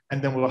rings,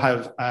 and then we'll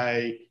have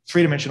a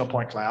 3-dimensional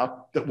point cloud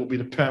that will be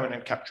the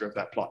permanent capture of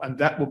that plot. And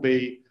that will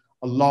be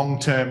a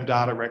long-term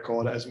data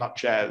record as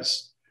much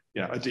as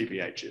a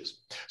DBH is.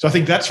 So I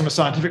think that's from a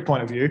scientific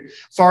point of view.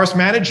 Forest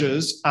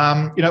managers,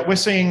 we're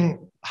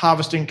seeing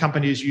harvesting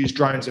companies use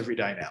drones every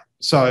day now.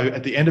 So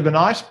at the end of the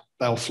night,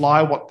 they'll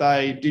fly what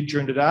they did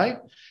during the day,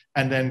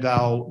 and then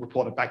they'll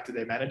report it back to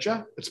their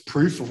manager. It's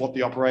proof of what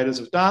the operators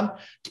have done.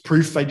 It's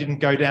proof they didn't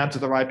go down to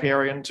the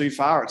riparian too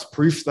far. It's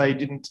proof they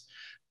didn't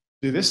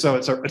do this. So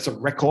it's a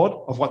record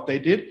of what they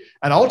did.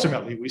 And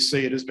ultimately, we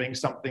see it as being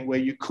something where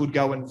you could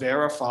go and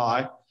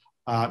verify,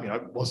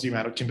 was the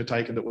amount of timber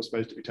taken that was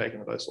supposed to be taken,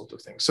 or those sorts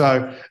of things.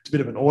 So it's a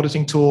bit of an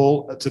auditing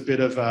tool. It's a bit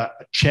of a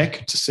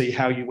check to see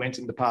how you went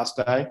in the past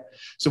day.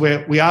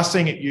 So we are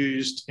seeing it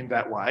used in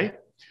that way.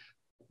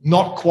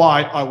 Not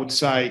quite, I would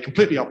say,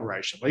 completely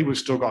operationally. We've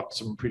still got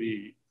some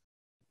pretty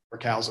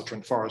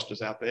recalcitrant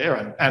foresters out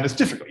there, and it's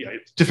difficult.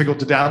 It's difficult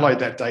to download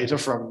that data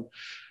from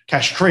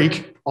Cache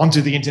Creek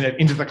onto the internet,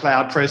 into the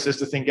cloud, process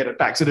the thing, get it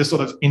back. So there's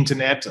sort of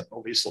internet and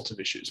all these sorts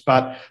of issues.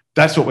 But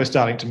that's what we're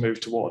starting to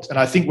move towards. And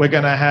I think we're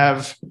going to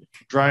have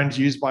drones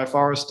used by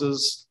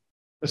foresters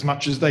as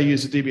much as they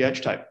use a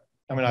DBH tape.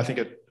 I mean, I think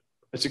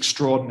it's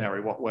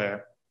extraordinary what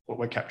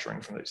we're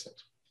capturing from these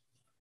things.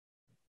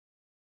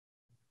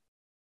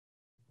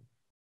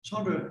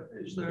 Sandra,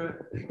 is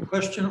there a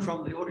question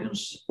from the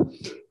audience?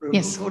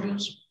 Yes.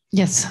 Audience?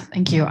 Yes,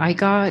 thank you. I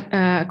got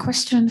a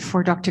question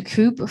for Dr.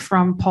 Coop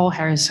from Paul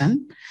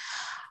Harrison.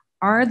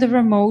 Are the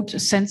remote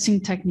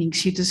sensing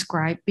techniques you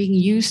described being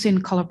used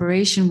in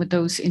collaboration with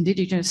those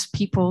indigenous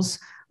peoples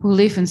who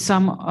live in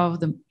some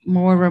of the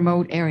more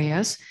remote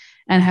areas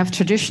and have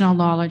traditional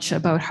knowledge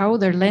about how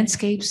their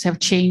landscapes have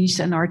changed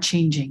and are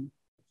changing?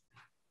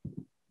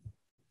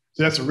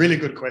 So that's a really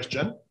good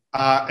question.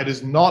 It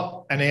is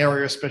not an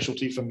area of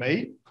specialty for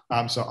me.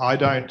 So I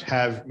don't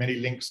have many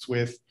links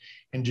with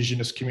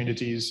Indigenous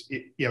communities,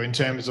 in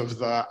terms of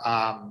their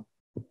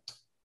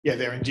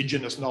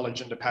Indigenous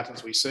knowledge and the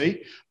patterns we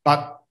see.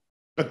 But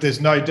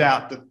there's no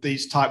doubt that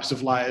these types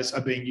of layers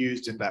are being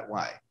used in that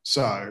way.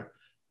 So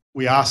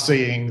we are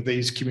seeing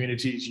these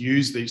communities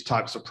use these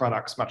types of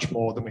products much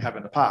more than we have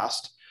in the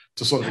past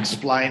to sort of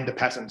explain the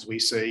patterns we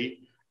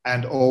see,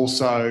 and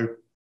also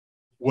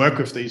work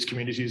with these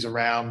communities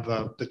around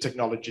the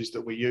technologies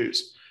that we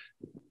use.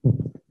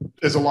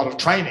 There's a lot of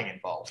training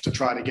involved to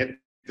try to get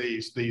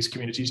these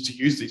communities to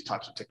use these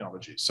types of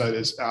technologies. So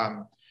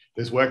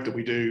there's work that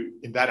we do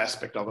in that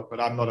aspect of it, but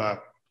I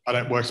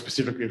don't work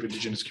specifically with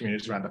Indigenous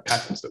communities around the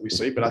patterns that we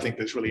see, but I think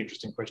there's really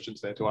interesting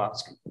questions there to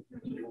ask.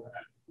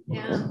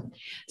 Yeah.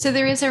 So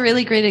there is a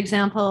really great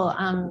example,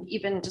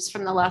 even just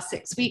from the last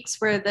 6 weeks,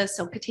 where the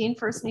Silkatine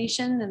First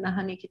Nation and the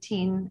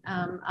Hanikatine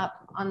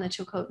up on the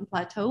Chilcotin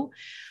Plateau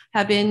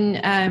have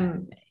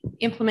been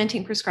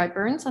implementing prescribed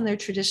burns on their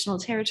traditional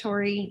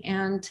territory,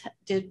 and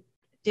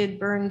did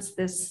burns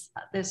this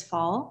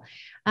fall,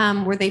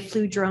 where they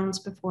flew drones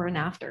before and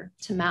after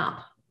to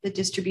map the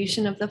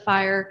distribution of the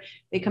fire.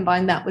 They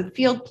combined that with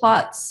field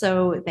plots.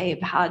 So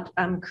they've had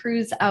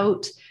crews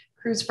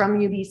from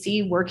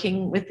UBC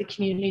working with the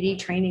community,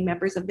 training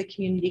members of the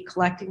community,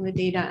 collecting the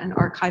data and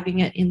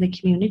archiving it in the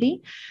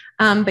community,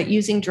 but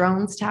using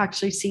drones to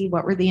actually see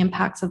what were the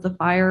impacts of the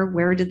fire,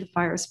 where did the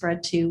fire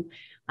spread to,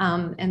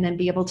 and then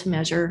be able to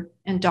measure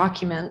and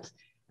document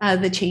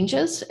the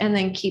changes, and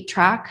then keep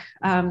track.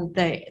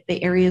 The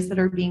areas that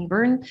are being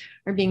burned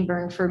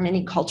for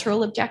many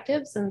cultural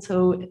objectives. And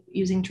so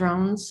using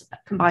drones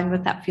combined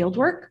with that field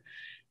work,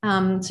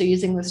 so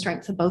using the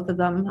strengths of both of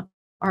them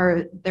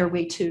are their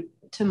way to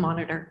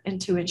monitor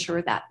and to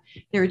ensure that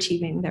they're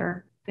achieving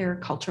their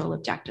cultural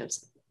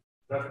objectives.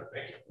 Perfect,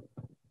 thank you.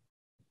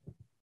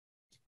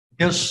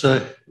 Yes.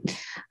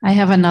 I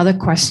have another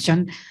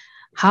question.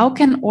 How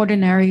can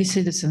ordinary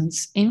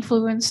citizens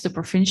influence the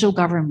provincial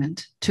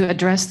government to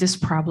address this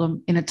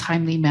problem in a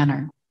timely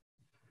manner?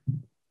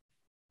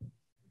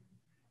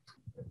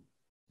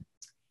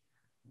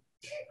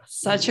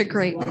 Such a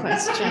great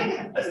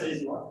question.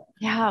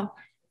 Yeah.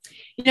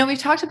 We've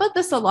talked about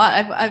this a lot.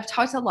 I've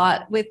talked a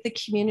lot with the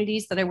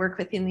communities that I work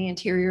with in the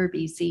interior of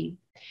BC.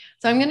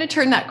 So I'm going to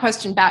turn that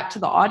question back to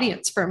the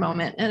audience for a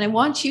moment. And I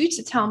want you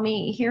to tell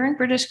me, here in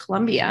British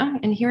Columbia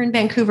and here in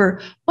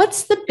Vancouver,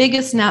 what's the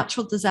biggest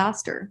natural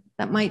disaster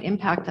that might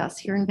impact us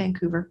here in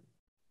Vancouver?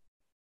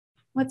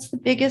 What's the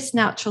biggest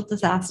natural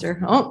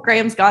disaster? Oh,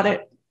 Graham's got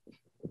it.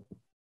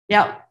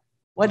 Yeah.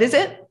 What is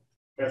it?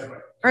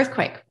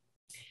 Earthquake.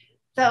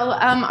 So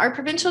our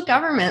provincial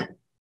government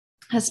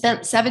has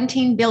spent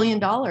 $17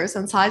 billion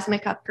on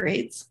seismic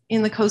upgrades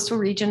in the coastal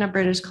region of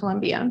British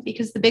Columbia,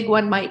 because the big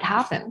one might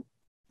happen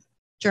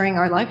during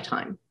our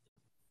lifetime.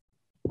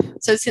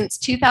 So since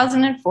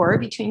 2004,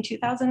 between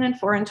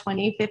 2004 and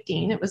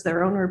 2015, it was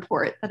their own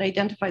report that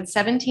identified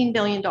 $17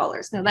 billion.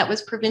 Now that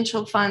was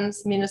provincial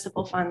funds,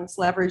 municipal funds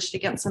leveraged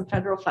against some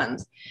federal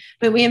funds,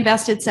 but we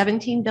invested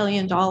 $17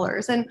 billion.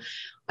 And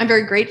I'm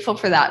very grateful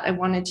for that. I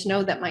wanted to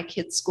know that my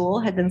kids' school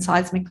had been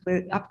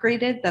seismically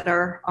upgraded, that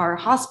our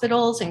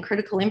hospitals and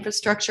critical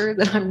infrastructure,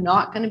 that I'm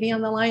not going to be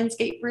on the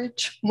Lionsgate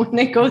Bridge when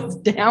it goes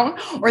down,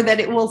 or that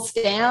it will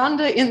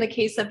stand in the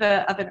case of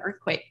an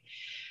earthquake.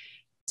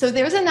 So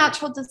there's a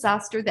natural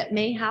disaster that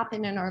may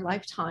happen in our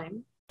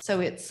lifetime. So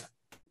it's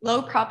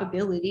low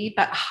probability,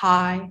 but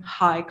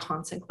high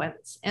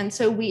consequence. And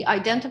so we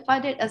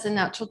identified it as a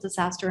natural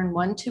disaster and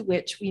one to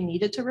which we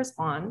needed to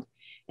respond,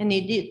 and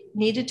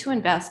needed to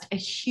invest a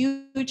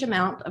huge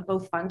amount of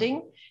both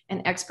funding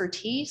and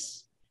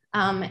expertise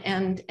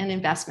and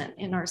investment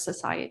in our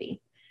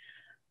society.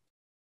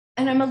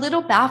 And I'm a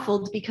little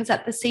baffled because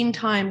at the same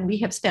time, we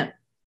have spent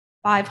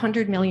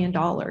 $500 million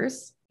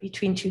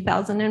between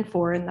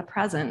 2004 and the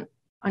present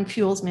on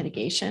fuels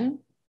mitigation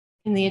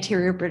in the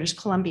interior of British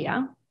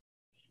Columbia.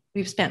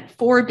 We've spent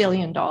 $4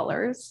 billion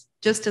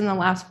just in the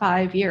last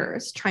 5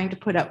 years trying to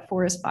put out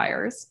forest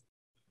fires.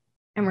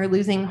 And we're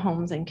losing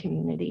homes and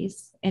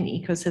communities and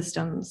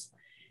ecosystems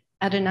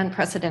at an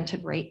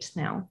unprecedented rate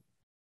now.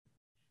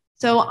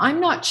 So I'm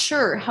not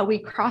sure how we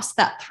cross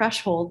that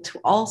threshold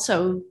to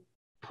also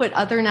put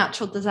other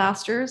natural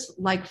disasters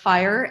like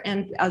fire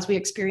and, as we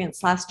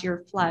experienced last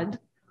year, flood,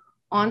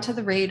 onto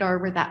the radar,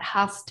 where that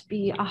has to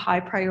be a high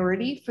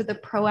priority for the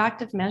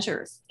proactive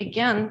measures.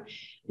 Again,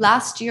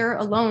 last year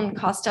alone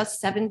cost us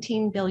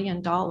 $17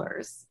 billion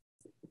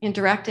in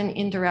direct and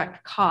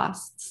indirect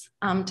costs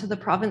to the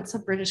province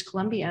of British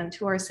Columbia and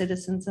to our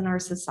citizens and our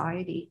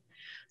society.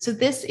 So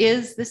this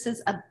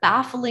is a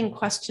baffling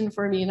question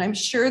for me, and I'm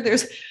sure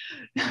there's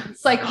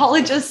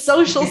psychologists,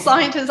 social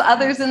scientists,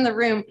 others in the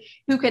room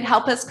who could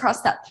help us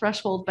cross that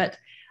threshold. But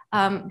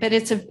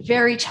it's a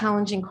very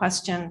challenging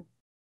question,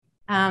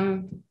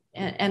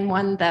 and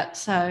one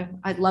that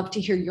I'd love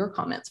to hear your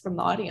comments from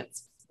the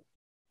audience.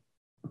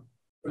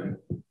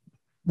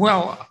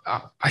 Well,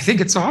 I think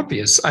it's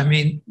obvious. I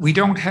mean, we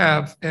don't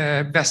have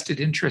vested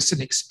interest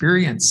and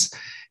experience,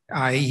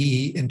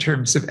 i.e. in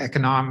terms of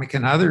economic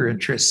and other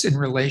interests in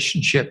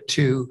relationship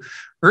to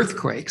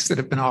earthquakes that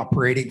have been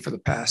operating for the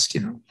past,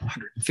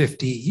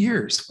 150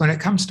 years. When it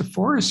comes to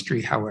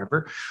forestry,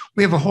 however,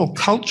 we have a whole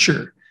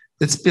culture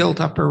that's built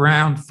up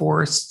around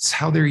forests,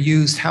 how they're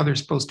used, how they're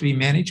supposed to be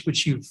managed,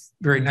 which you've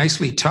very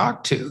nicely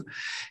talked to.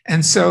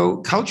 And so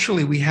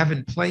culturally, we have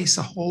in place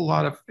a whole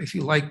lot of, if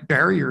you like,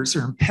 barriers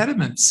or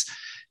impediments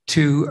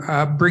to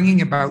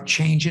bringing about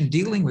change and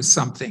dealing with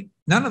something.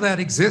 None of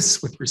that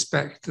exists with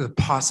respect to the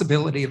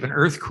possibility of an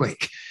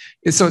earthquake.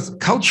 So it's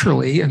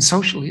culturally and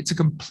socially, it's a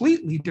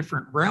completely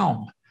different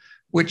realm,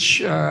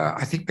 which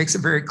I think makes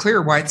it very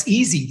clear why it's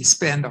easy to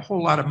spend a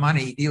whole lot of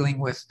money dealing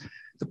with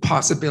the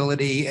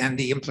possibility and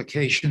the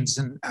implications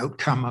and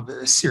outcome of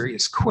a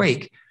serious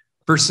quake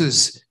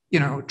versus,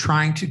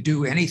 trying to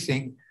do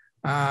anything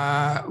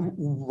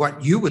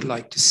what you would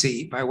like to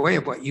see, by way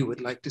of what you would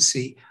like to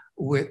see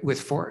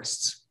with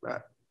forests.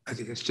 I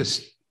think it's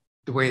just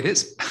the way it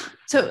is.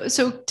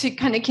 So to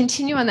kind of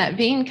continue on that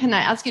vein, can I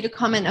ask you to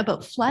comment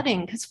about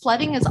flooding? Because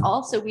flooding is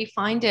also, we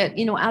find it,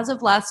 as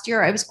of last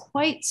year, I was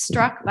quite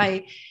struck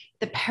by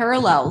the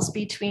parallels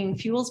between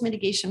fuels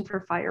mitigation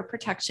for fire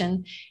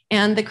protection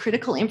and the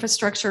critical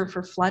infrastructure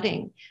for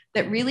flooding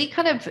that really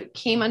kind of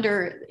came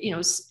under,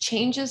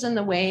 changes in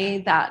the way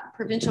that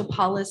provincial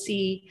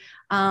policy,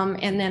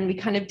 and then we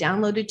kind of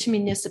downloaded to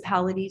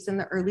municipalities in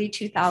the early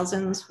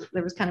 2000s.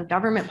 There was kind of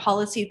government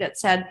policy that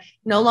said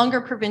no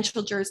longer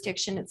provincial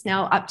jurisdiction. It's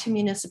now up to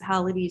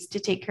municipalities to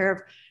take care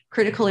of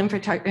critical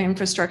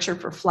infrastructure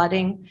for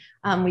flooding.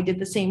 We did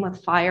the same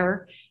with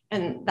fire,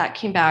 and that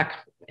came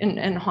back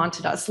and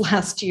haunted us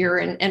last year,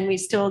 and we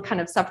still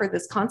kind of suffer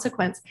this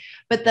consequence.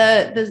 But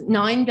the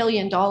 $9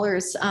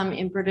 billion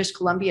in British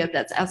Columbia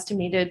that's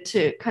estimated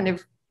to kind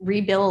of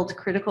rebuild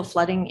critical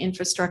flooding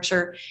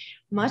infrastructure,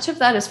 much of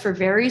that is for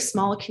very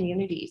small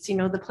communities.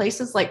 The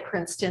places like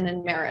Princeton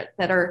and Merritt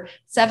that are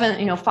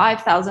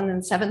 5,000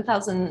 and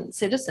 7,000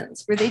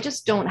 citizens, where they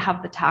just don't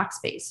have the tax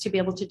base to be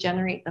able to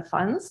generate the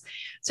funds.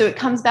 So it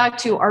comes back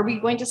to, are we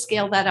going to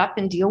scale that up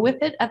and deal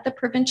with it at the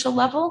provincial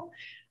level?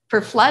 For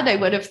flood, I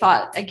would have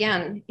thought,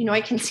 again, I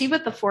can see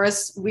with the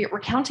forest, we're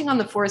counting on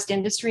the forest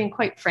industry, and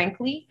quite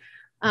frankly,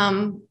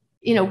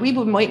 we've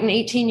been waiting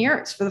 18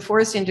 years for the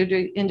forest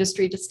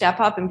industry to step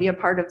up and be a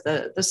part of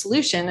the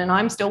solution. And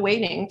I'm still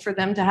waiting for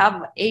them to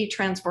have a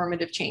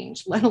transformative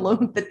change, let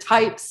alone the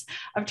types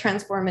of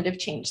transformative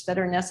change that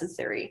are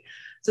necessary.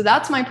 So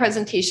that's my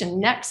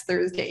presentation next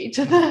Thursday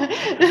to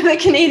the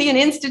Canadian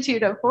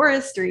Institute of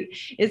Forestry.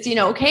 It's,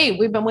 okay,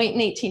 we've been waiting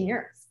 18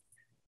 years.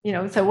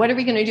 So what are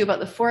we going to do about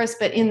the forest?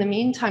 But in the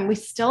meantime, we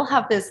still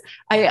have this,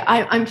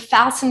 I'm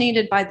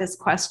fascinated by this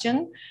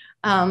question,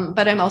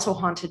 but I'm also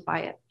haunted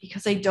by it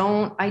because I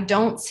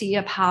don't see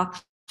a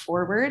path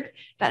forward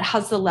that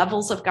has the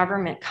levels of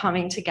government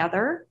coming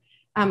together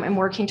and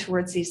working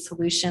towards these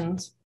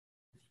solutions.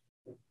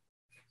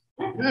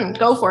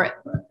 Go for it.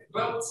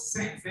 Well, it's the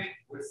same thing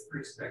with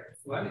respect to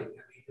flooding. I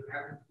mean, you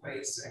have in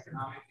place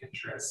economic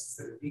interests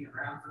that have been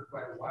around for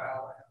quite a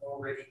while and have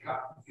already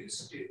gotten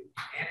used to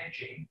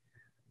managing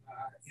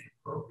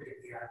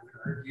inappropriately, I would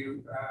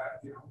argue,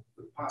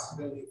 the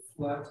possibility of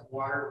floods,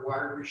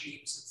 water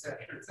regimes,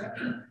 et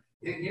cetera.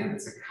 Again,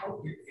 it's a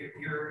culture.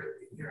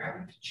 You're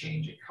having to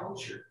change a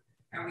culture.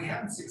 And we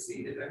haven't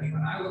succeeded. I mean,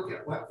 when I look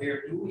at what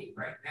they're doing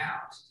right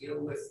now to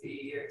deal with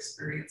the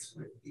experience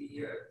with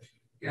the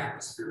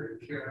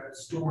atmospheric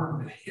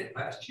storm that hit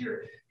last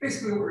year,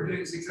 basically what we're doing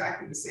is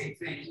exactly the same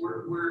thing.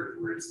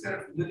 We're instead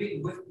of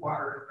living with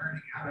water and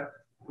learning how to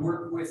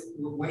work with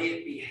the way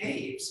it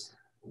behaves,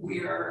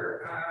 we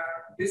are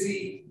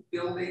busy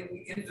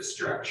building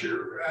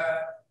infrastructure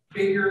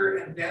bigger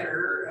and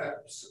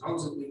better,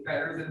 supposedly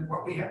better than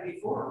what we had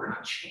before. We're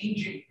not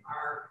changing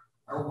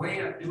our way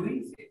of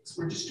doing things.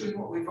 We're just doing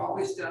what we've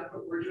always done,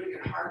 but we're doing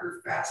it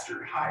harder,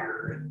 faster,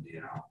 higher, and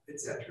et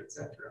cetera, et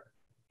cetera.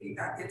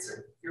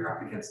 You're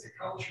up against a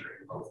culture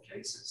in both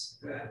cases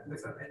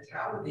with a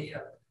mentality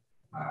of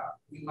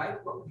we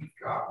like what we've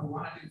got, we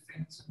want to do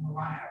things, and we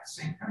want to have the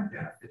same kind of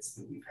benefits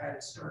that we've had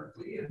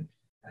historically,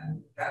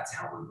 and that's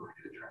how we're going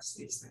to address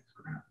these things.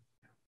 We're going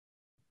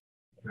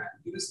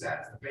to use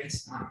that as the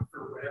baseline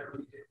for whatever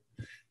we do.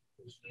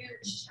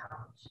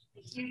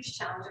 A huge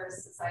challenge our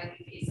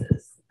society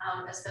faces,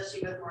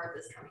 especially with more of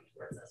this coming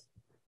towards us.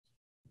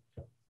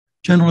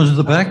 Gentlemen at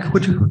the back,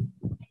 would you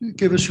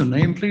give us your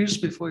name, please,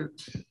 before you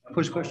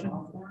pose a question?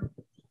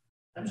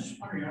 I'm just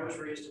wondering, I was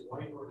raised at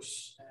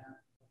Whitehorse and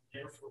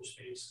Air Force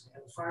Base,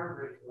 and the fire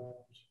break around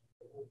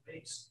the whole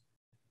base.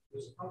 It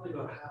was probably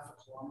about half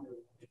a kilometer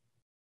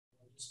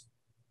long. Just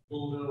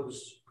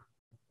bulldozed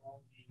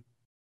all the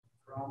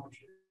ground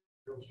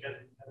materials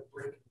getting at a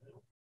break in the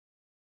middle.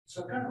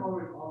 So I've kind of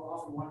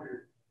often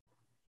wondered,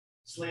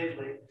 Slave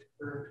Lake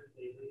burned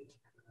lately.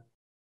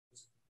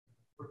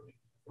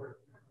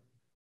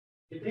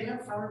 Did they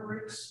have fire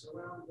breaks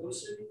around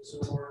those cities,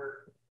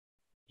 or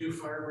do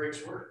fire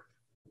breaks work?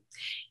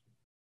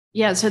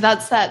 Yeah, so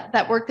that's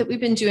that work that we've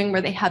been doing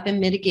where they have been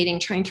mitigating,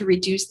 trying to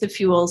reduce the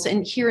fuels.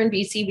 And here in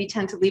BC, we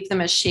tend to leave them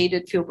as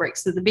shaded fuel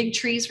breaks. So the big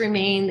trees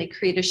remain, they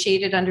create a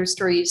shaded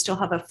understory, you still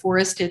have a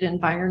forested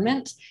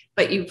environment,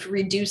 but you've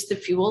reduced the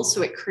fuels.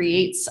 So it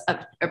creates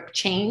a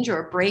change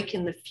or a break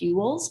in the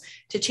fuels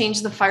to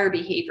change the fire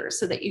behavior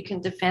so that you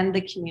can defend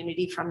the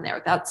community from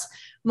there. That's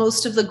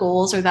most of the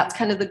goals, or that's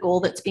kind of the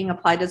goal that's being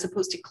applied as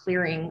opposed to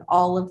clearing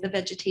all of the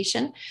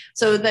vegetation.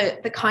 So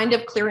the kind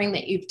of clearing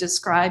that you've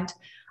described,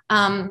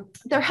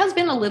 there has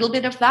been a little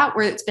bit of that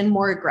where it's been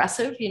more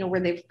aggressive, where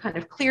they've kind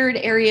of cleared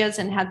areas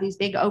and had these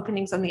big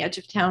openings on the edge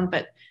of town.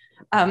 But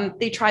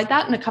they tried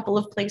that in a couple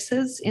of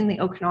places in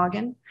the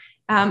Okanagan.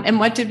 And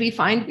what did we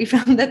find? We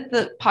found that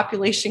the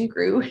population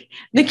grew,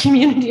 the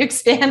community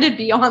expanded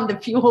beyond the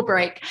fuel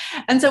break.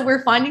 And so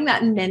we're finding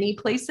that in many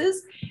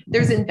places,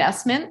 there's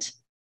investment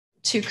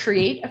to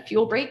create a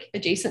fuel break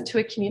adjacent to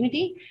a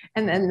community.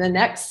 And then the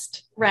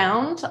next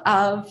round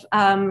of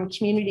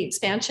community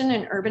expansion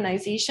and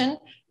urbanization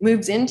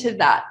moves into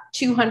that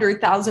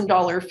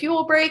 $200,000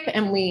 fuel break,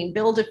 and we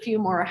build a few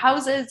more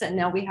houses, and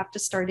now we have to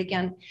start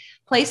again.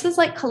 Places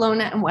like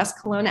Kelowna and West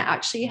Kelowna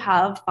actually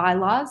have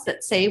bylaws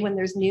that say when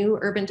there's new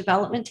urban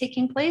development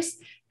taking place,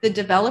 the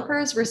developer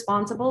is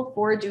responsible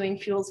for doing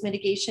fuels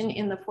mitigation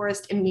in the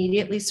forest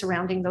immediately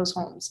surrounding those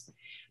homes.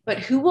 But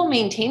who will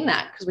maintain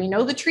that? Because we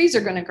know the trees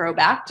are going to grow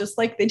back just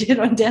like they did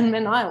on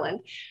Denman Island.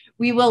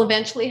 We will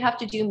eventually have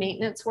to do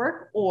maintenance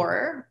work,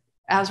 or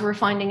as we're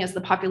finding, as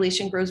the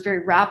population grows very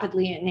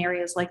rapidly in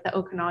areas like the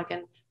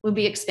Okanagan, we'll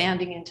be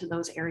expanding into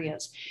those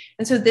areas.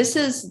 And so this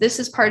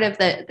is part of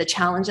the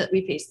challenge that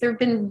we face. There have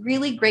been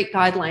really great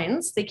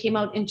guidelines. They came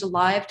out in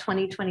July of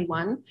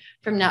 2021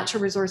 from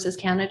Natural Resources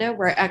Canada,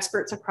 where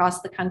experts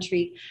across the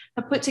country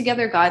have put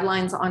together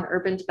guidelines on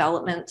urban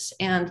development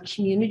and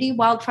community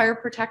wildfire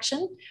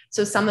protection.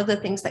 So some of the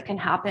things that can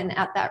happen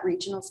at that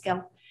regional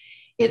scale,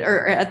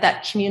 or at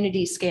that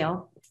community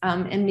scale.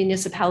 And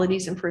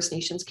municipalities and First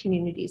Nations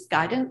communities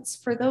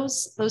guidance for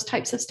those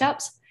types of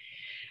steps.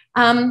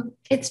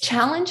 It's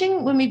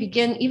challenging when we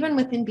begin, even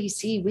within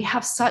BC, we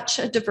have such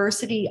a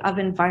diversity of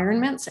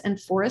environments and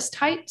forest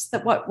types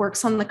that what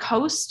works on the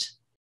coast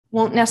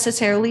won't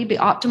necessarily be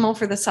optimal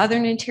for the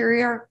southern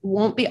interior,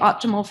 won't be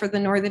optimal for the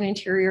northern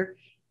interior,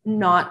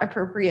 not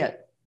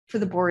appropriate for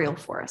the boreal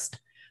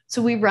forest.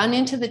 So we run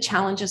into the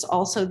challenges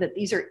also that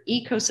these are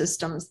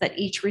ecosystems that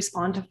each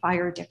respond to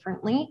fire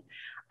differently.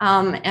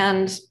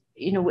 And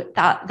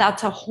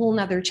that's a whole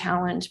nother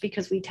challenge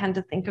because we tend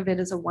to think of it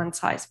as a one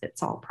size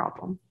fits all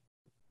problem.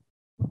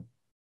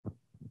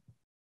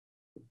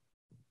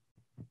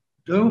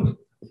 Joe?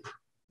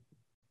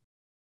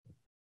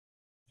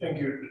 Thank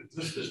you.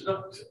 This is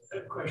not a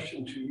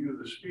question to you,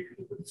 the speaker,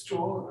 but it's to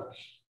all of us.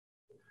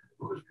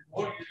 Because we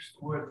all use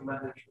the word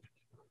management.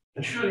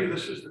 And surely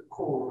this is the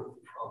core of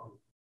the problem.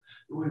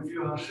 We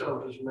view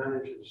ourselves as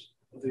managers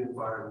of the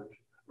environment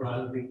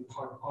rather than being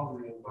part of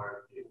the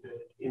environment,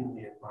 embedded in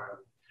the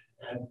environment,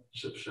 and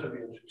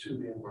subservient to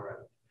the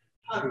environment.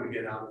 How do we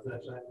get out of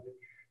that language?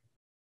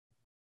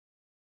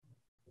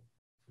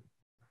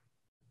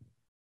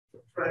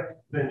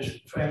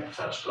 Frank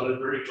touched on it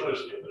very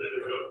closely a minute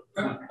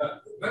ago.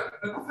 But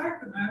the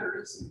fact of the matter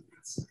is,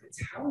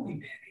 it's how we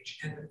manage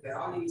and the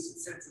values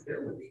and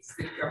sensibilities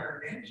that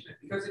govern management.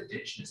 Because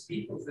Indigenous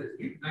peoples, as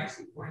you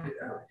nicely pointed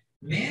out,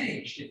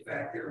 managed, in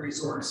fact, their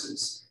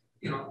resources,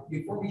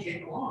 before we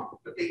came along.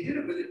 But they did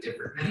it with a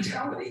different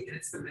mentality, and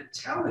it's the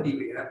mentality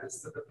we have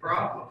that's the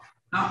problem,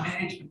 not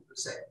management per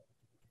se.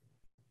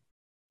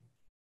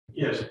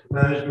 Yes,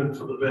 management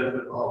for the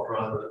benefit of,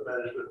 rather than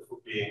management for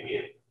being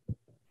in.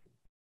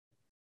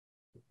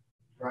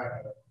 Right,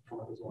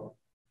 comment as well.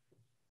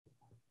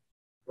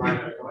 Right,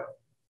 go ahead.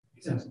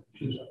 Yes.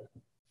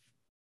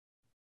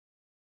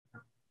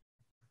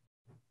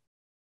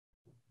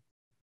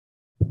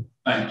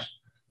 Thanks.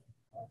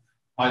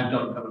 I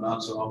don't have an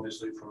answer,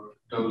 obviously, for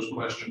Doe's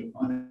question.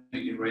 I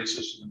think he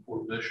raises an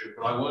important issue,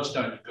 but I was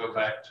going to go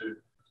back to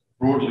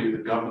broadly the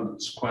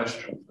governance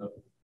question that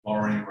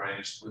Laurie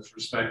raised with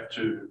respect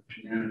to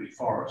community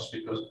forests,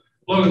 because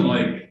Logan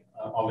Lake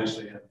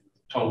obviously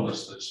told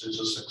us this is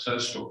a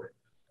success story.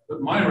 But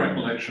my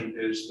recollection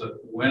is that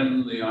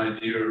when the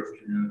idea of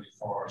community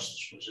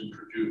forests was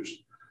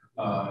introduced,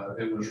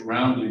 it was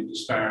roundly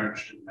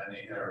disparaged in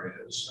many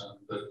areas, and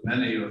that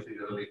many of the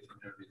early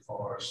community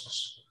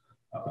forests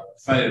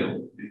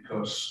failed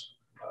because,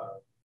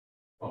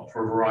 well,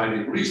 for a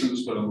variety of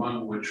reasons, but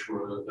among which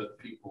were that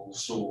people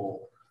saw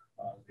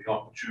the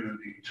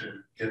opportunity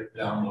to get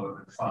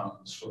downloaded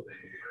funds for the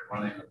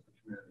running of the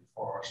community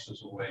forest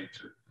as a way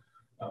to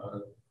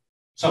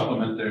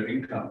supplement their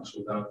incomes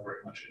without very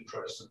much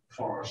interest in the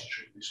forest,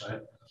 should we say.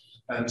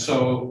 And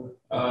so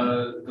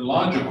the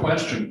larger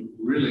question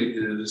really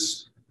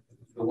is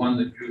the one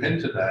that you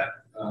hinted at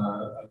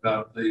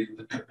about the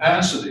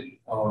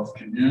capacity of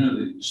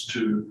communities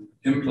to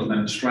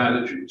implement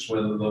strategies,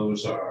 whether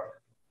those are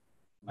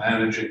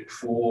managing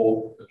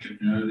for the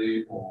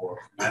community or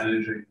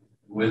managing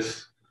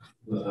with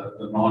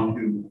the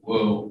non-human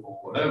world or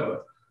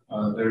whatever.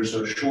 There's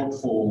a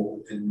shortfall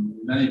in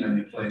many,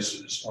 many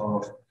places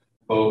of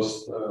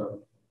both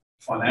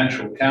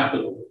financial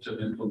capital to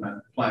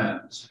implement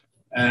plans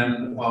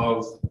and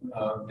of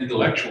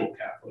intellectual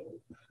capital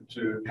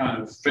to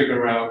kind of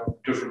figure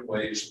out different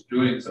ways of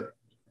doing things.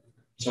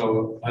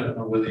 So I don't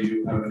know whether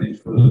you have any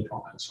further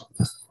comments on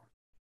that.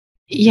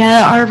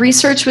 Yeah, our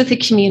research with the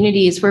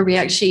communities, where we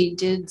actually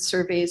did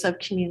surveys of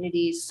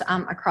communities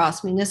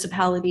across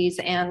municipalities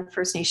and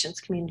First Nations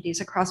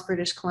communities across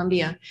British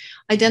Columbia,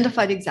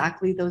 identified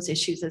exactly those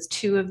issues as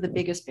two of the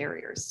biggest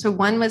barriers. So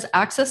one was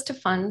access to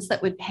funds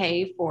that would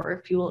pay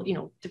for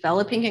fuel,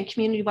 developing a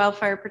community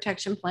wildfire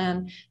protection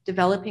plan,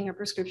 developing a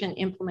prescription,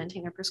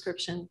 implementing a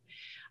prescription.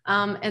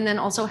 And then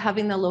also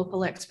having the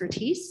local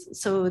expertise.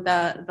 So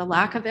the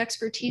lack of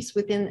expertise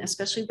within,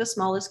 especially the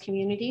smallest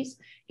communities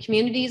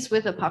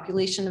with a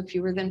population of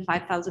fewer than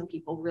 5,000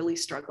 people really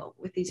struggle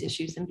with these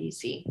issues in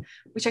BC,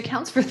 which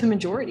accounts for the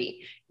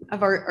majority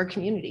of our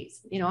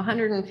communities.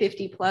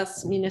 150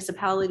 plus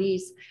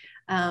municipalities,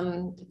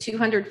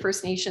 200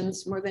 First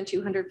Nations, more than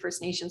 200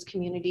 First Nations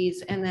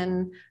communities, and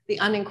then the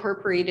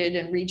unincorporated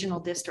and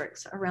regional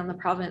districts around the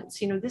province.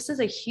 This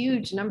is a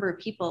huge number of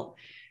people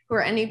who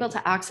are unable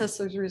to access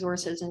those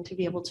resources and to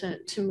be able to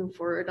move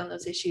forward on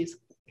those issues.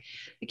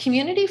 The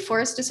Community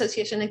Forest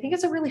Association, I think,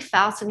 is a really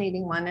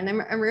fascinating one, and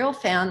I'm a real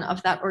fan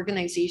of that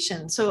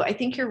organization. So I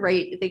think you're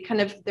right.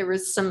 There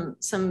was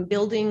some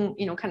building,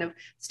 kind of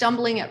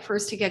stumbling at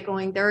first to get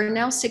going. There are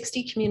now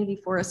 60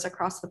 community forests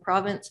across the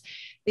province.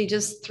 They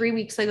just 3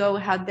 weeks ago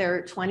had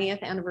their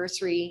 20th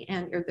anniversary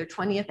or their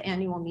 20th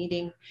annual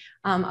meeting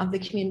of the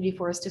Community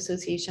Forest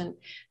Association.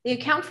 They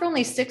account for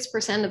only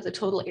 6% of the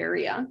total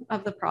area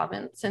of the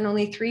province and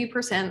only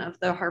 3% of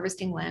the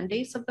harvesting land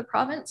base of the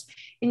province.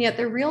 And yet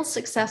they're real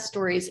success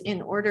stories in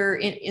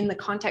the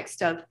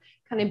context of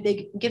kind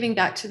of giving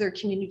back to their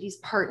communities,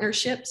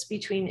 partnerships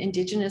between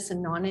Indigenous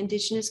and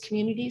non-Indigenous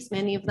communities.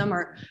 Many of them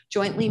are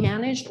jointly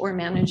managed or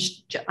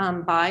managed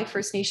by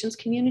First Nations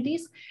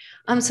communities.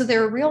 So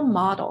they're a real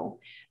model.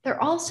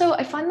 They're also,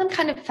 I find them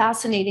kind of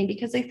fascinating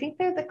because I think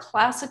they're the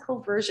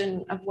classical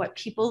version of what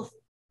people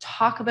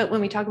talk about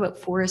when we talk about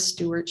forest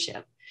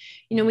stewardship.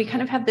 We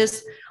kind of have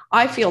this,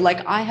 I feel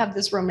like I have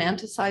this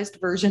romanticized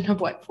version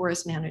of what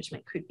forest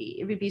management could be.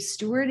 It would be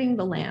stewarding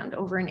the land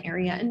over an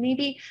area, and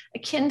maybe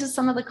akin to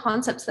some of the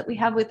concepts that we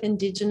have with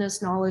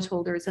Indigenous knowledge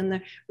holders and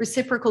the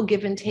reciprocal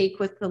give and take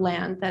with the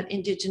land that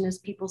Indigenous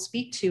people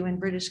speak to in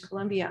British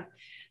Columbia.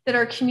 That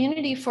our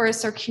community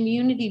forests are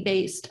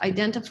community-based,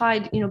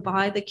 identified,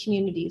 by the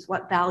communities.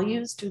 What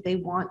values do they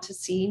want to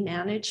see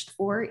managed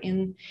for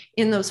in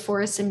those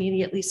forests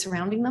immediately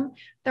surrounding them?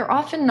 They're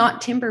often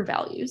not timber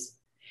values.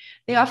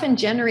 They often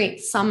generate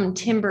some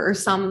timber or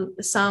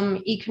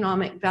some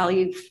economic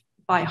value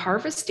by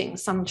harvesting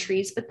some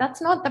trees, but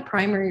that's not the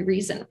primary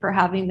reason for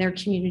having their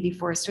community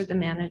forest or the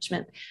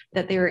management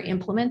that they're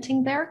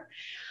implementing there.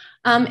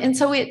 And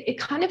so it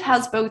kind of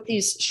has both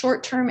these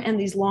short-term and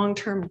these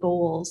long-term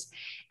goals.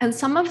 And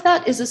some of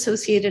that is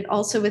associated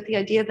also with the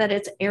idea that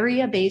it's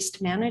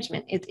area-based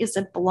management. It is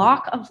a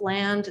block of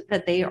land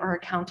that they are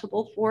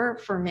accountable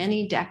for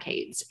many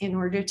decades in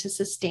order to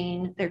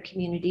sustain their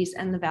communities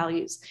and the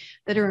values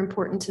that are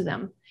important to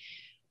them.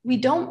 We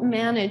don't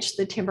manage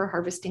the timber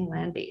harvesting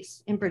land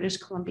base in British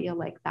Columbia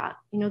like that.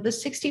 You know, the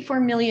 64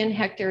 million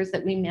hectares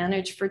that we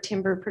manage for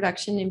timber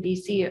production in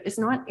BC is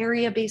not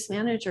area-based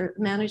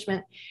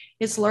management.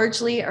 It's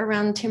largely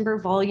around timber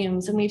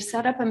volumes. And we've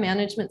set up a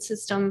management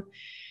system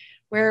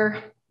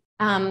where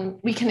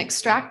we can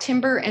extract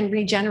timber and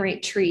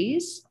regenerate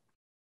trees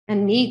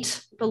and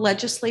meet the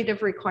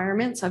legislative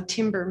requirements of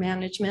timber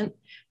management,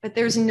 but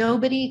there's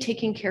nobody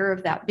taking care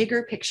of that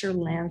bigger picture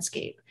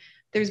landscape.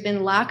 There's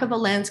been lack of a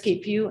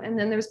landscape view, and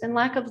then there's been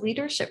lack of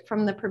leadership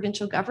from the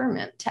provincial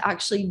government to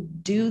actually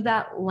do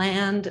that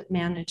land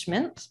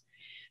management.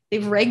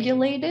 They've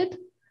regulated,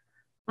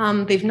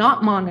 they've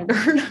not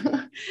monitored.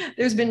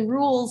 There's been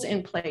rules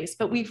in place,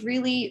 but we've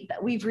really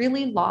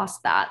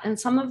lost that. And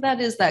some of that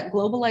is that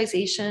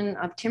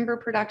globalization of timber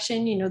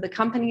production. You know, the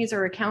companies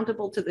are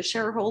accountable to the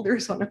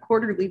shareholders on a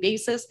quarterly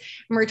basis,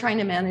 and we're trying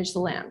to manage the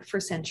land for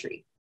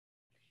century.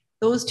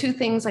 Those two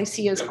things I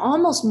see as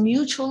almost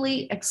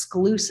mutually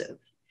exclusive.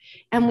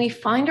 And we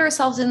find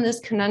ourselves in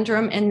this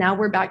conundrum, and now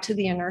we're back to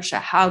the inertia.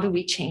 How do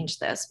we change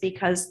this?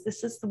 Because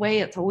this is the way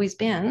it's always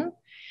been.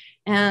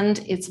 And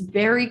it's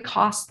very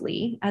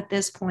costly at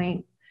this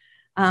point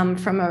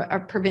from a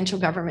provincial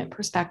government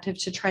perspective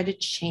to try to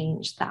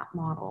change that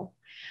model.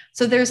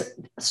 So there's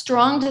a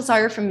strong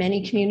desire from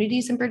many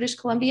communities in British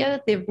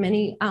Columbia. There have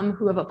many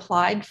who have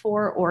applied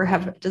for or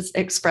have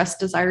expressed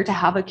desire to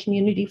have a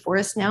community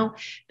forest now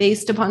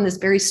based upon this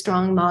very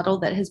strong model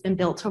that has been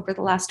built over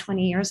the last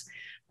 20 years.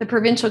 The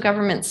provincial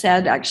government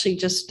said actually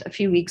just a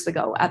few weeks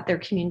ago at their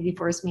community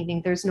forest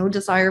meeting, there's no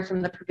desire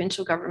from the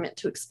provincial government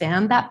to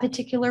expand that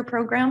particular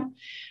program,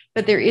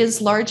 but there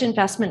is large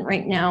investment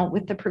right now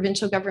with the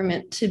provincial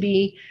government to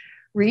be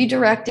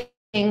redirecting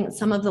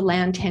some of the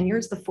land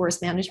tenures, the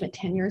forest management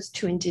tenures,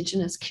 to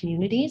Indigenous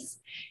communities.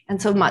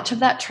 And so much of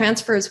that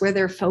transfers where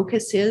their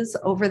focus is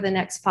over the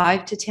next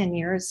 5 to 10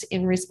 years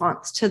in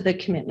response to the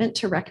commitment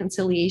to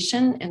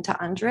reconciliation and to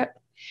UNDRIP.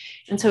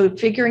 And so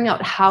figuring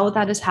out how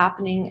that is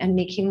happening and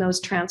making those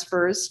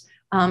transfers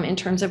in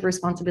terms of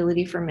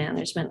responsibility for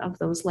management of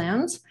those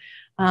lands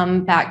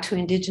back to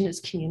Indigenous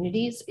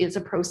communities is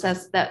a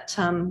process that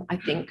I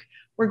think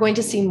we're going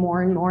to see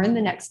more and more in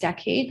the next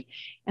decade.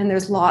 And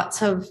there's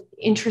lots of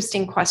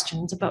interesting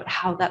questions about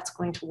how that's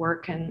going to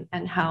work and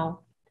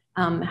how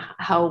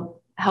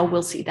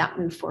we'll see that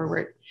move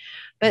forward.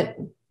 But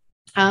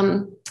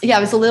yeah, I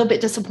was a little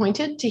bit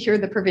disappointed to hear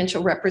the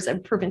provincial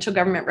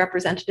government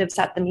representatives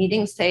at the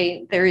meeting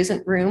say there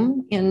isn't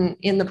room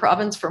in the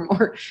province for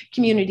more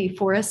community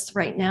forests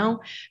right now,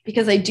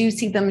 because I do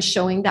see them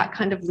showing that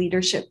kind of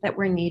leadership that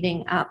we're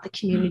needing at the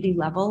community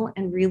level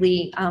and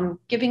really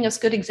giving us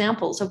good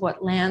examples of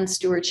what land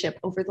stewardship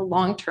over the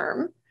long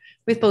term,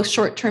 with both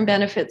short-term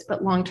benefits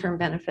but long-term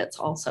benefits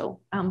also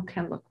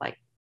can look like.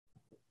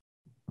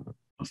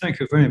 Well, thank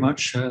you very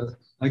much.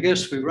 I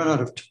guess we've run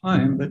out of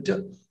time, but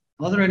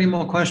are there any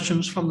more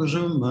questions from the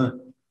Zoom,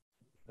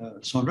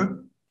 Sandra?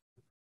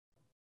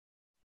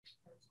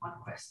 One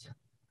question.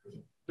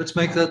 Let's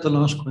make that the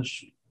last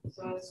question.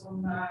 So it's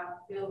from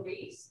Bill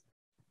Rees.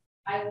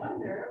 I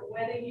wonder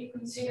whether you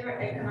consider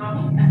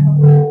economic and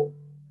with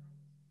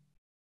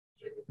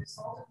the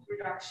resultant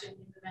reduction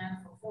in demand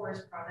for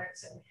forest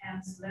products and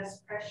hence less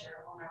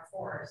pressure on our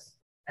forests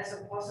as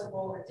a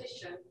possible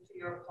addition to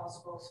your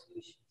possible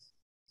solutions.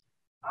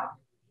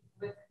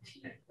 With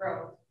continued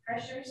growth,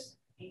 pressures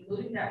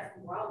including that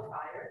from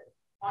wildfire,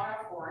 on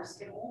our forests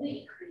can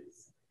only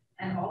increase,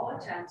 and all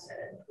attempts at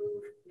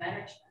improved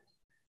management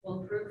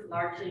will prove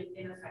largely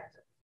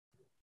ineffective.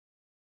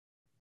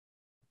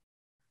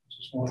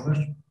 It's a small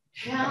question.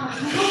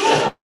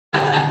 Yeah.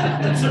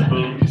 That's a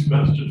Bill-Rees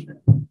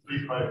question.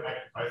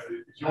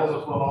 Is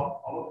yours as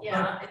well?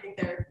 Yeah, I think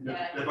they're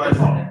both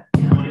on.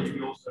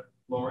 Yeah.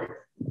 Laurie?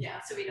 Yeah,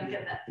 so we don't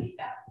get that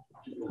feedback.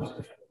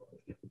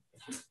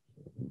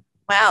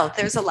 Wow,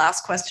 there's a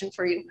last question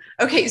for you.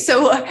 Okay,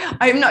 so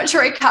I'm not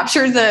sure I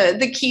captured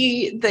the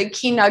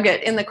key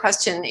nugget in the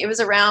question. It was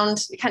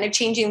around kind of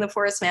changing the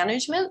forest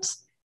management.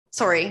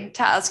 Sorry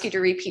to ask you to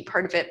repeat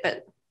part of it,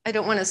 but I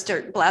don't want to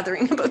start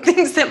blathering about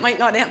things that might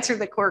not answer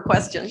the core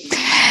question.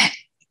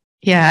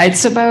 Yeah,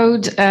 it's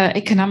about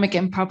economic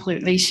and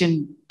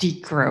population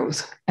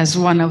degrowth as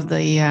one of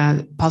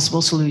the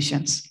possible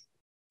solutions.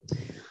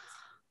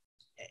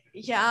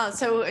 Yeah,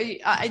 so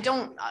I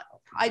don't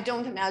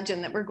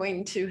imagine that we're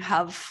going to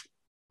have,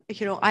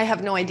 I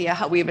have no idea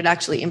how we would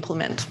actually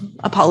implement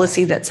a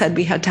policy that said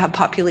we had to have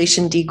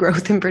population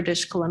degrowth in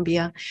British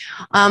Columbia.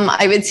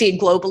 I would say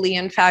globally,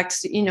 in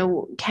fact,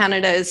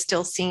 Canada is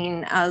still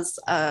seen as,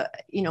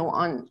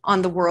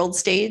 on the world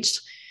stage,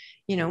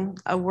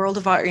 a world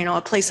of,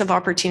 a place of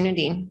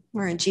opportunity.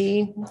 We're a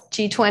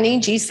G20,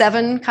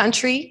 G7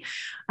 country.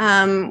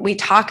 We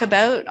talk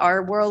about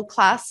our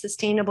world-class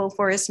sustainable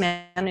forest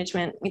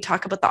management. We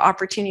talk about the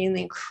opportunity and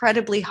the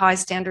incredibly high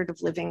standard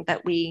of living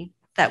that we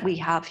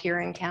have here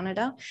in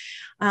Canada.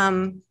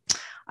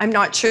 I'm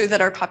not sure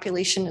that our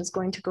population is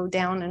going to go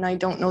down, and I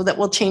don't know that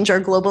we'll change our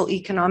global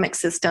economic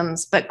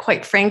systems. But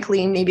quite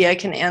frankly, maybe I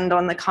can end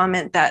on the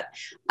comment that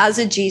as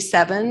a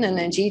G7 and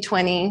a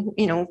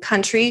G20,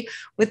 country,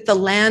 with the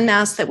land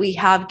mass that we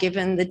have,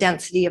 given the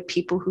density of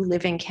people who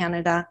live in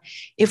Canada,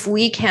 if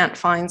we can't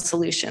find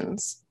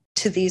solutions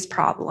to these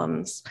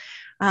problems,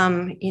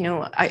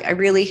 I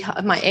really,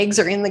 my eggs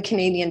are in the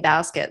Canadian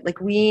basket. Like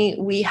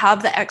we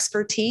have the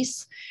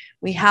expertise,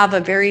 we have a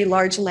very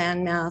large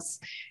land mass.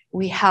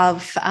 We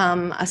have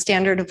a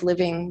standard of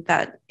living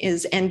that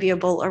is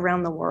enviable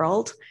around the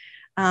world.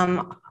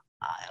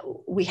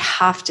 We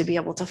have to be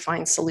able to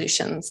find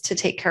solutions to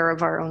take care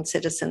of our own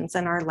citizens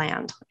and our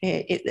land.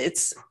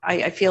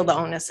 I feel the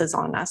onus is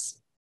on us.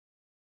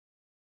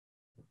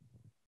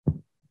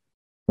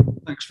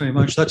 Thanks very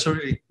much. That's a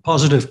really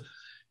positive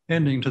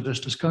ending to this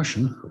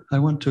discussion. I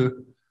want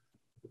to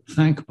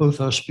thank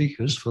both our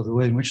speakers for the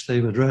way in which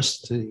they've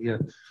addressed the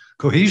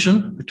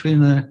cohesion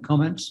between their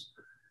comments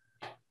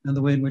and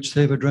the way in which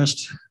they've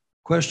addressed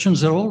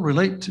questions that all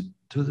relate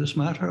to this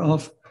matter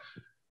of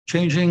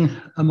changing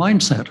a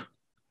mindset.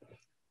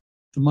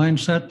 The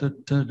mindset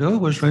that Doe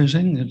was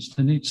raising, it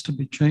needs to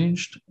be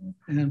changed,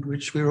 and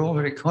which we're all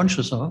very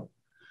conscious of,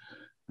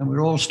 and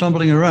we're all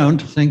stumbling around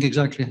to think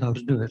exactly how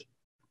to do it.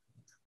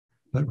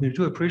 But we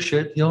do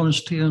appreciate the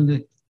honesty and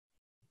the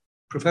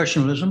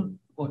professionalism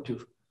of what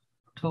you've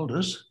told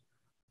us.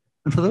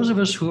 And for those of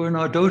us who are in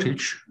our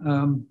dotage,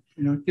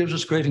 it gives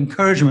us great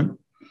encouragement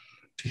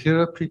to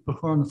hear people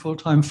who are on the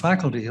full-time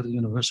faculty of the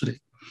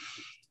university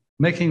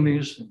making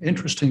these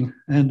interesting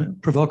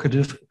and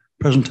provocative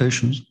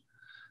presentations,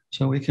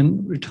 so we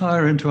can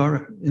retire into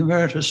our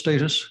emeritus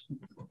status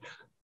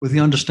with the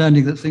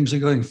understanding that things are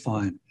going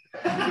fine.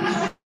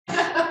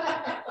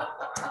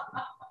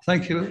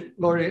 Thank you,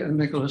 Laurie and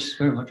Nicholas,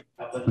 very much.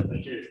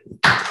 Thank you.